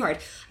 It's not too hard.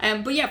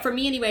 But yeah, for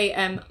me anyway,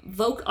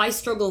 I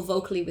struggle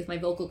vocally with my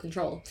vocal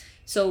control.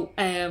 So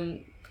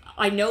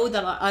I know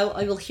that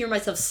I will hear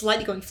myself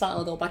slightly going flat and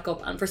I'll go back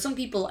up. And for some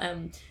people,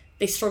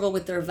 they struggle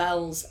with their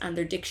vowels and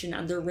their diction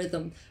and their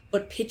rhythm,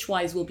 but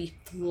pitch-wise will be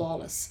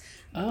flawless.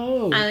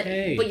 Oh,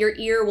 okay. But your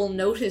ear will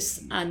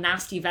notice a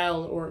nasty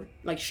vowel or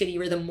like shitty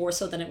rhythm more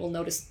so than it will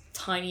notice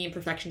tiny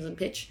imperfections in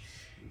pitch.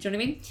 Do you know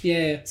what I mean?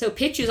 Yeah. So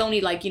pitch is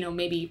only like, you know,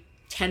 maybe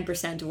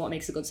 10% of what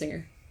makes a good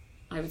singer,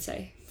 I would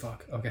say.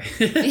 Fuck, okay.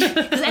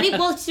 Because think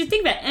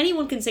about it,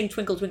 anyone can sing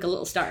Twinkle Twinkle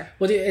Little Star.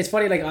 Well, it's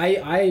funny, like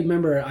I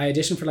remember I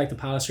auditioned for like the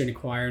Palestrina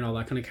Choir and all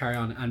that kind of carry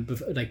on, and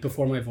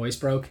before my voice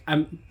broke,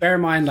 and bear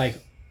in mind, like,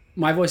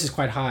 my voice is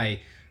quite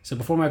high, so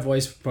before my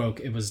voice broke,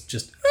 it was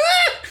just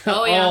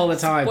all the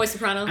time, voice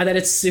soprano. And then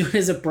as soon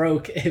as it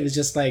broke, it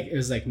was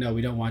like, no,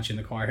 we don't want you in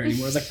the choir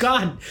anymore. I was like,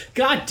 God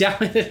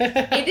damn it.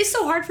 It is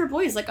so hard for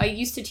boys. Like, I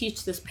used to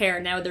teach this pair,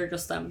 now they're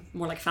just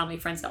more like family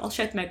friends. I'll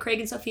shout them out. Craig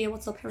and Sophia,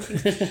 what's up,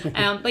 everything?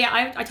 But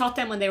yeah, I taught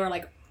them when they were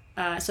like,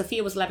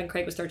 Sophia was 11,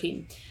 Craig was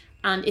 13.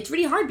 And it's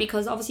really hard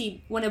because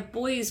obviously when a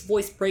boy's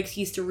voice breaks,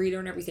 he used to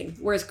relearn everything.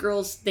 Whereas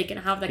girls, they can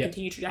have that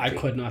continued trajectory.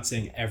 I could not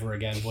sing ever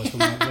again once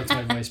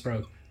my voice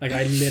broke. Like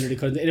I literally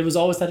couldn't. It was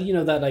always that,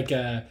 that like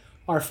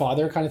Our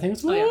Father kind of thing.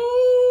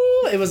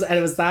 It was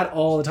it was that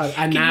all the time.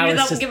 And now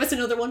it's just give us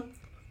another one.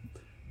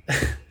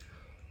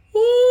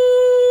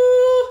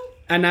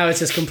 And now it's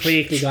just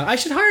completely gone. I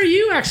should hire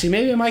you actually.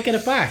 Maybe I might get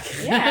it back.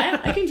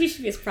 Yeah, I can teach you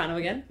to be a soprano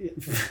again.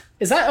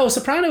 Is that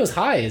soprano is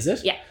high? Is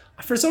it? Yeah.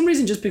 For some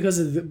reason, just because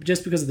of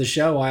the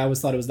show, I always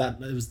thought it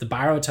was the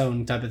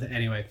baritone type of thing.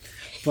 Anyway,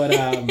 but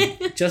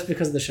just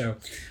because of the show,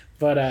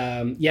 but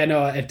yeah,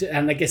 no,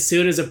 and like as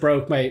soon as it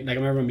broke, I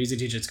remember my music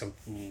teacher just go,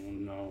 oh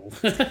no,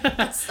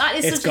 that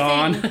is it's such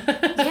gone. A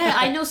thing. Yeah,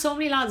 I know so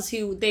many lads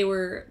who they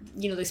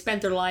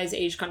spent their lives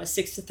aged kind of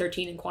 6 to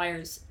 13 in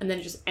choirs, and then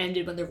it just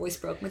ended when their voice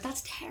broke. I'm like,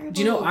 that's terrible.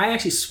 Do you know? I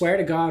actually swear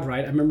to God,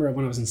 right? I remember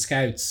when I was in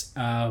Scouts.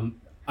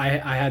 I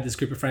had this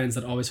group of friends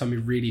that always found me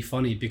really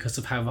funny because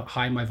of how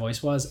high my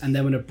voice was, and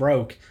then when it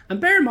broke,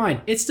 and bear in mind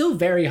it's still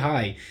very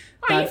high.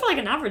 You feel like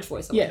an average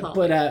voice.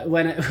 But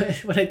when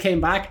it came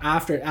back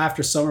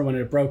after summer when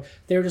it broke,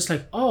 they were just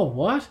like, "Oh,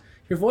 what?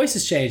 Your voice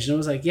has changed," and I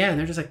was like, "Yeah," and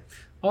they're just like,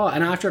 "Oh,"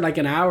 and after like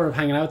an hour of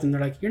hanging out with them, they're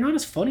like, "You're not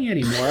as funny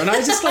anymore," and I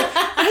was just like,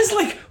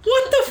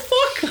 "What the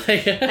fuck?"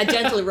 A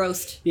gentle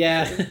roast.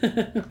 Yeah.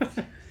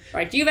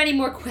 Right. Do you have any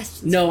more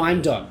questions? No,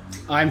 I'm done.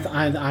 I'm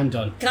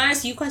done. Can I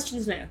ask you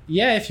questions now?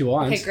 Yeah, if you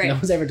want. Okay, great. No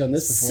one's ever done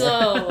this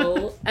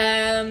before.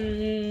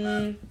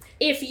 So,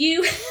 if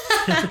you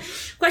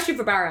question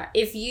for Barra,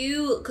 if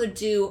you could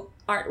do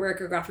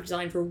artwork or graphic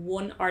design for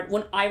one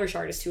Irish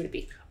artist, who would it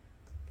be?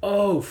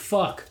 Oh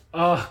fuck!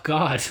 Oh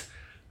god,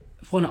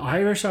 one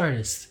Irish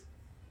artist.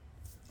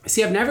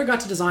 See, I've never got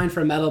to design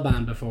for a metal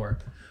band before,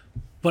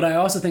 but I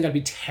also think I'd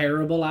be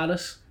terrible at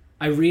it.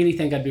 I really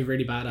think I'd be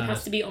really bad at it. It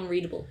has to be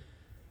unreadable.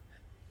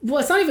 Well,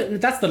 it's not even,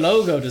 that's the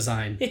logo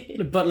design.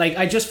 But like,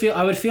 I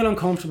would feel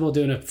uncomfortable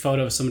doing a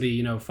photo of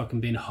somebody, fucking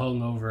being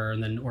hung over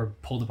and then, or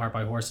pulled apart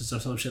by horses or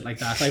some shit like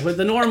that. Like with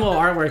the normal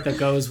artwork that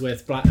goes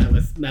with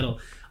metal.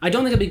 I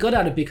don't think I'd be good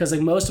at it because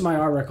like most of my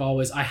artwork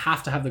I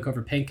have to have the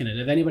cover pink in it.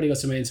 If anybody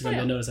goes to my Instagram,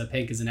 they'll notice that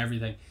pink is in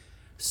everything.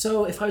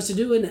 So if I was to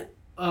do an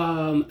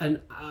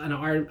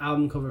art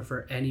album cover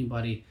for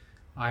anybody,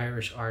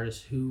 Irish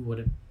artist, who would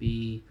it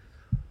be?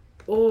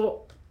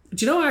 Oh,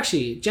 do you know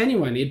actually,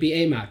 genuinely, it'd be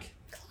AMAC.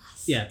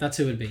 Yeah, that's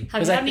who it would be.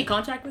 Have you had any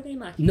contact with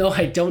AMAC? No,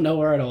 I don't know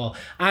her at all.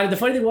 And the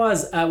funny thing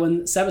was,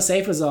 when Seba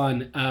Safe was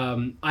on,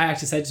 I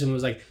actually said to him, I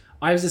was like,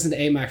 I was listening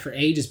to AMAC for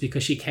ages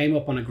because she came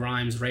up on a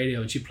Grimes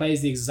radio and she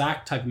plays the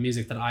exact type of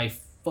music that I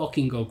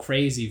fucking go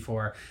crazy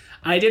for.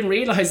 And I didn't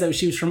realise that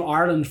she was from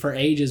Ireland for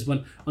ages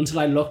until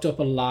I looked up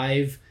a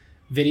live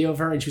video of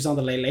her and she was on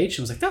the Late Late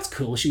Show. I was like, that's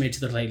cool, she made it to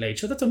the Late Late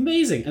Show, that's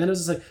amazing. And then I was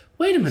just like,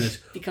 wait a minute,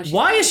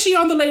 why is she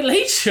on the Late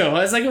Late Show?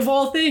 I was like, of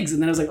all things.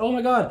 And then I was like, oh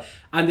my god.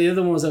 And the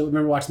other one was, I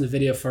remember watching the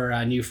video for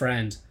New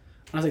Friend,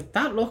 and I was like,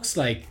 that looks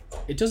like,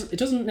 it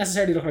doesn't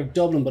necessarily look like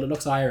Dublin, but it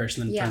looks Irish.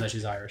 And then it turns out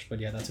she's Irish. But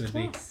yeah, that's who it'd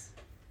be.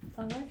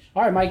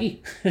 Alright,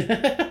 Mikey.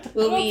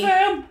 Will we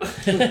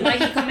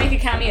Mikey, come make a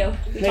cameo.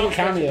 Make a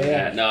cameo,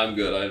 yeah. No, I'm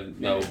good.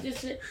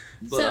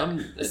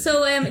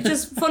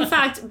 Just fun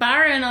fact,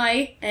 Barra and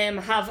I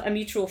have a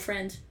mutual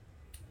friend.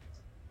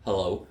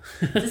 Hello.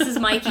 This is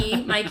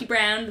Mikey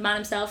Brown, the man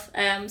himself.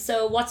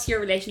 So what's your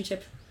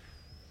relationship?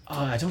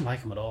 Oh, I don't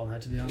like him at all now,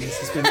 to be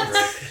honest. It's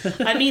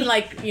been I mean,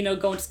 like,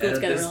 going to school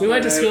together and all. We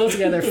went to school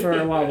together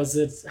for, what was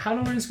it? How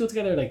long were we in school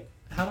together? Like,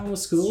 how long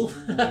was school?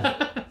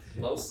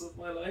 Most of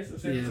my life, I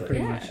think. Yeah,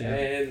 pretty much,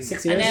 yeah. 6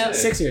 years? And now,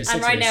 6 years.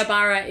 And right now,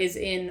 Barra is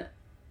in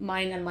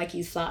mine and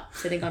Mikey's flat,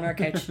 sitting on our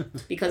couch.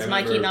 Because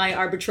Mikey and I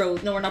are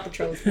betrothed. No, we're not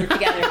betrothed. We're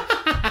together.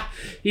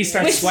 He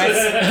starts sweating.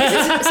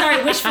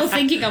 Sorry, wishful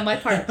thinking on my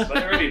part. Did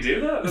I already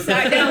do that?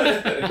 Sorry,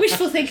 no.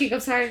 Wishful thinking, I'm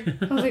sorry.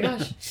 Oh my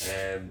gosh.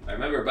 I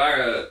remember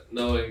Barra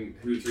knowing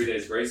who 3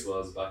 Days Grace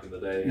was back in the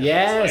day.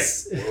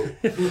 Yes.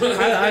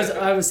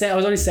 I was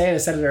only saying, I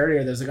said it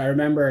earlier, there's like, I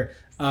remember,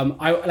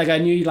 I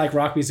knew you like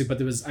rock music,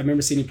 but I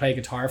remember seeing you play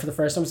guitar for the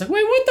first time. I was like,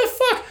 wait, what the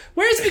fuck?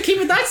 Where's he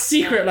keeping that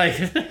secret? Like,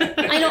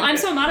 I know, I'm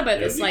so mad about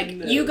this. Like,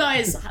 you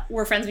guys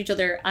were friends with each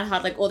other and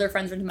had like other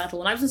friends who were into metal.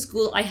 When I was in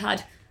school, I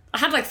had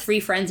like 3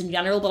 friends in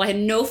general, but I had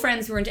no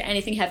friends who were into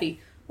anything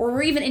heavy or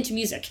were even into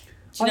music.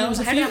 Do you know? How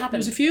did that happen? There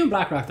was a few in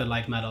Blackrock that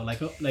liked metal.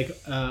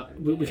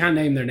 We can't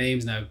name their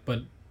names now,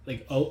 but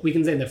like, we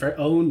can say the first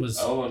Owen was.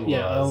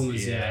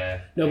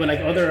 No, but like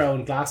other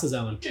Owen, Glasses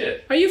Owen. Yeah.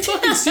 Are you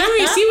fucking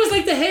serious? He was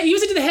like he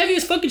was into the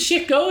heaviest fucking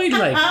shit going.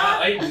 Like,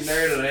 I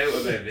nerded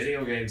out about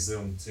video games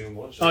too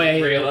much. Oh yeah,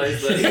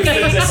 realized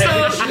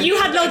that. So you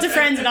had loads of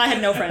friends and I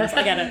had no friends.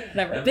 I get it.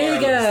 Never.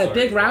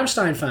 Big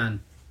Rammstein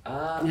fan.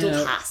 Du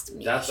hast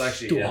mich. That's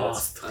actually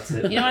that's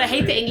it. You know what? I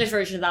hate the English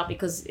version of that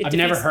because I've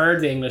never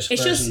heard the English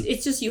version.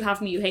 It's just you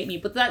have me, you hate me.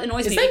 But that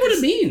annoys me. Is that what it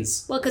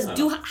means? Well, because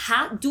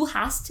du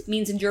hast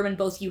means in German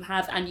both you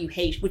have and you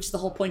hate, which is the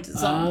whole point of the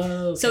song.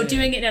 Okay. So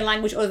doing it in a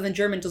language other than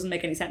German doesn't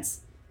make any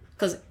sense.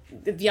 Because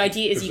the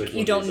idea is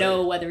you don't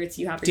know whether it's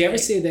you have or Do you you ever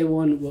hate. see they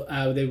won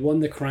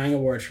the Kerrang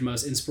Award for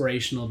most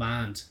inspirational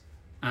band?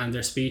 and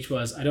their speech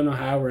was, "I don't know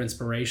how we're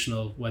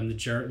inspirational when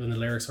the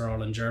lyrics are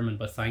all in German,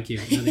 but thank you."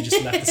 And then they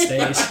just left the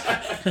stage.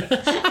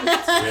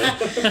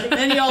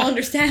 Then you all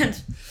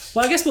understand.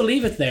 Well, I guess we'll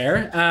leave it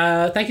there.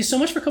 Thank you so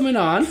much for coming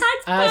on.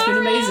 Thanks, It's been Barra.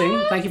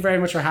 amazing. Thank you very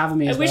much for having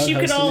me. I as wish well, you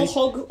could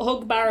hosting all me.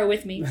 hug Barra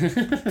with me,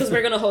 because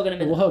we're gonna hug in a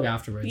minute. We'll hug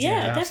afterwards. Yeah,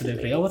 absolutely.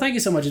 definitely. Oh, well, thank you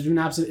so much.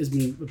 It's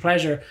been a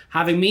pleasure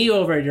having me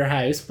over at your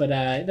house. But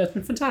that's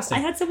been fantastic.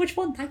 I had so much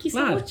fun. Thank you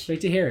so Glad. much.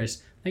 Great to hear it.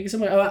 Thank you so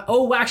much.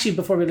 Actually,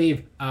 before we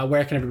leave,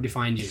 where can everybody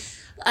find you?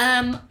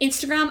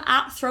 Instagram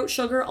at Throat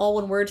Sugar, all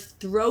one word.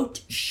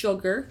 Throat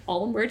Sugar,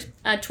 all one word.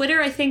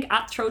 Twitter, I think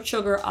at Throat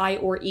Sugar I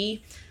or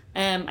E.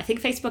 I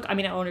think Facebook. I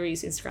mean, I only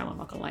use Instagram. I'm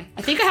not gonna lie.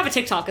 I think I have a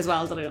TikTok as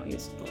well that I don't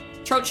use. But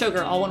Throat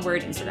Sugar, all one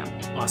word. Instagram.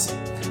 Awesome.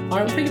 All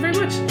right. Well, thank you very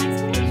much. Thanks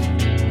so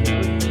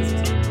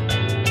much.